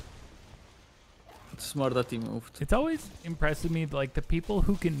 It's smart that he moved. It's always impressed me, like, the people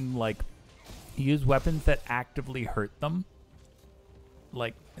who can, like, use weapons that actively hurt them.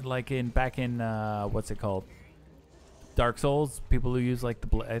 Like back in what's it called? Dark Souls, people who use, like,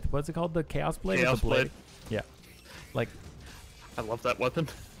 the what's it called? The Chaos Blade? Or Chaos the Blade. Yeah. Like, I love that weapon.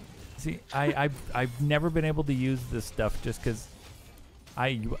 see, I've never been able to use this stuff just because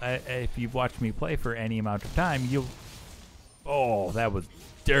if you've watched me play for any amount of time, oh, that was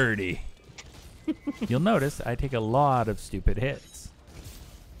dirty. You'll notice I take a lot of stupid hits.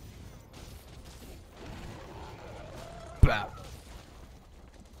 Bow.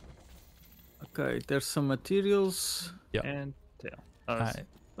 Okay, there's some materials. Yep. And tail.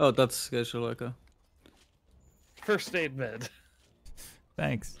 Oh, that's casual. Okay. First aid med.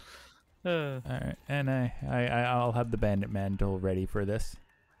 Thanks. All right, and I'll have the bandit mantle ready for this.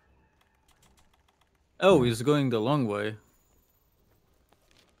 Oh, he's going the long way.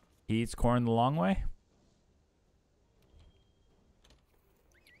 He eats corn the long way.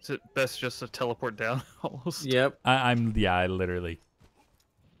 Is it best just to teleport down almost? Yep. I literally.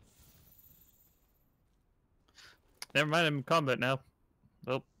 Never mind, I'm in combat now.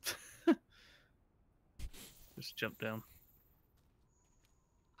 Oh. Just jump down.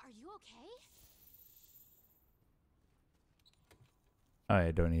 Are you okay?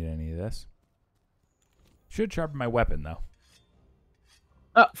 I don't need any of this. Should sharpen my weapon though.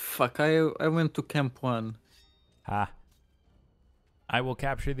 Oh, fuck. I went to Camp 1. Ha. I will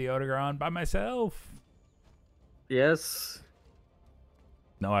capture the Odegaron by myself. Yes.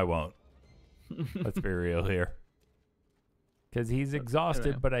 No, I won't. Let's be real here. Because he's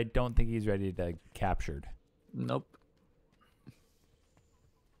exhausted, but I don't think he's ready to captured. Nope.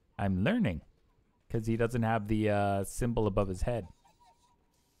 I'm learning. Because he doesn't have the symbol above his head.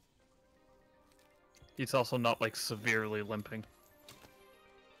 He's also not, like, severely limping.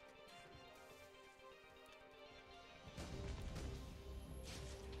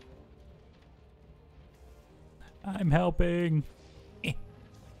 I'm helping.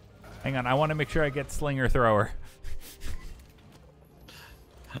 Hang on, I want to make sure I get Slinger Thrower.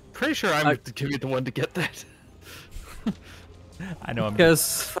 Pretty sure I'm going to be the one to get that. I know I'm...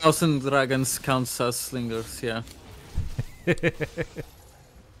 Because Thousand Dragons counts as slingers, yeah.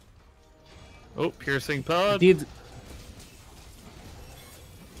 Oh, piercing pod. Did...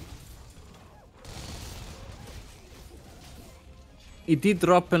 It did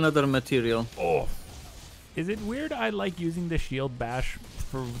drop another material. Oh. Is it weird I like using the shield bash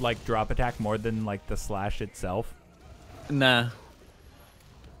for, like, drop attack more than, like, the slash itself? Nah.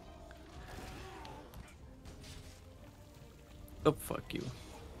 Oh, fuck you.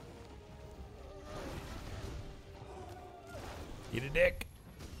 Eat a dick.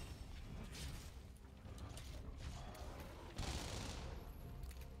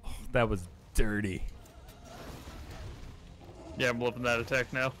 Oh, that was dirty. Yeah, I'm loving that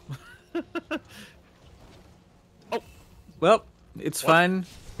attack now. Well, it's fine.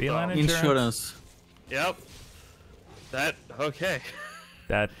 Feline Insurance. Yep. That okay.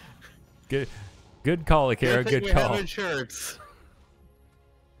 That good. Good call, Akira. Good thing Good we call. have insurance.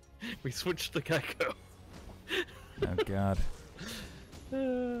 We switched to Geico. Oh God.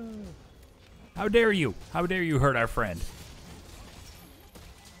 How dare you? How dare you hurt our friend?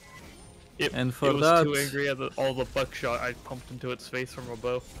 And for it was that- too angry at all the buckshot I pumped into its face from a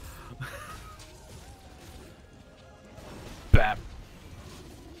bow. Bam.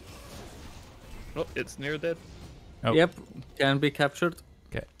 Oh, it's near dead. Oh. Yep, can be captured.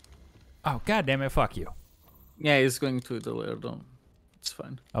 Okay. Oh God damn it! Fuck you. Yeah, he's going to the lair though. It's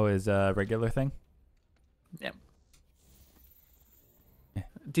fine. Oh, is a regular thing? Yeah.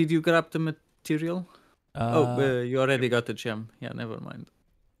 Did you grab the material? You already got the gem. Yeah, never mind.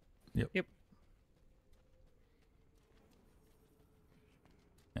 Yep.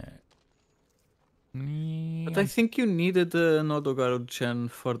 But I think you needed an Odogaru gem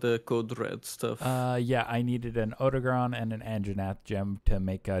for the code red stuff. Yeah, I needed an Odogron and an Anjanath gem to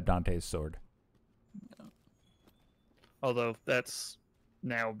make Dante's sword. Although that's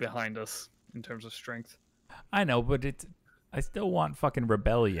now behind us in terms of strength. I know, but I still want fucking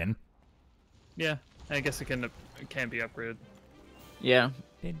Rebellion. Yeah, I guess it can be upgraded. Yeah.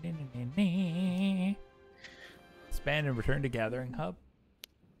 Expand and return to Gathering Hub.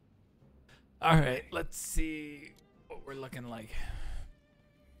 Alright, let's see what we're looking like.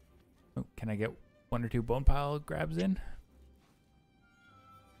 Oh, can I get 1 or 2 bone pile grabs in?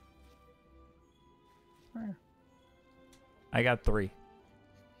 I got 3.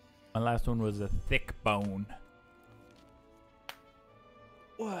 My last one was a thick bone.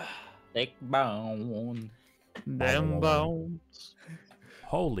 Thick bone. Them bones.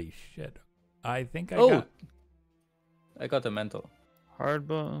 Holy shit. I think I Oh! got... I got a mental. Hard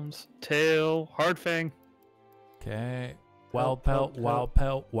bones. Tail. Hard fang. Okay. Wild pelt, pelt. wild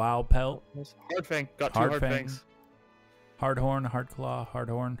pelt, wild pelt. Hard fang. Got 2 Hard hard fang. fangs. Hard horn, hard claw, hard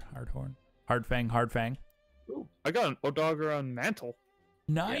horn, hard horn. Hard fang, hard fang. Ooh, I got an Odogaron mantle.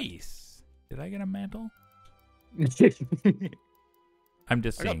 Nice. Did I get a mantle? I'm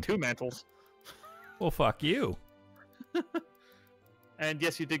just I saying. got 2 mantles. Well, fuck you. And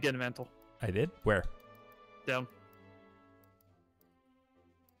yes, you did get a mantle. I did? Where? Down.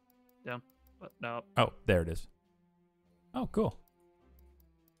 Down. No. Oh, there it is. Oh, cool.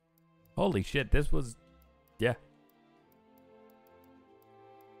 Holy shit, this was... Yeah.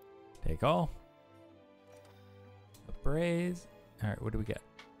 Take all. Appraise. Alright, what do we get?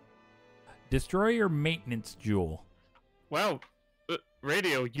 Destroyer maintenance jewel. Wow.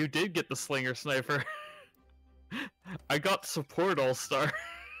 Radio, you did get the slinger sniper. I got support all-star.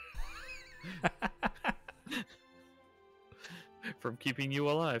 From keeping you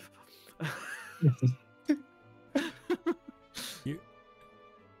alive.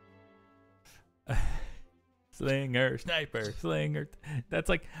 Slinger, sniper, slinger. That's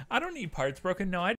like, I don't need parts broken. No, I